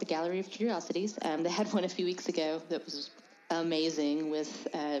check out the Gallery of Curiosities. They had one a few weeks ago that was amazing with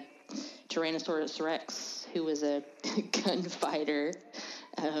Tyrannosaurus Rex, who was a gunfighter.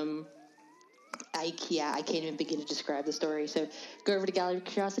 I can't even begin to describe the story. So go over to Gallery of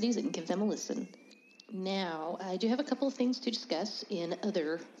Curiosities and give them a listen. Now, I do have a couple of things to discuss in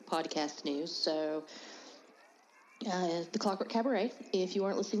other podcast news. So, the Clockwork Cabaret, if you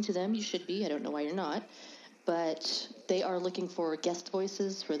aren't listening to them, you should be. I don't know why you're not. But they are looking for guest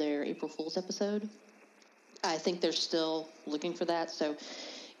voices for their April Fool's episode. I think they're still looking for that. So,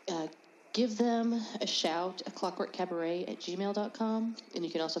 give them a shout at clockworkcabaret@gmail.com. And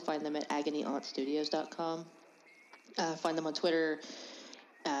you can also find them at agonyauntstudios.com. Find them on Twitter.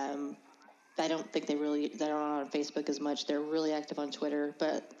 I don't think they're on Facebook as much. They're really active on Twitter,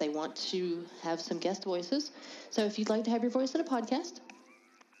 but they want to have some guest voices. So if you'd like to have your voice in a podcast,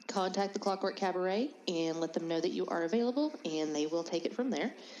 contact the Clockwork Cabaret and let them know that you are available, and they will take it from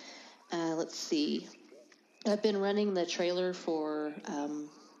there. Let's see. I've been running the trailer for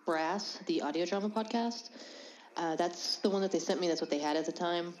Brass, the audio drama podcast. That's the one that they sent me. That's what they had at the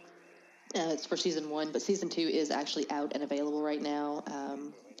time. It's for season 1, but season 2 is actually out and available right now,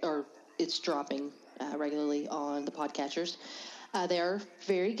 or it's dropping regularly on the podcatchers. They are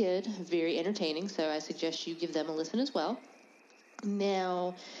very good, very entertaining, so I suggest you give them a listen as well.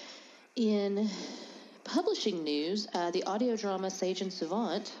 Now, in publishing news, the audio drama Sage and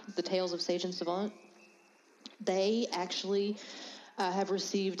Savant, The Tales of Sage and Savant, they actually have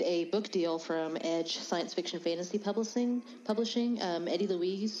received a book deal from Edge Science Fiction Fantasy Publishing. Eddie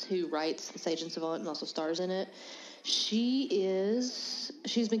Louise, who writes The Sage and Savant and also stars in it, she's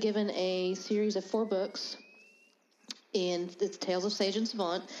been given a series of 4 books, and it's Tales of Sage and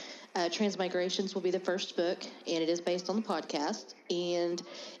Savant. Transmigrations will be the first book, and it is based on the podcast, and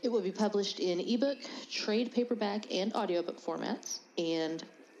it will be published in ebook, trade paperback, and audiobook formats. And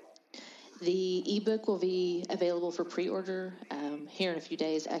the ebook will be available for pre-order here in a few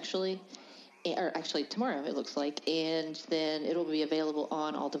days, actually tomorrow, it looks like, and then it'll be available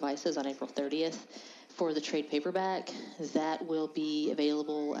on all devices on April 30th. For the trade paperback, that will be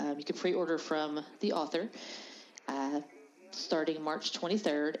available. You can pre-order from the author starting March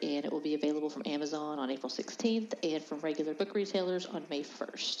 23rd, and it will be available from Amazon on April 16th and from regular book retailers on May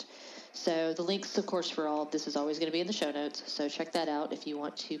 1st. So the links, of course, for all of this is always going to be in the show notes, so check that out if you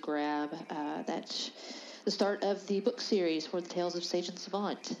want to grab the start of the book series for the Tales of Sage and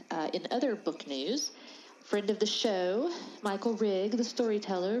Savant. In other book news, friend of the show, Michael Rigg, the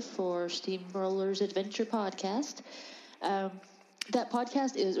storyteller for Steamroller's Adventure podcast. That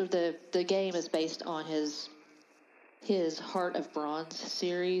podcast the game is based on his Heart of Bronze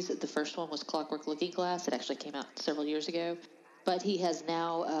series. The first one was Clockwork Looking Glass. It actually came out several years ago. But he has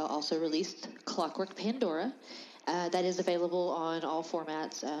now also released Clockwork Pandora. That is available on all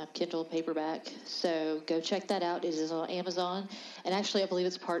formats, Kindle, paperback. So go check that out. It is on Amazon. And actually, I believe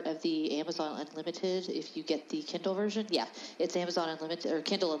it's part of the Amazon Unlimited if you get the Kindle version. Yeah, it's Amazon Unlimited, or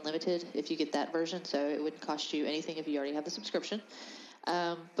Kindle Unlimited if you get that version. So it wouldn't cost you anything if you already have the subscription.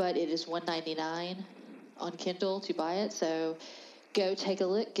 But it is $1.99 on Kindle to buy it. So go take a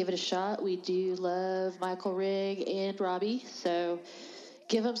look, give it a shot. We do love Michael Rigg and Robbie, so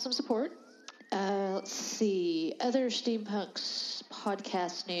give them some support. Let's see. Other Steampunks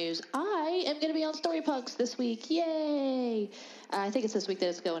podcast news. I am going to be on Story Punks this week. Yay! I think it's this week that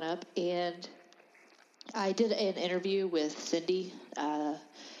it's going up. And I did an interview with Cindy,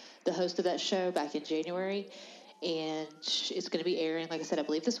 the host of that show, back in January. And it's going to be airing, like I said, I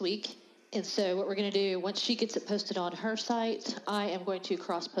believe this week. And so what we're going to do, once she gets it posted on her site, I am going to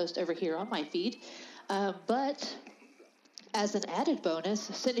cross-post over here on my feed. But as an added bonus,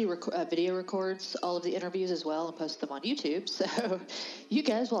 Cindy video records all of the interviews as well and posts them on YouTube. So you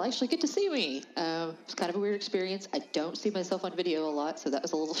guys will actually get to see me. It's kind of a weird experience. I don't see myself on video a lot, so that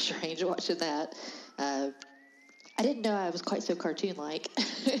was a little strange watching that. I didn't know I was quite so cartoon-like.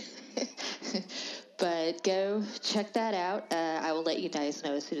 But go check that out. I will let you guys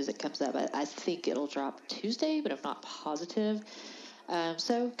know as soon as it comes up. I think it'll drop Tuesday, but I'm not positive.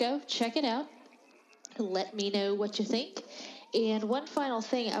 So go check it out. Let me know what you think. And one final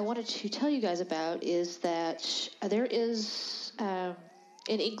thing I wanted to tell you guys about is that there is, in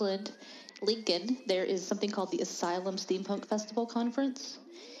England, Lincoln, there is something called the Asylum Steampunk Festival Conference.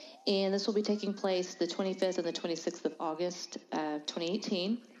 And this will be taking place the 25th and the 26th of August,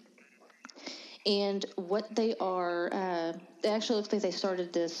 2018. And what they are, it actually looks like they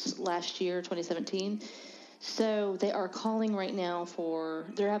started this last year, 2017. So they are calling right now for,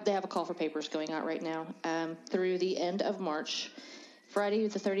 they have a call for papers going out right now through the end of March. Friday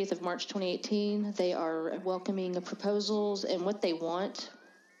the 30th of March, 2018, they are welcoming proposals and what they want.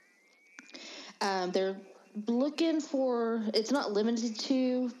 They're looking for, it's not limited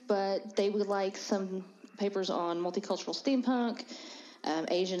to, but they would like some papers on multicultural steampunk,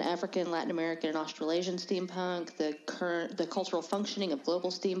 Asian, African, Latin American, and Australasian steampunk, the cultural functioning of global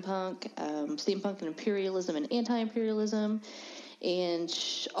steampunk, steampunk and imperialism and anti-imperialism,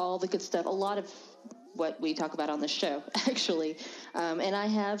 and all the good stuff. A lot of what we talk about on this show, actually. And I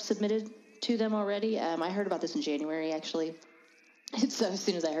have submitted to them already. I heard about this in January, actually. And so as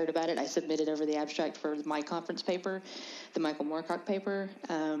soon as I heard about it, I submitted over the abstract for my conference paper, the Michael Moorcock paper.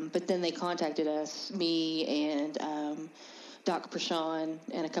 But then they contacted us, me and Doc Prashon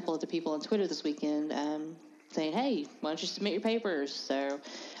and a couple of the people on Twitter this weekend, saying, hey, why don't you submit your papers? So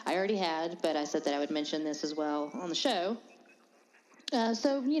I already had, but I said that I would mention this as well on the show.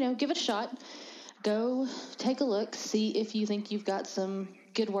 So, give it a shot. Go take a look, see if you think you've got some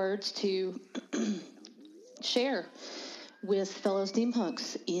good words to share with fellow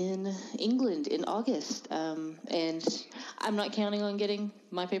steampunks in England in August. And I'm not counting on getting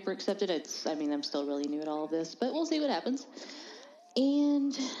my paper accepted. I'm still really new at all of this, but we'll see what happens.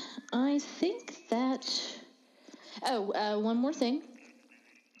 And I think that... one more thing.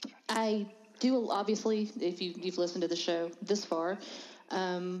 I do, obviously, if you've listened to the show this far,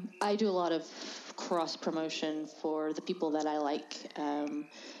 I do a lot of cross-promotion for the people that I like.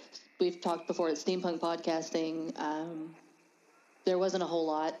 We've talked before at Steampunk Podcasting. There wasn't a whole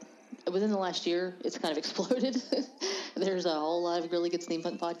lot. Within the last year, it's kind of exploded. There's a whole lot of really good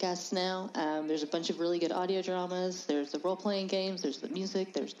steampunk podcasts now. There's a bunch of really good audio dramas. There's the role-playing games. There's the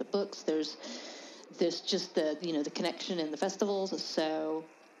music. There's the books. There's just the connection and the festivals. So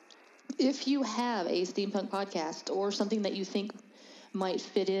if you have a steampunk podcast or something that you think might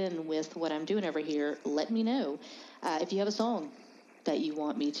fit in with what I'm doing over here, let me know. If you have a song that you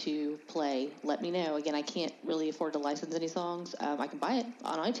want me to play, let me know. Again, I can't really afford to license any songs. I can buy it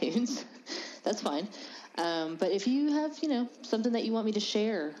on iTunes. That's fine. But if you have, something that you want me to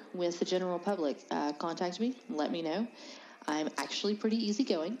share with the general public, contact me. Let me know. I'm actually pretty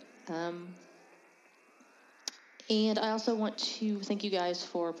easygoing. And I also want to thank you guys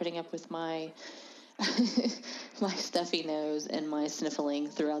for putting up with my my stuffy nose and my sniffling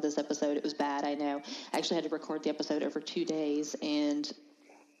throughout this episode. It was bad, I know. I actually had to record the episode over 2 days, and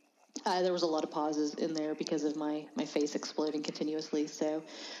there was a lot of pauses in there because of my face exploding continuously. So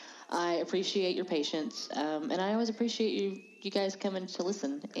I appreciate your patience, and I always appreciate you guys coming to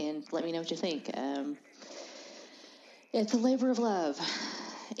listen and let me know what you think. It's a labor of love,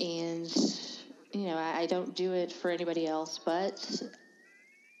 and I don't do it for anybody else, but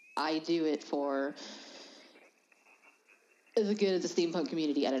I do it for the good of the steampunk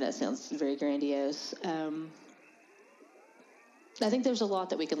community. I don't know, it sounds very grandiose. I think there's a lot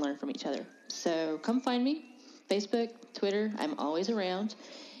that we can learn from each other. So come find me, Facebook, Twitter. I'm always around.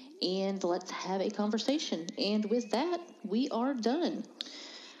 And let's have a conversation. And with that, we are done.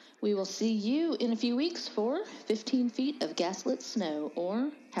 We will see you in a few weeks for 15 Feet of Gaslit Snow,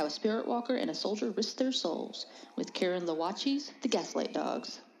 or How a Spirit Walker and a Soldier Risked Their Souls, with Karen the Watchies, the Gaslight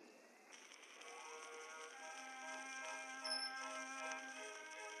Dogs.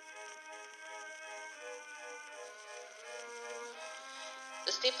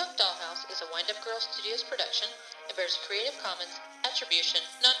 The Steampunk Dollhouse is a Wind Up Girl Studios production and bears a Creative Commons Attribution,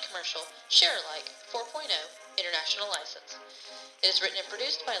 Non-Commercial, Share-alike 4.0 International License. It is written and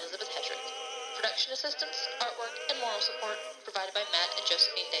produced by Elizabeth Hedrick. Production assistance, artwork, and moral support provided by Matt and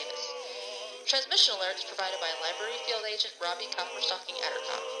Josephine Davis. Transmission alerts provided by Library Field Agent Robbie Copperstocking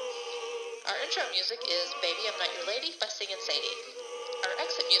Addercop. Our intro music is Baby I'm Not Your Lady by Singin' Sadie. Our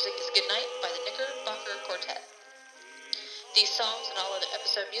exit music is Goodnight by the Knickerbocker Quartet. These songs and all other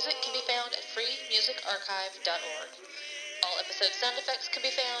episode music can be found at freemusicarchive.org. All episode sound effects can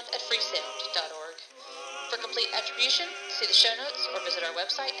be found at freesound.org. For complete attribution, see the show notes or visit our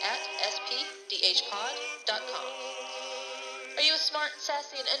website at spdhpod.com. Are you a smart,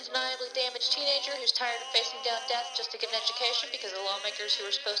 sassy, and undeniably damaged teenager who's tired of facing down death just to get an education because the lawmakers who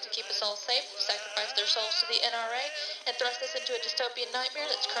are supposed to keep us all safe sacrificed their souls to the NRA and thrust us into a dystopian nightmare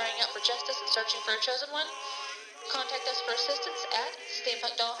that's crying out for justice and searching for a chosen one? Contact us for assistance at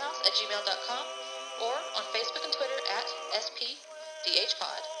steampunkdollhouse@gmail.com or on Facebook and Twitter at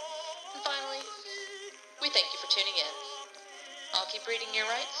spdhpod. And finally, we thank you for tuning in. I'll keep reading your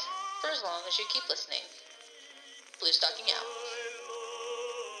rights for as long as you keep listening. Blue Stocking out.